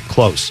can keep it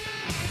close.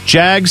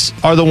 Jags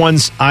are the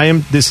ones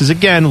this is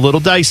again a little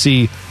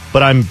dicey,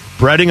 but I'm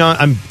betting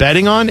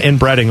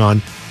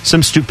on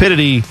some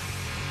stupidity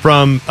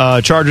from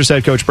Chargers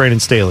head coach Brandon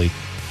Staley.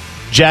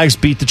 Jags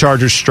beat the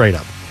Chargers straight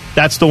up.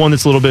 That's the one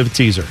that's a little bit of a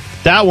teaser.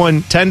 That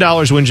one,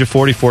 $10 wins you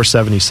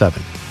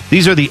 $44.77.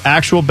 These are the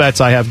actual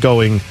bets I have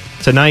going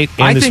tonight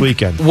and this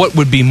weekend. What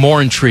would be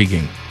more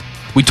intriguing?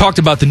 We talked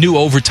about the new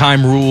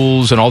overtime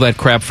rules and all that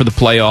crap for the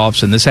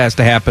playoffs, and this has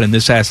to happen and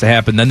this has to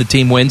happen, then the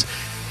team wins.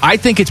 I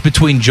think it's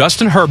between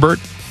Justin Herbert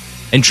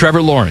and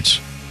Trevor Lawrence.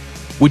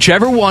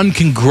 Whichever one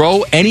can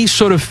grow any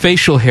sort of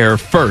facial hair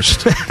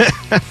first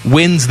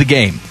wins the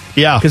game.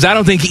 Yeah. Because I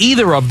don't think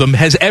either of them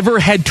has ever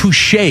had to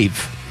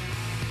shave.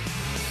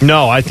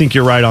 No, I think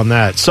you're right on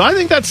that. So I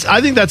think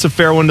that's a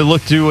fair one to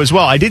look to as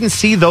well. I didn't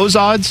see those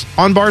odds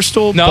on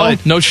Barstool.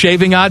 No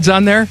shaving odds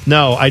on there?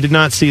 No, I did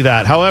not see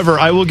that. However,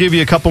 I will give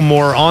you a couple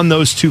more on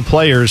those two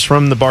players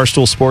from the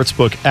Barstool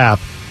Sportsbook app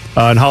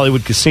in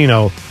Hollywood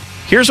Casino.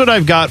 Here's what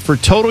I've got for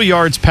total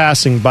yards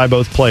passing by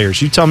both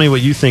players. You tell me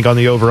what you think on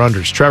the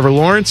over-unders. Trevor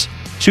Lawrence,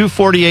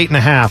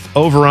 248.5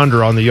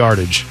 over-under on the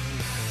yardage.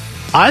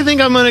 I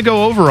think I'm going to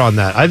go over on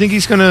that. I think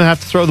he's going to have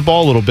to throw the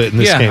ball a little bit in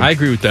this game. Yeah, I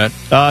agree with that.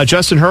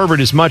 Justin Herbert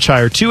is much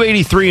higher.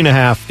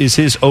 283.5 is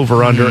his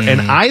over-under,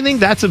 and I think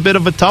that's a bit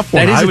of a tough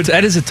one.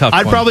 That is a tough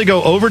one. I'd probably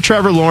go over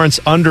Trevor Lawrence,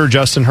 under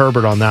Justin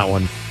Herbert on that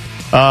one.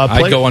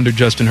 I'd go under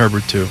Justin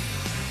Herbert, too.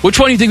 Which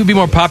one do you think would be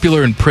more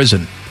popular in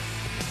prison?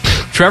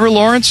 Trevor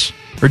Lawrence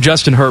or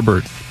Justin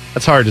Herbert?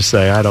 That's hard to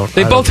say.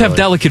 They both have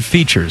delicate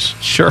features.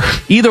 Sure.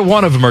 Either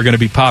one of them are going to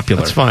be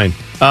popular. That's fine.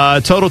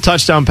 Total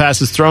touchdown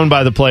passes thrown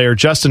by the player.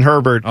 Justin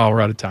Herbert, we're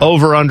out of time.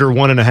 over under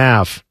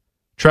 1.5.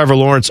 Trevor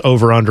Lawrence,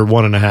 over under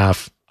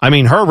 1.5. I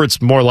mean,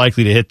 Herbert's more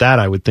likely to hit that,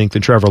 I would think,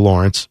 than Trevor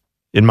Lawrence,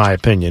 in my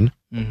opinion.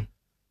 Mm-hmm.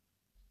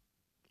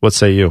 What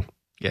say you?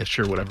 Yeah,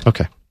 sure, whatever.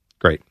 Okay,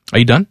 great. Are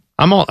you done?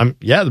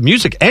 The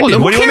music ended.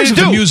 Well, what do you want me to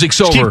do? The music's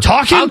Just over. keep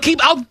talking?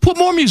 I'll put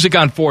more music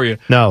on for you.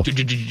 No.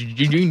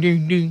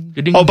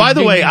 Oh, by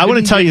the way, I want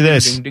to tell you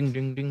this.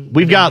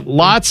 We've got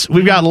lots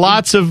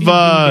of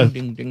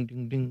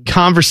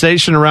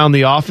conversation around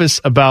the office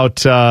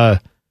about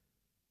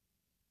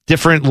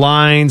different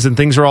lines and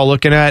things we're all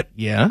looking at.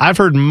 Yeah. I've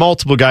heard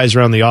multiple guys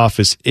around the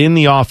office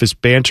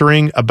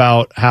bantering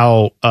about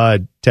how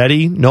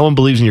Teddy, no one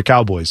believes in your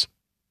Cowboys.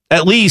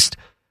 At least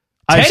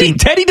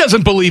Teddy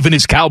doesn't believe in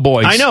his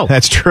Cowboys. I know.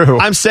 That's true.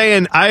 I'm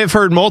saying I have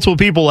heard multiple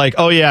people like,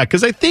 oh, yeah,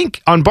 because I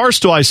think on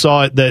Barstool I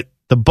saw it that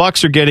the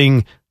Bucs are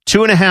getting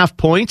 2.5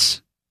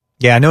 points.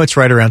 Yeah, I know it's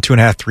right around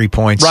 2.5, 3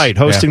 points. Right,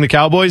 hosting the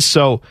Cowboys.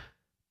 So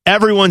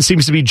everyone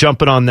seems to be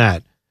jumping on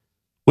that,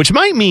 which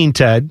might mean,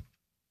 Ted,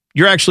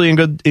 you're actually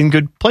in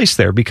good place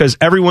there because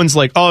everyone's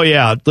like, oh,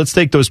 yeah, let's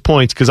take those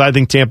points because I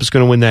think Tampa's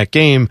going to win that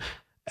game.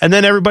 And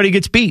then everybody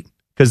gets beat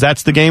because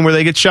that's the game where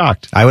they get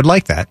shocked. I would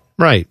like that.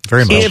 Right.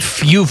 Very much.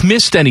 If you've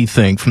missed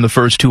anything from the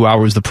first 2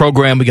 hours of the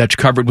program, we got you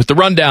covered with the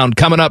rundown.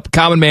 Coming up,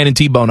 Common Man and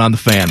T-Bone on the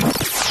Fan.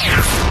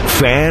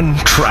 Fan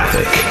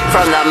traffic.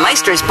 From the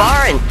Meister's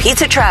Bar and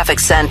Pizza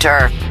Traffic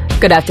Center.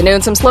 Good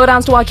afternoon. Some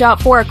slowdowns to watch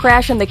out for. A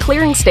crash in the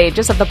clearing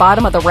stages at the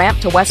bottom of the ramp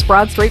to West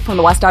Broad Street from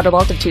the west outer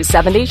loop of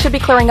 270. Should be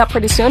clearing up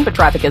pretty soon, but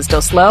traffic is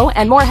still slow.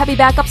 And more heavy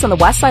backups on the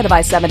west side of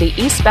I-70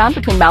 eastbound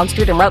between Mound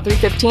Street and Route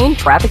 315.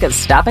 Traffic is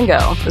stop and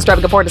go. This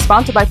traffic report is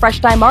sponsored by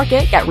Fresh Time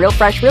Market. Get real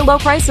fresh, real low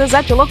prices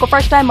at your local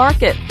Fresh Time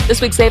Market. This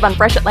week, save on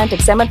fresh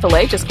Atlantic salmon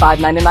fillet, just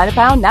 $5.99 a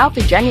pound, now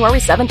through January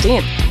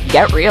 17th.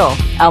 Get real.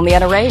 I'm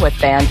Leanna Ray with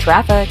Fan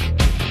Traffic.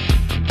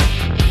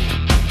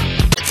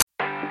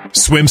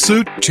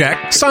 Swimsuit? Check.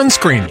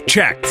 Sunscreen?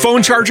 Check.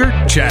 Phone charger?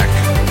 Check.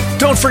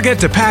 Don't forget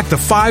to pack the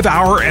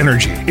 5-Hour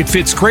Energy. It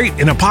fits great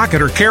in a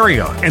pocket or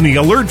carry-on, and the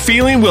alert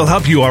feeling will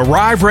help you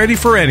arrive ready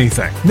for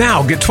anything.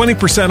 Now get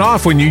 20%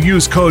 off when you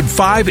use code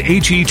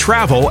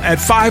 5HETRAVEL at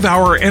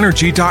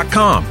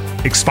 5hourenergy.com.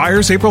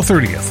 Expires April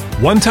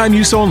 30th. One-time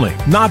use only.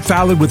 Not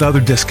valid with other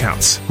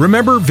discounts.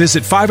 Remember,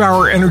 visit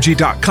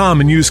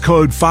 5hourenergy.com and use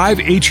code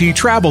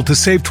 5HETRAVEL to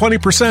save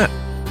 20%.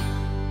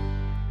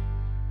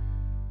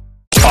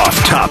 Off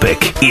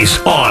Topic is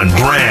on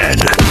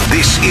brand.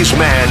 This is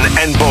Man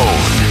and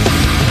Bone.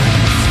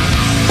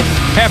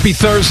 Happy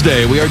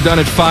Thursday. We are done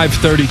at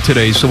 5:30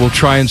 today, so we'll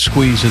try and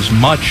squeeze as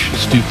much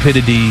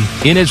stupidity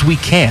in as we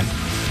can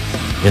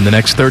in the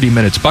next 30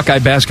 minutes. Buckeye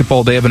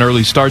basketball, they have an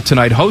early start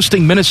tonight.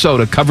 Hosting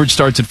Minnesota. Coverage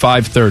starts at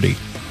 5:30.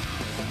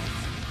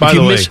 By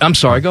the way, I'm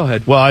sorry, go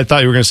ahead. Well, I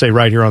thought you were going to say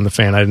right here on the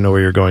Fan. I didn't know where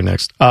you were going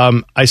next.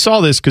 I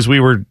saw this because we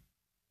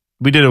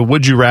did a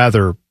Would You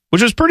Rather,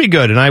 which was pretty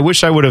good, and I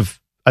wish I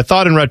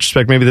thought in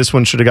retrospect maybe this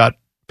one should have got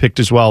picked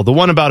as well. The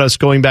one about us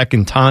going back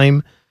in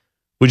time.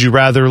 Would you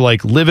rather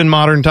live in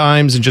modern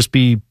times and just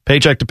be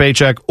paycheck to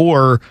paycheck,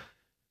 or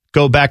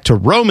go back to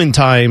Roman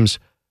times,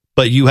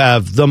 but you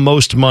have the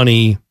most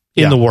money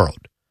in the world?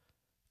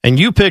 And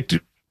you picked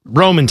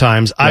Roman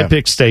times. I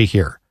picked stay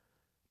here.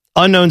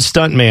 Unknown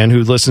stuntman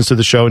who listens to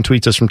the show and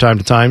tweets us from time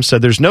to time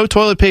said there's no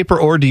toilet paper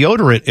or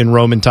deodorant in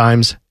Roman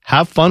times.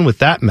 Have fun with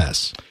that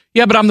mess.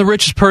 Yeah, but I'm the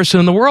richest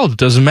person in the world. It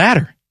doesn't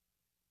matter.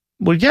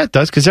 Well, yeah, it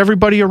does, because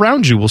everybody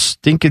around you will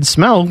stink and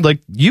smell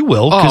like you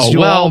will. Because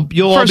you'll all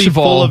be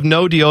full of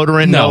no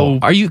deodorant. No,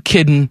 are you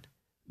kidding?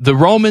 The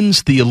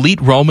Romans, the elite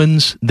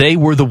Romans, they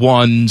were the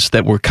ones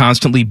that were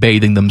constantly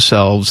bathing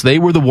themselves. They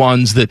were the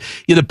ones that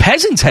the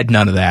peasants had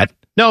none of that.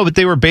 No, but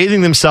they were bathing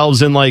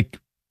themselves in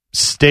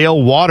stale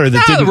water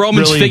that didn't the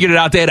Romans really figured it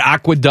out. They had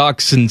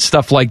aqueducts and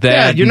stuff like that.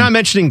 Yeah, you're not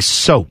mentioning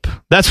soap.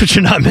 That's what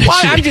you're not mentioning. Well,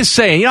 I'm just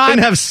saying, I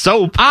didn't have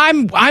soap.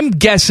 I'm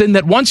guessing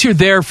that once you're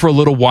there for a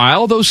little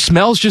while, those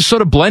smells just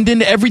sort of blend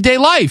into everyday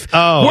life.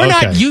 Oh, we're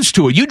not used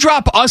to it. You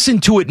drop us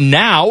into it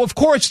now, of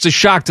course it's a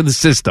shock to the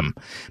system.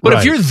 But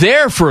if you're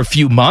there for a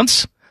few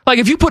months,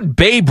 if you put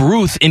Babe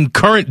Ruth in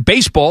current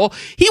baseball,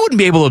 he wouldn't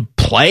be able to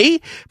play.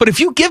 But if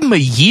you give him a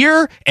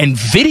year and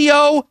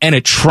video and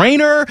a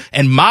trainer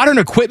and modern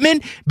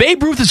equipment,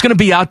 Babe Ruth is going to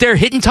be out there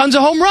hitting tons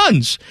of home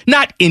runs.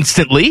 Not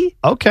instantly.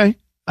 Okay.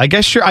 I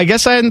guess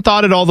I hadn't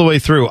thought it all the way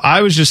through.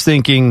 I was just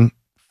thinking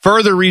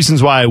further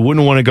reasons why I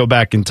wouldn't want to go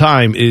back in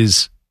time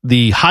is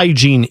the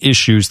hygiene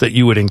issues that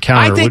you would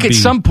encounter. I think at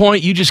some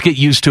point you just get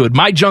used to it.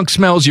 My junk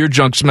smells, your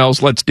junk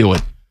smells. Let's do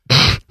it.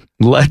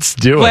 Let's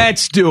do it.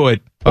 Let's do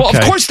it. Well,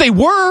 of course they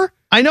were.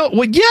 I know.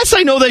 Well, yes,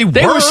 I know they were.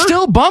 They were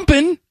still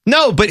bumping.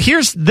 No, but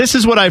this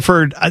is what I've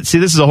heard. See,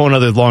 this is a whole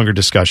other longer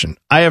discussion.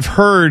 I have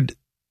heard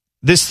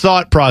this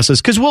thought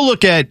process, because we'll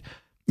look at,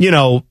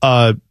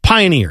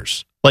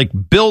 pioneers,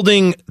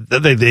 building,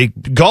 they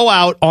go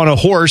out on a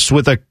horse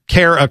with a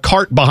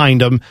cart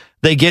behind them.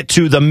 They get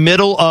to the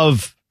middle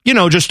of,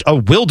 just a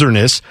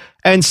wilderness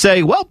and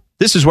say, well,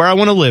 this is where I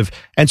want to live.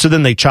 And so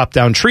then they chop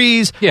down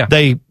trees. Yeah.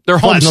 They're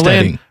homesteading. The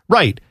land.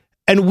 Right.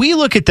 And we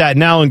look at that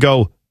now and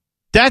go,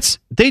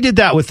 they did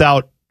that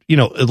without,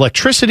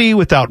 electricity,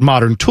 without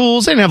modern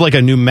tools. They didn't have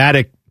a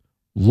pneumatic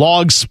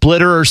log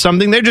splitter or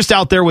something. They're just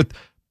out there with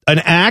an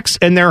axe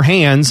in their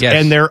hands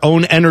and their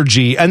own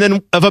energy. And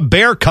then if a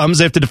bear comes,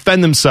 they have to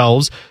defend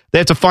themselves. They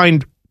have to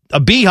find a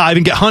beehive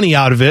and get honey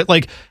out of it.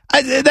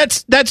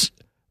 That's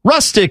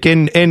rustic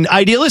and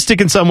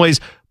idealistic in some ways.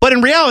 But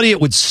in reality,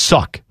 it would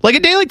suck. A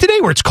day like today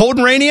where it's cold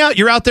and rainy out,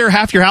 you're out there,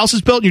 half your house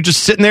is built, and you're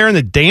just sitting there in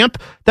the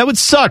damp. That would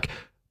suck.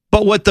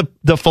 But what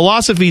the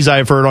philosophies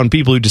I've heard on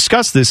people who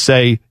discuss this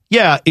say,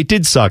 yeah, it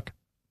did suck.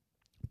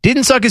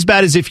 Didn't suck as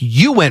bad as if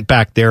you went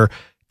back there,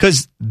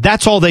 because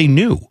that's all they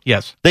knew.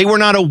 Yes. They were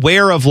not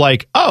aware of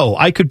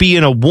I could be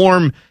in a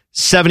warm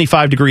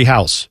 75-degree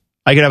house.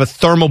 I could have a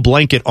thermal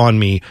blanket on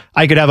me.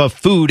 I could have a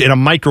food in a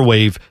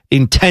microwave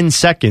in 10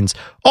 seconds.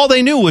 All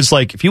they knew was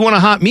if you want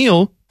a hot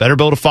meal, better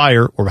build a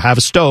fire or have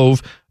a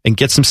stove and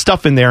get some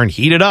stuff in there and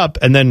heat it up.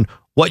 And then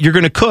what you're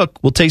going to cook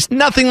will taste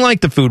nothing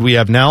like the food we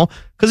have now,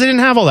 because they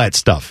didn't have all that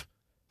stuff.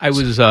 I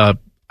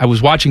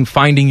was watching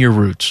Finding Your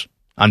Roots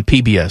on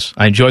PBS.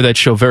 I enjoy that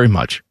show very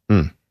much.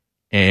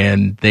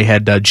 And they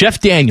had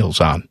Jeff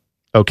Daniels on.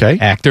 Okay.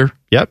 Actor.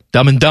 Yep.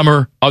 Dumb and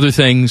Dumber, other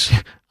things.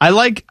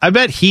 I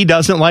bet he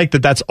doesn't like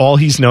that that's all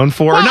he's known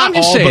for. Well, not I'm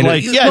just all, saying,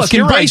 but yes, look,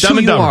 you're right. embrace Dumb who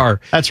and you Dumber.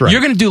 are. That's right.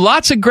 You're going to do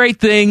lots of great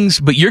things,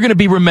 but you're going to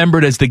be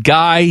remembered as the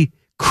guy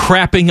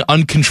crapping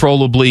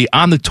uncontrollably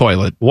on the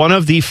toilet.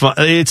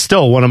 It's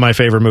still one of my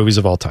favorite movies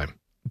of all time.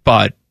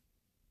 But,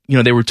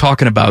 they were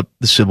talking about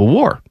the Civil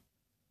War.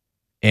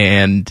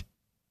 And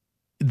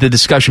the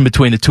discussion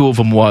between the two of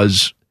them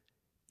was,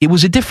 it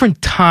was a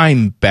different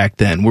time back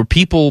then where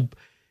people,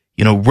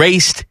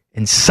 raced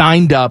and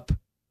signed up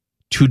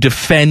to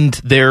defend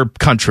their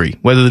country,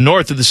 whether the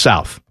North or the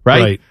South,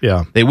 right? Right,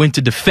 yeah. They went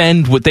to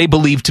defend what they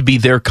believed to be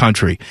their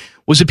country.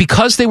 Was it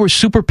because they were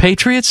super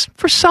patriots?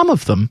 For some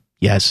of them,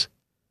 yes.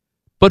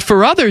 But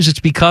for others, it's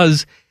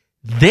because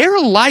their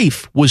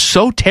life was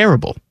so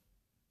terrible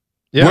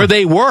where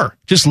they were,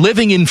 just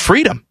living in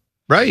freedom.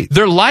 Right.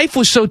 Their life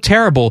was so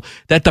terrible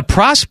that the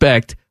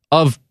prospect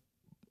of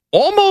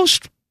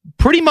almost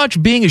pretty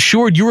much being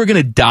assured you were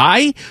going to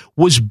die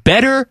was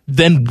better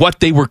than what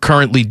they were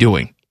currently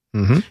doing.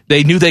 Mm-hmm.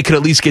 They knew they could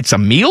at least get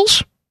some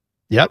meals.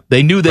 Yep.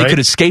 They knew they could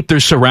escape their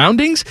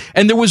surroundings.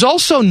 And there was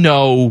also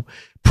no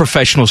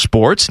professional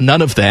sports,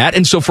 none of that.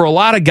 And so for a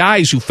lot of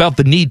guys who felt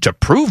the need to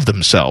prove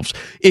themselves,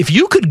 if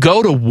you could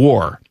go to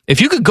war,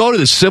 if you could go to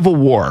the Civil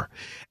War,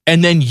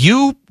 and then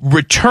you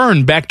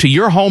return back to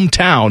your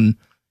hometown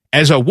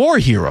as a war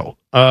hero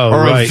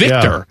or a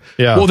victor,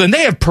 well, then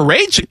they have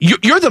parades.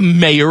 You're the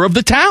mayor of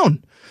the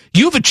town.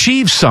 You've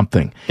achieved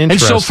something.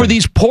 And so for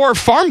these poor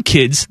farm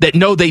kids that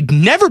know they'd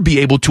never be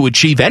able to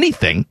achieve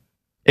anything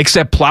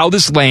except plow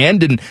this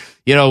land and,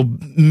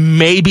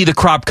 maybe the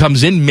crop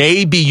comes in,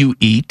 maybe you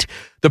eat,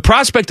 the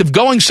prospect of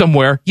going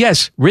somewhere,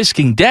 yes,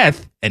 risking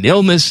death and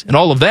illness and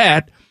all of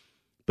that,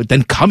 but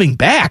then coming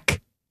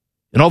back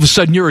and all of a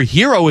sudden you're a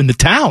hero in the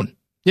town.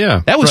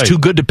 Yeah. That was too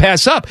good to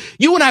pass up.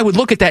 You and I would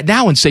look at that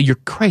now and say, you're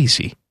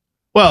crazy.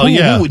 Well,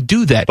 who would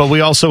do that? But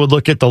we also would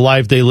look at the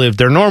life they lived,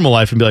 their normal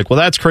life, and be like, well,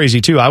 that's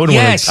crazy too. I wouldn't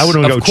want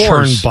to go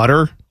churn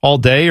butter all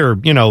day or,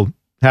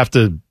 have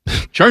to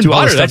churn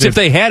butter. That's if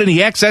they had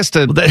any access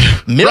to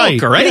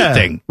milk or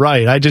anything. Yeah,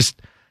 right.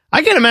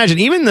 I can't imagine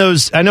even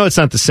those. I know it's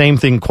not the same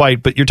thing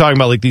quite, but you're talking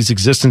about like these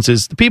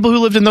existences, the people who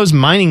lived in those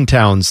mining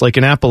towns, like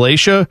in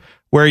Appalachia,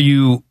 where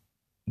you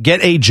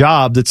get a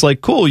job that's like,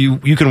 cool,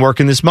 you can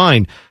work in this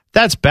mine.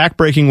 That's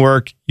backbreaking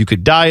work. You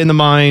could die in the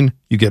mine.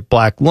 You get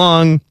black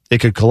lung. It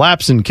could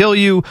collapse and kill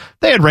you.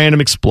 They had random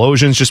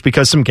explosions just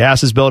because some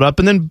gas is built up,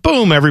 and then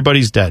boom,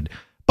 everybody's dead.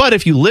 But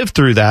if you lived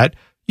through that,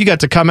 you got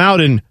to come out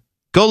and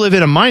go live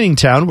in a mining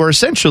town where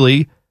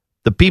essentially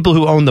the people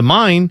who owned the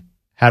mine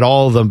had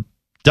all the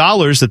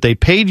dollars that they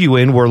paid you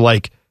in were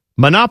like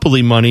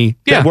monopoly money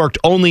that worked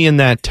only in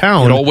that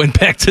town. It all went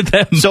back to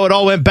them. So it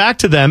all went back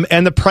to them,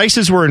 and the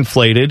prices were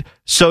inflated,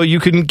 so you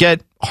couldn't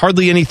get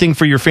hardly anything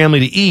for your family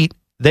to eat.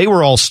 They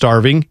were all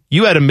starving.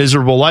 You had a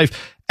miserable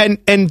life.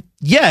 And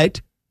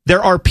yet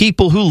there are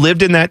people who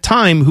lived in that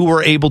time who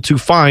were able to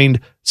find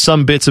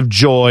some bits of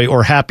joy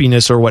or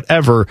happiness or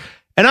whatever.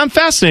 And I'm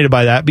fascinated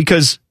by that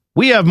because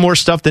we have more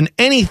stuff than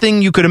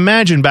anything you could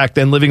imagine back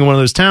then living in one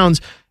of those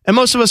towns. And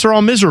most of us are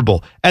all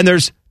miserable. And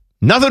there's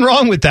nothing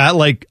wrong with that.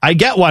 Like, I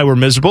get why we're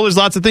miserable. There's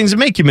lots of things that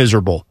make you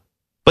miserable.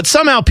 But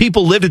somehow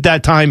people lived at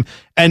that time,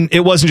 and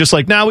it wasn't just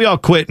like, we all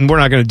quit and we're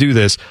not going to do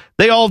this.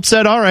 They all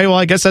said, all right, well,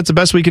 I guess that's the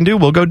best we can do.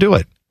 We'll go do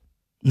it.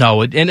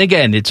 No, and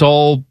again, it's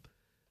all,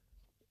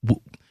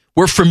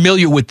 we're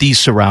familiar with these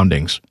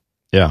surroundings.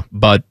 Yeah.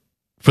 But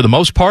for the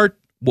most part,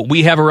 what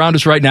we have around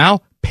us right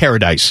now,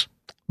 paradise.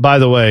 By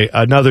the way,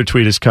 another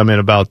tweet has come in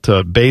about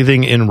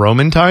bathing in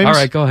Roman times. All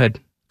right, go ahead.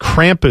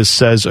 Krampus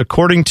says,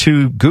 according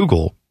to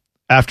Google,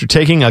 after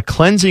taking a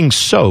cleansing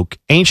soak,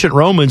 ancient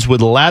Romans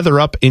would lather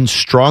up in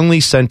strongly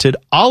scented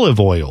olive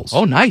oils.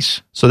 Oh,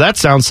 nice. So that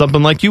sounds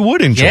something like you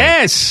would enjoy.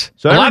 Yes.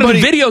 So a lot of the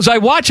videos I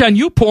watch on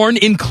YouPorn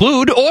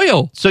include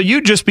oil. So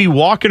you'd just be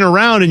walking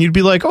around and you'd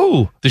be like,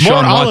 oh,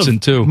 Deshaun Watson,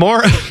 too.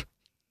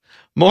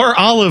 More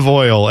olive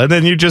oil. And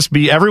then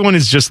everyone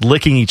is just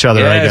licking each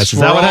other, I guess. Is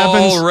that what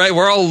happens? Right.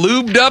 We're all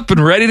lubed up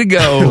and ready to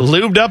go.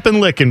 Lubed up and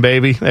licking,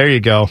 baby. There you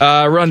go.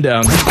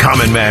 Rundown.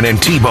 Common Man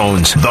and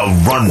T-Bone's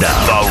The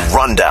Rundown. The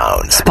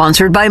Rundown.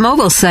 Sponsored by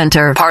Mobile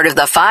Center, part of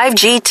the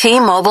 5G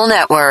T-Mobile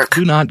network.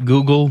 Do not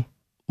Google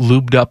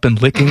lubed up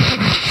and licking,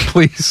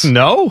 please.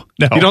 No?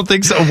 You don't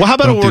think so? Well, how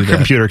about a work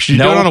computer? Should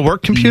you do it on a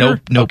work computer?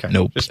 Nope.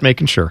 Just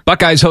making sure.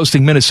 Buckeyes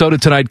hosting Minnesota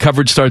tonight.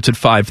 Coverage starts at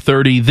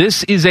 5:30.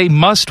 This is a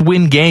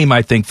must-win game,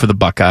 I think, for the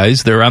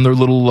Buckeyes. They're on their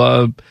little,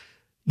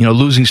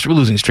 losing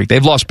streak.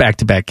 They've lost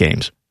back-to-back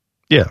games.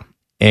 Yeah.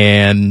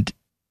 And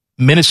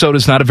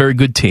Minnesota's not a very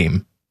good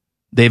team.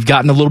 They've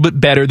gotten a little bit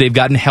better. They've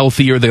gotten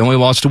healthier. They only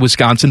lost to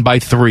Wisconsin by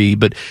 3.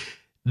 But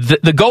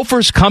the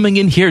Gophers coming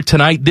in here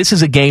tonight, this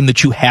is a game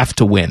that you have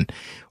to win.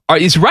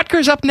 Is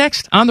Rutgers up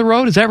next on the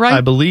road? Is that right? I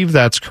believe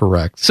that's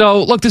correct.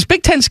 So, look, this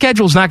Big Ten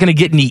schedule is not going to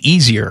get any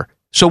easier.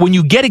 So when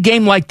you get a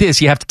game like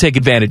this, you have to take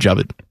advantage of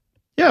it.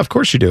 Yeah, of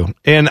course you do.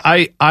 And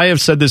I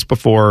have said this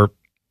before.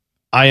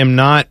 I am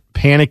not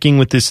panicking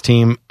with this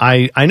team.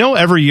 I know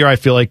every year I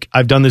feel like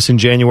I've done this in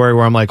January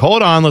where I'm like,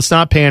 hold on, let's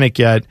not panic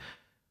yet.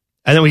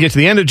 And then we get to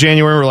the end of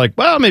January, we're like,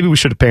 well, maybe we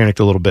should have panicked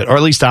a little bit. Or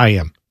at least I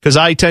am. Because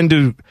I tend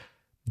to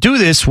do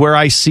this where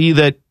I see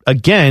that,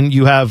 again,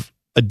 you have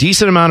a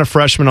decent amount of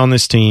freshmen on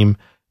this team.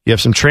 You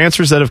have some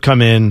transfers that have come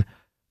in.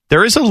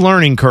 There is a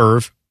learning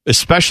curve,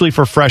 especially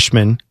for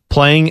freshmen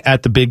playing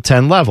at the Big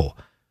Ten level.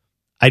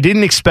 I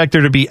didn't expect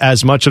there to be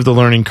as much of the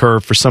learning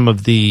curve for some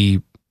of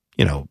the,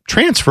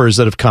 transfers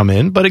that have come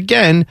in. But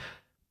again,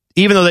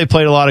 even though they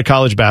played a lot of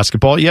college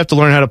basketball, you have to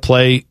learn how to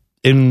play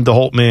in the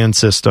Holtman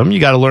system. You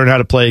got to learn how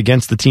to play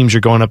against the teams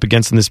you're going up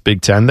against in this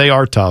Big Ten. They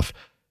are tough.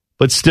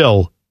 But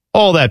still,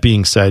 all that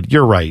being said,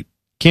 you're right.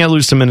 Can't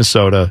lose to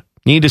Minnesota.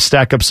 Need to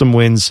stack up some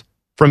wins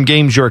from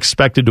games you're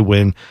expected to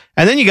win.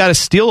 And then you got to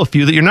steal a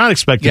few that you're not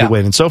expected to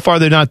win. And so far,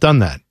 they've not done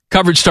that.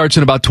 Coverage starts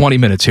in about 20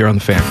 minutes here on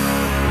The Fan.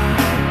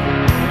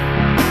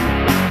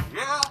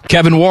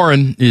 Kevin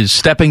Warren is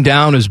stepping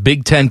down as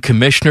Big Ten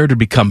commissioner to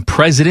become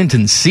president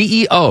and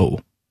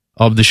CEO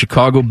of the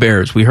Chicago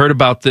Bears. We heard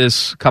about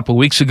this a couple of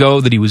weeks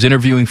ago, that he was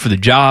interviewing for the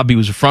job. He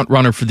was a front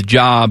runner for the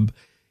job.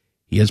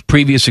 He has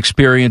previous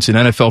experience in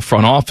NFL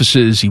front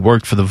offices. He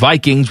worked for the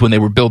Vikings when they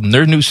were building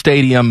their new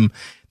stadium.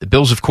 The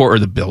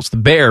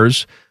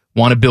Bears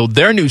want to build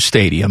their new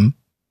stadium,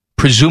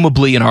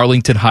 presumably in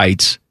Arlington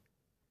Heights.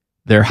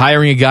 They're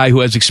hiring a guy who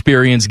has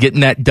experience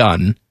getting that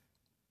done.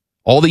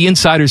 All the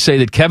insiders say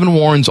that Kevin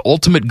Warren's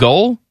ultimate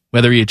goal,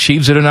 whether he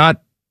achieves it or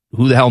not,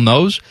 who the hell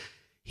knows,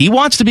 he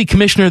wants to be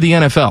commissioner of the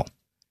NFL.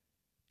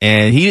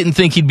 And he didn't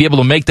think he'd be able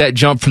to make that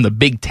jump from the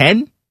Big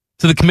Ten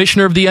to the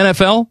commissioner of the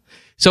NFL.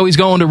 So he's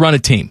going to run a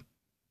team.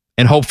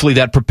 And hopefully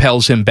that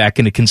propels him back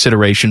into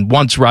consideration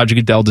once Roger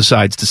Goodell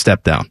decides to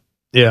step down.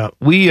 Yeah,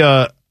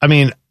 I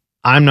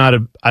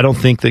don't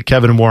think that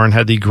Kevin Warren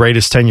had the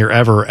greatest tenure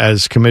ever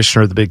as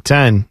commissioner of the Big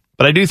Ten,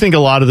 but I do think a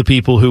lot of the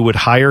people who would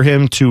hire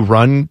him to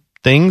run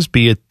things,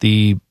 be it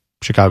the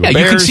Chicago Bears,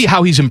 you can see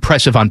how he's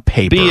impressive on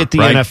paper. Be it the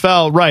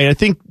NFL, right? I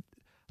think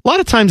a lot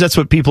of times that's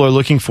what people are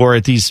looking for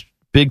at these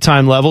big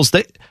time levels.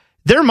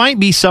 There might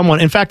be someone,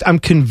 in fact, I'm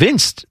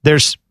convinced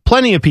there's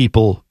plenty of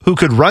people who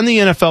could run the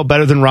NFL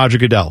better than Roger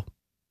Goodell.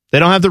 They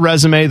don't have the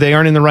resume. They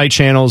aren't in the right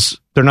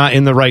channels. They're not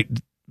in the right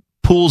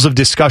pools of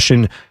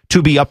discussion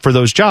to be up for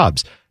those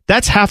jobs.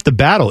 That's half the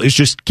battle, is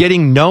just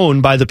getting known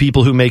by the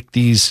people who make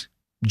these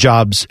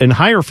jobs and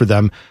hire for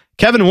them.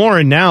 Kevin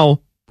Warren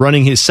now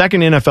running his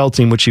second NFL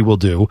team, which he will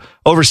do,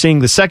 overseeing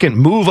the second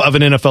move of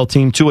an NFL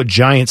team to a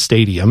giant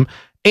stadium,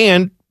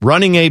 and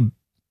running a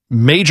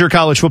major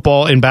college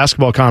football and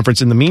basketball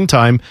conference in the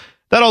meantime.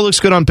 That all looks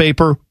good on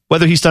paper.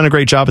 Whether he's done a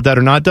great job at that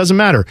or not doesn't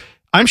matter.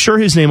 I'm sure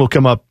his name will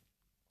come up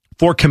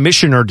for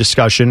commissioner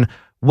discussion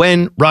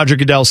when Roger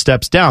Goodell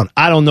steps down.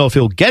 I don't know if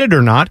he'll get it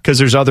or not, because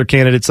there's other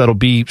candidates that'll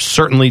be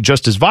certainly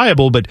just as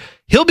viable, but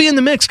he'll be in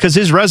the mix because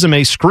his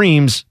resume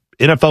screams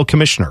NFL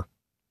commissioner.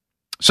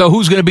 So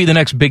who's going to be the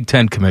next Big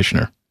Ten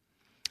commissioner?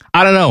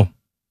 I don't know,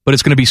 but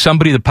it's going to be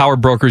somebody the power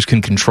brokers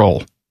can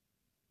control.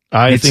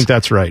 I think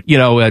that's right. You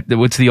know,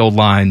 what's the old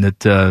line that,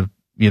 the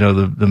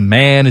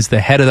man is the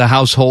head of the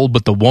household,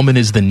 but the woman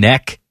is the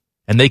neck,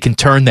 and they can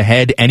turn the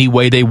head any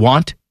way they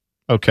want?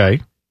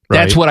 Okay.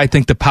 That's what I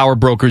think the power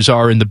brokers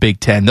are in the Big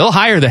Ten. They'll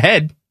hire the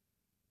head,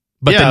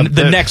 but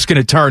the neck's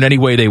going to turn any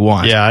way they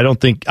want. Yeah, I don't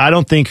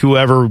think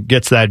whoever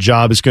gets that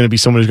job is going to be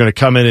someone who's going to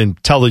come in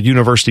and tell the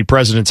university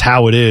presidents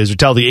how it is or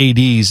tell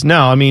the ADs.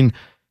 No, I mean,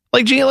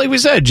 like we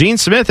said, Gene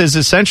Smith has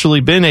essentially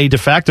been a de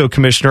facto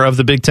commissioner of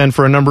the Big Ten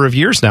for a number of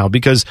years now,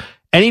 because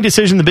any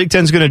decision the Big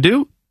Ten's going to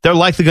do, they're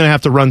likely going to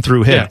have to run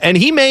through him. Yeah. And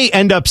he may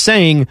end up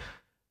saying,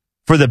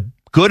 for the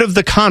good of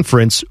the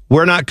conference,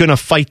 we're not going to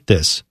fight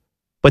this.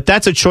 But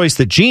that's a choice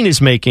that Gene is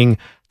making.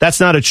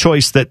 That's not a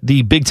choice that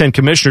the Big Ten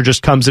commissioner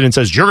just comes in and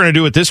says, you're going to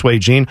do it this way,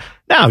 Gene.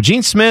 Now,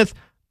 Gene Smith,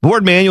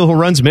 Ward Manuel, who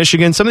runs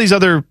Michigan, some of these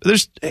other,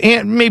 there's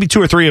maybe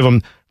two or three of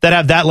them that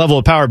have that level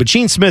of power. But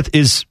Gene Smith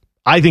is,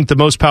 I think, the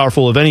most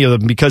powerful of any of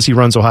them because he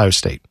runs Ohio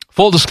State.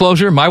 Full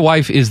disclosure, my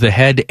wife is the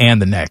head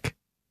and the neck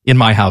in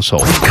my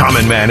household.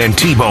 Common Man and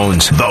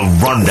T-Bone's The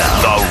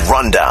Rundown. The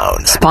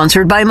Rundown.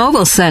 Sponsored by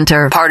Mobile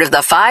Center, part of the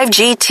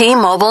 5G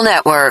T-Mobile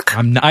network.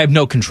 I have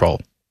no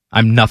control.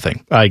 I'm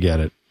nothing. I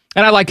get it.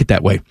 And I like it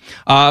that way.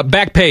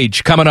 Back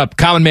page coming up.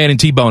 Common Man and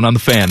T-Bone on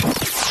the Fan.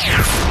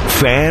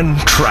 Fan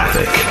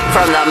traffic.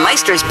 From the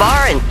Meister's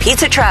Bar and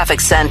Pizza Traffic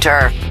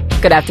Center.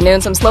 Good afternoon.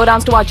 Some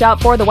slowdowns to watch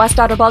out for. The west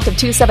outer belt of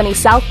 270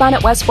 southbound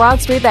at West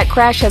Broad Street. That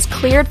crash has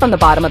cleared from the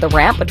bottom of the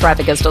ramp, but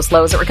traffic is still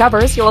slow as it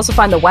recovers. You'll also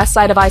find the west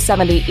side of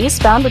I-70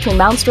 eastbound between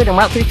Mount Street and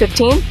Route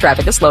 315.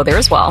 Traffic is slow there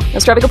as well.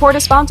 This traffic report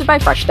is sponsored by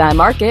Fresh Time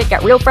Market.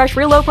 Get real fresh,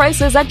 real low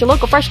prices at your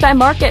local Fresh Time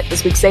Market.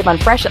 This week, save on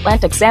fresh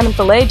Atlantic salmon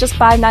fillet, just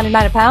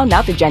 $5.99 a pound,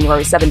 now through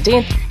January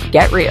 17th.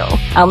 Get real.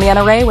 I'm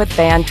Leanna Ray with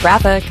Fan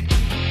Traffic.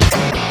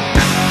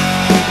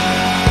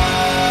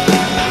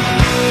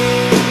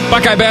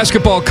 Buckeye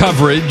basketball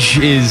coverage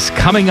is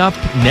coming up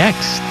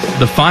next.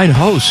 The fine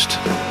host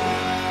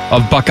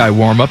of Buckeye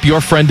Warm-Up, your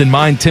friend and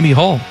mine, Timmy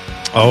Hull.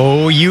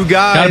 Oh, you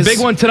guys. Got a big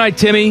one tonight,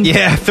 Timmy.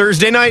 Yeah,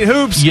 Thursday night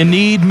hoops. You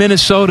need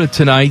Minnesota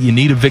tonight. You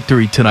need a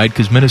victory tonight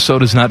because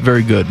Minnesota's not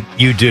very good.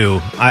 You do.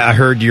 I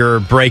heard your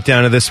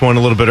breakdown of this one a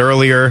little bit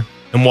earlier.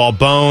 And while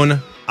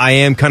Bone, I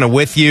am kind of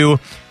with you.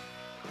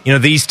 You know,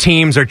 these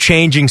teams are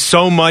changing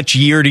so much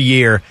year to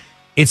year.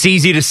 It's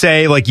easy to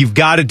say, like, you've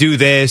got to do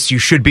this. You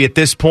should be at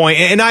this point.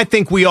 And I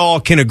think we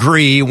all can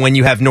agree when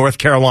you have North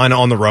Carolina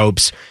on the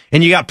ropes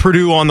and you got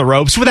Purdue on the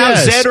ropes, without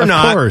Zed or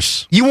not,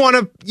 course. you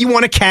want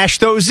to cash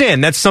those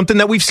in. That's something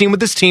that we've seen with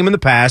this team in the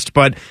past.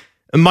 But,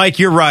 Mike,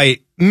 you're right.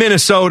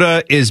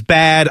 Minnesota is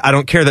bad. I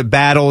don't care that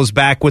Battle is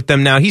back with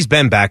them now. He's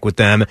been back with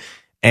them.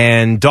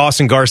 And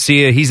Dawson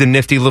Garcia, he's a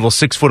nifty little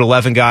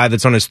 6'11" guy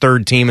that's on his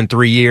third team in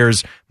 3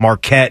 years.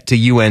 Marquette to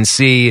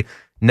UNC,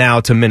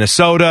 now to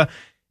Minnesota.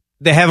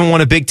 They haven't won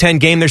a Big Ten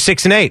game. They're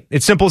 6-8.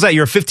 It's simple as that.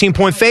 You're a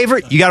 15-point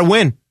favorite. You got to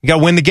win. You got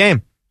to win the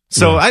game.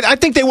 So yeah. I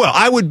think they will.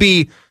 I would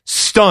be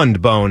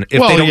stunned, Bone,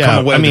 if they don't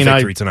come away with a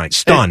victory tonight.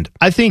 Stunned.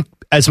 I think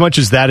as much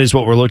as that is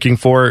what we're looking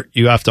for,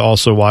 you have to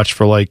also watch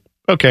for like,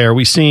 okay, are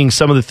we seeing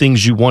some of the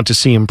things you want to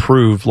see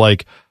improve?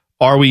 Like,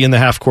 are we in the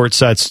half court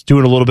sets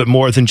doing a little bit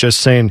more than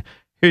just saying,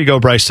 here you go,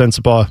 Bryce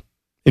Sensabaugh,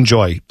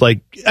 enjoy.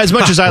 Like, as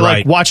much as I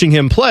like watching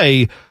him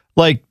play,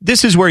 like,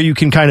 this is where you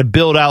can kind of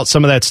build out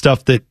some of that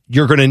stuff that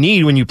you're going to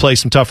need when you play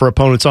some tougher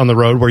opponents on the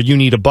road, where you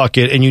need a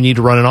bucket and you need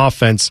to run an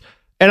offense.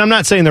 And I'm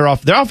not saying their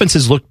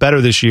offenses look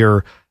better this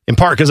year, in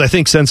part because I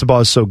think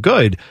Sensabaugh is so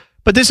good,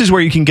 but this is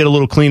where you can get a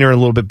little cleaner and a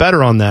little bit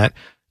better on that.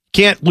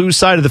 Can't lose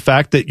sight of the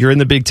fact that you're in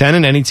the Big Ten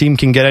and any team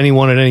can get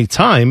anyone at any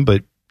time.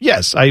 But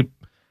yes,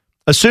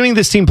 assuming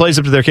this team plays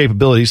up to their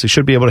capabilities, they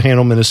should be able to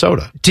handle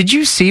Minnesota. Did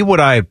you see what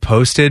I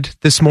posted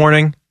this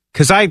morning?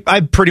 Because I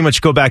pretty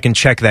much go back and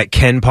check that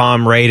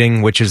KenPom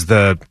rating, which is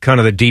the kind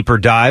of the deeper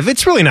dive.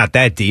 It's really not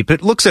that deep.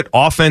 It looks at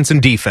offense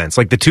and defense,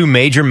 like the two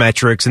major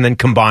metrics, and then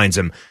combines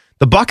them.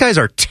 The Buckeyes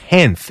are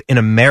 10th in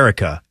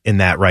America in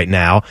that right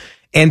now.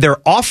 And their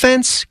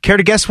offense, care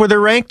to guess where they're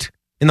ranked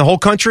in the whole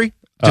country?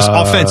 Just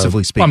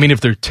offensively speaking. Well, I mean, if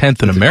they're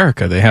 10th in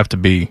America, they have to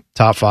be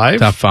top 5.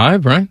 Top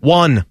 5, right?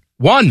 One,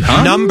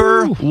 huh?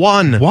 Number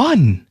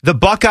one. The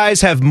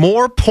Buckeyes have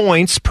more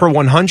points per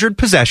 100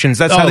 possessions.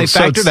 That's how they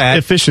factor that.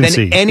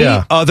 Efficiency. Than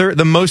any other,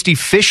 the most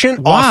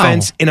efficient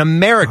offense in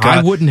America.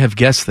 I wouldn't have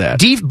guessed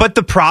that. But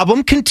the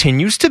problem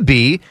continues to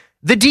be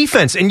the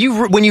defense. And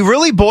when you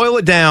really boil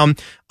it down,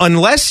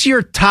 unless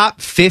you're top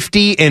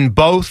 50 in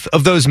both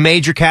of those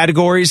major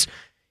categories,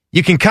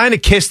 you can kind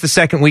of kiss the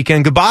second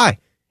weekend goodbye.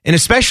 And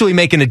especially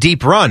making a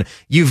deep run.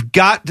 You've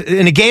got,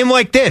 in a game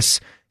like this,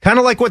 kind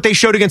of like what they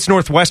showed against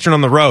Northwestern on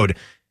the road,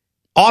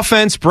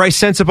 offense, Bryce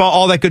Sensabaugh,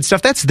 all that good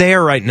stuff, that's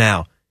there right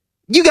now.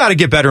 You got to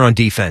get better on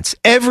defense.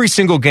 Every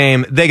single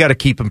game, they got to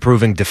keep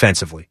improving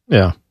defensively.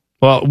 Yeah.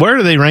 Well, where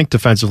do they rank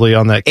defensively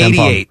on that?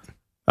 88.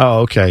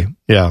 Oh, okay.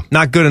 Yeah.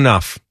 Not good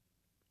enough.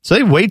 So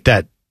they weight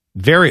that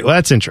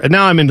that's interesting.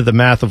 Now I'm into the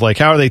math of like,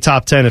 how are they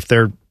top 10 if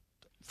they're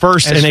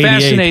first and 88?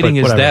 As fascinating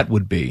as that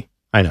would be.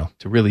 I know.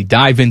 To really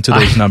dive into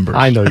those numbers.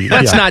 I know.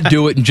 Let's not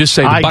do it and just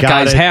say the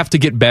Buckeyes have to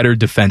get better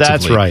defensively.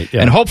 That's right.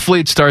 Yeah. And hopefully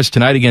it starts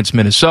tonight against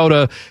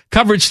Minnesota.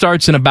 Coverage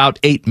starts in about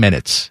 8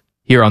 minutes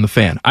here on The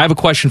Fan. I have a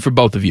question for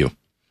both of you.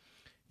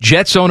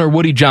 Jets owner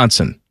Woody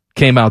Johnson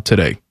came out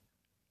today.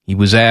 He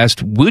was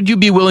asked, would you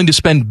be willing to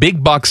spend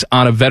big bucks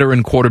on a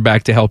veteran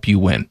quarterback to help you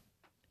win?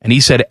 And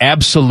he said,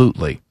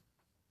 absolutely.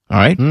 All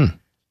right? You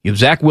have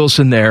Zach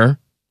Wilson there,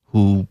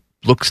 who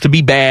looks to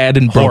be bad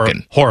and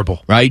broken.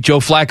 Horrible. Right? Joe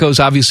Flacco's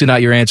obviously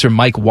not your answer.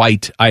 Mike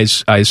White, I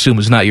assume,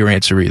 is not your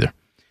answer either.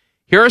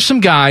 Here are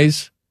some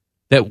guys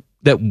that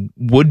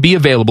would be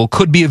available,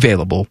 could be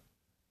available.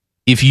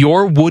 If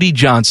you're Woody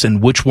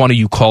Johnson, which one are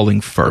you calling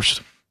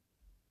first?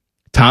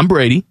 Tom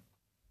Brady,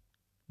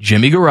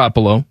 Jimmy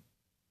Garoppolo,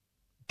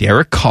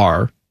 Derek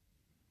Carr,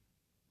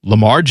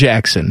 Lamar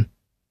Jackson.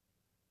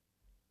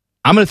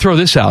 I'm going to throw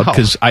this out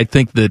because I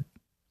think that,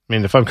 I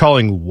mean, if I'm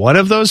calling one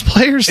of those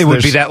players, it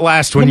would be that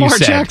last one Lamar you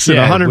said. Jackson,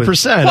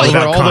 100% over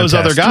all those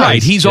other guys.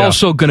 Right, he's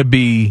also going to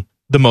be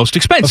the most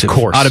expensive, of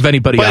course, out of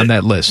anybody on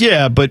that list.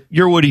 Yeah, but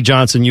you're Woody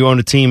Johnson. You own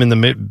a team in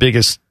the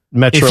biggest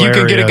metro area. If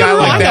you can get a guy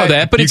like I know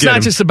that, but it's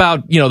not just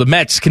about, the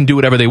Mets can do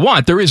whatever they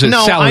want. There is a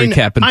salary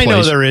cap in place. I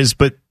know there is,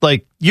 but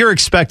like, you're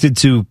expected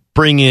to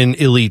bring in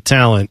elite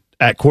talent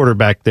at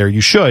quarterback there.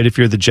 You should if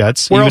you're the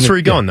Jets. Where else were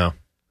you going, though?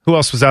 Who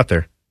else was out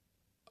there?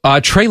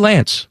 Trey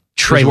Lance.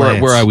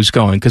 Where I was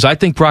going, because I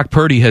think Brock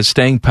Purdy has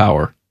staying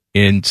power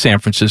in San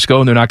Francisco,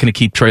 and they're not going to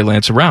keep Trey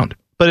Lance around.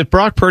 But if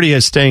Brock Purdy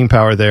has staying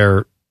power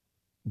there,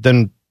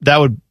 then that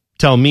would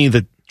tell me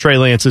that Trey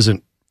Lance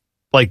isn't,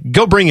 like,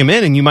 go bring him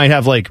in, and you might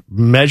have, like,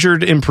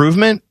 measured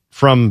improvement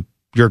from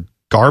your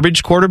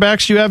garbage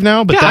quarterbacks you have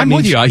now. But yeah, I'm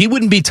with you. He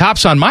wouldn't be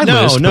tops on my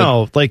list.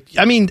 No. Like,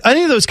 I mean,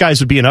 any of those guys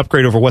would be an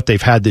upgrade over what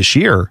they've had this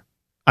year.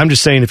 I'm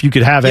just saying, if you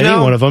could have any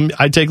one of them,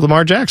 I'd take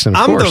Lamar Jackson,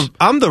 of course.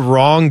 I'm the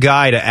wrong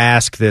guy to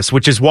ask this,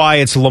 which is why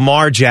it's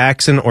Lamar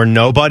Jackson or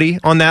nobody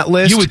on that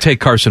list. You would take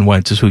Carson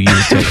Wentz is who you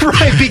would take.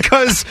 Right,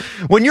 because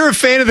when you're a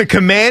fan of the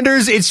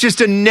Commanders, it's just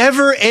a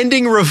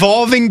never-ending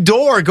revolving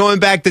door going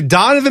back to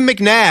Donovan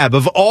McNabb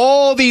of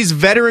all these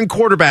veteran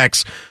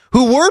quarterbacks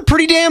who were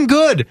pretty damn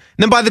good. And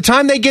then by the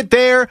time they get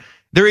there,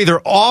 they're either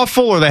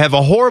awful or they have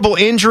a horrible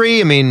injury.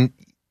 I mean,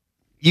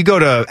 you go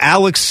to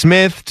Alex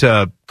Smith,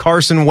 to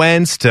Carson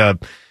Wentz, to...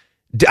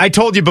 I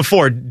told you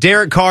before,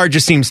 Derek Carr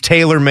just seems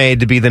tailor-made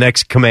to be the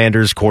next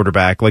Commanders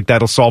quarterback. Like,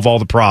 that'll solve all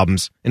the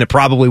problems, and it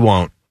probably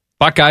won't.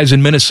 Buckeyes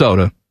in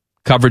Minnesota.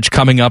 Coverage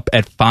coming up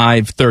at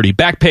 5:30.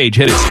 Back page,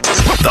 hit it.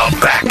 The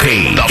Back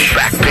Page. The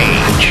Back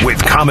Page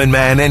with Common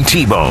Man and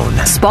T-Bone.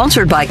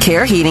 Sponsored by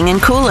Care Heating and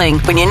Cooling.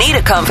 When you need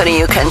a company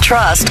you can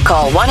trust,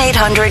 call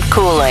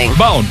 1-800-COOLING.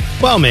 Bone.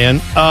 Well,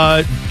 man,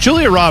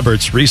 Julia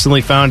Roberts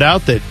recently found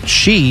out that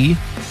she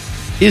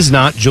is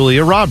not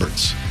Julia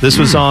Roberts. This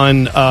was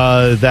on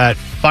that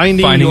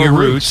Finding Your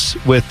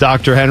Roots with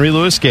Dr. Henry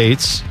Louis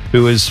Gates,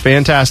 who is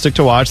fantastic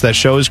to watch. That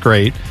show is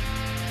great.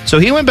 So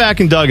he went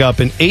back and dug up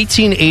an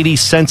 1880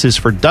 census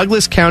for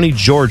Douglas County,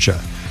 Georgia.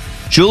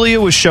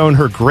 Julia was shown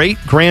her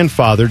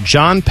great-grandfather,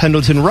 John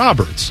Pendleton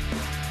Roberts,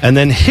 and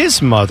then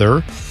his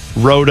mother,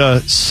 Rhoda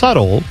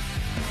Suttle,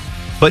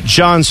 but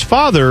John's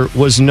father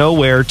was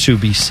nowhere to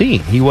be seen.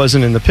 He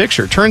wasn't in the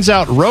picture. Turns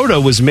out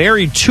Rhoda was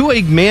married to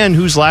a man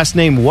whose last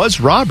name was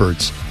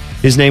Roberts.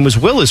 His name was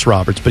Willis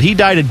Roberts, but he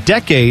died a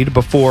decade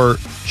before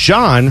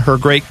John, her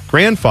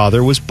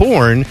great-grandfather, was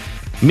born,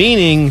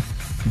 meaning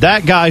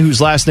that guy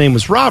whose last name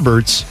was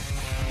Roberts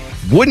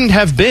wouldn't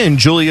have been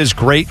Julia's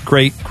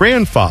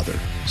great-great-grandfather.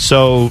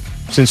 So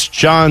since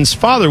John's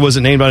father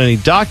wasn't named on any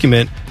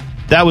document,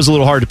 that was a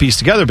little hard to piece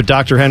together, but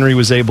Dr. Henry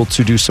was able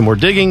to do some more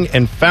digging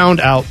and found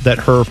out that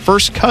her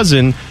first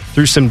cousin,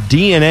 through some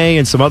DNA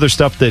and some other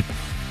stuff that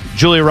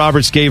Julia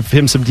Roberts gave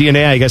him some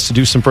DNA, I guess, to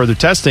do some further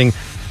testing,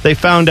 they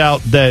found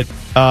out that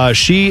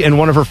she and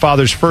one of her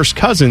father's first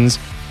cousins,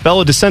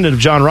 fellow descendant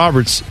of John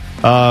Roberts,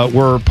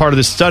 were part of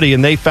this study,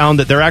 and they found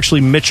that they're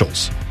actually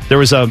Mitchells. There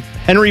was a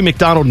Henry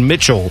McDonald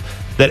Mitchell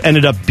that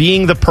ended up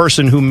being the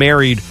person who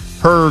married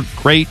her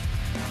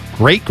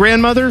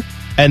great-great-grandmother,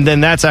 and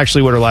then that's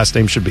actually what her last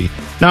name should be,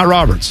 not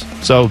Roberts.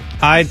 So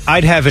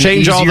I'd have an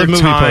change easier all the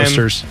movie time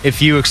posters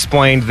if you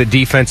explained the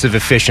defensive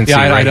efficiency.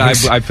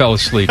 I fell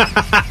asleep.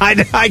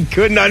 I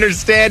couldn't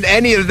understand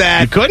any of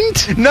that. You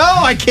couldn't? No,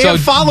 I can't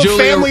follow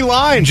family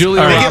lines.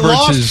 Julia they Roberts get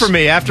lost for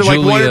me after like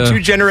one or two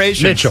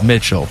generations.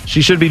 Mitchell.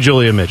 She should be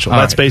Julia Mitchell.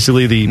 That's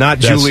basically not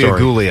Julia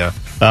Gulia.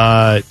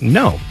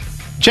 No.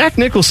 Jack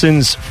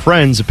Nicholson's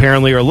friends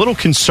apparently are a little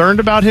concerned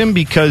about him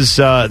because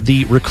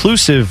the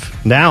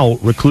now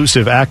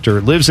reclusive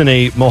actor lives in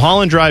a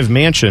Mulholland Drive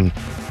mansion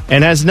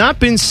and has not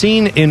been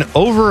seen in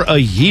over a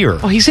year.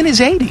 Oh, he's in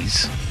his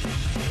 80s.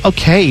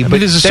 Okay,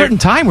 but there's a certain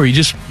time where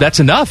that's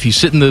enough. You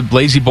sit in the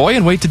lazy boy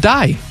and wait to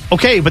die.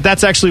 Okay, but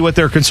that's actually what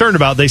they're concerned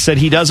about. They said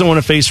he doesn't want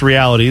to face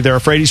reality. They're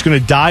afraid he's going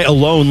to die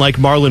alone like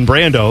Marlon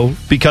Brando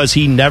because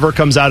he never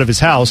comes out of his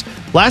house.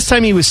 Last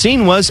time he was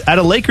seen was at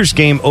a Lakers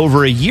game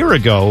over a year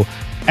ago.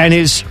 And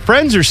his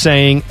friends are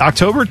saying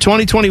October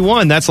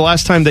 2021, that's the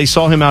last time they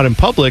saw him out in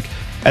public.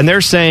 And they're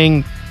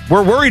saying,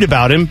 we're worried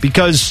about him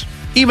because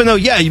even though,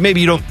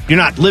 maybe you're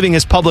not living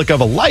as public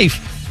of a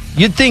life,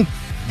 you'd think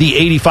the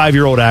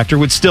 85-year-old actor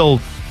would still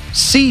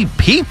see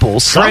people.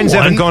 Friends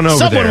haven't gone over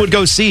Someone there. would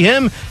go see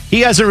him.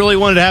 He hasn't really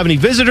wanted to have any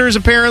visitors,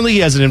 apparently. He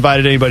hasn't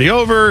invited anybody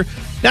over.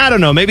 I don't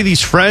know. Maybe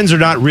these friends are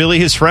not really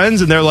his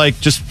friends, and they're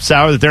like just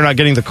sour that they're not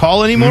getting the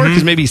call anymore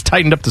because maybe he's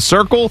tightened up the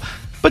circle.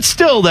 But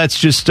still, that's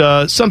just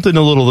something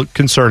a little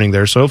concerning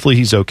there. So hopefully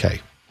he's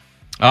okay.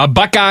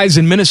 Buckeyes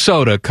in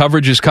Minnesota.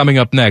 Coverage is coming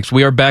up next.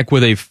 We are back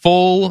with a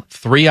full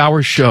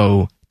 3-hour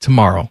show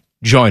tomorrow.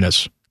 Join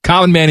us.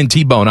 Common Man and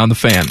T-Bone on the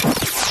Fan.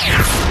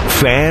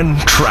 Fan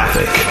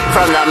traffic.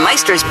 From the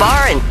Meister's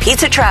Bar and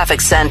Pizza Traffic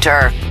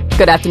Center.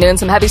 Good afternoon.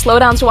 Some heavy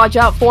slowdowns to watch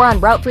out for on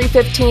Route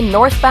 315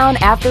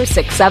 northbound after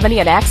 670.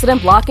 An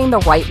accident blocking the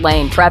right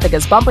lane. Traffic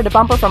is bumper to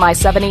bumper from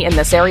I-70 in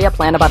this area.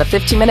 Plan about a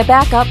 15-minute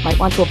backup. Might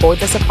want to avoid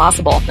this if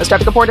possible. This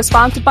traffic report is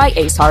sponsored by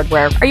Ace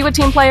Hardware. Are you a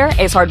team player?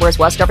 Ace Hardware's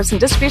West Jefferson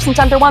Distribution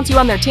Center wants you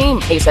on their team.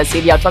 Ace has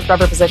CDL truck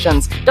driver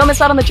positions. Don't miss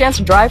out on the chance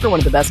to drive for one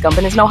of the best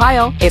companies in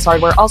Ohio. Ace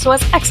Hardware also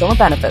has excellent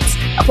benefits.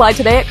 Apply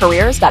today at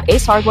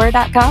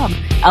careers.acehardware.com.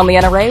 I'm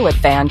Leanna Ray with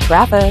Fan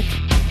Traffic.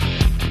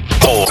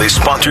 Poll is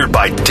sponsored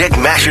by Dick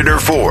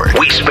Masheter Ford.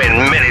 We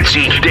spend minutes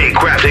each day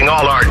crafting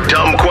all our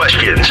dumb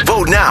questions.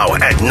 Vote now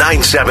at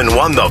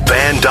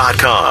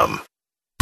 971thefan.com.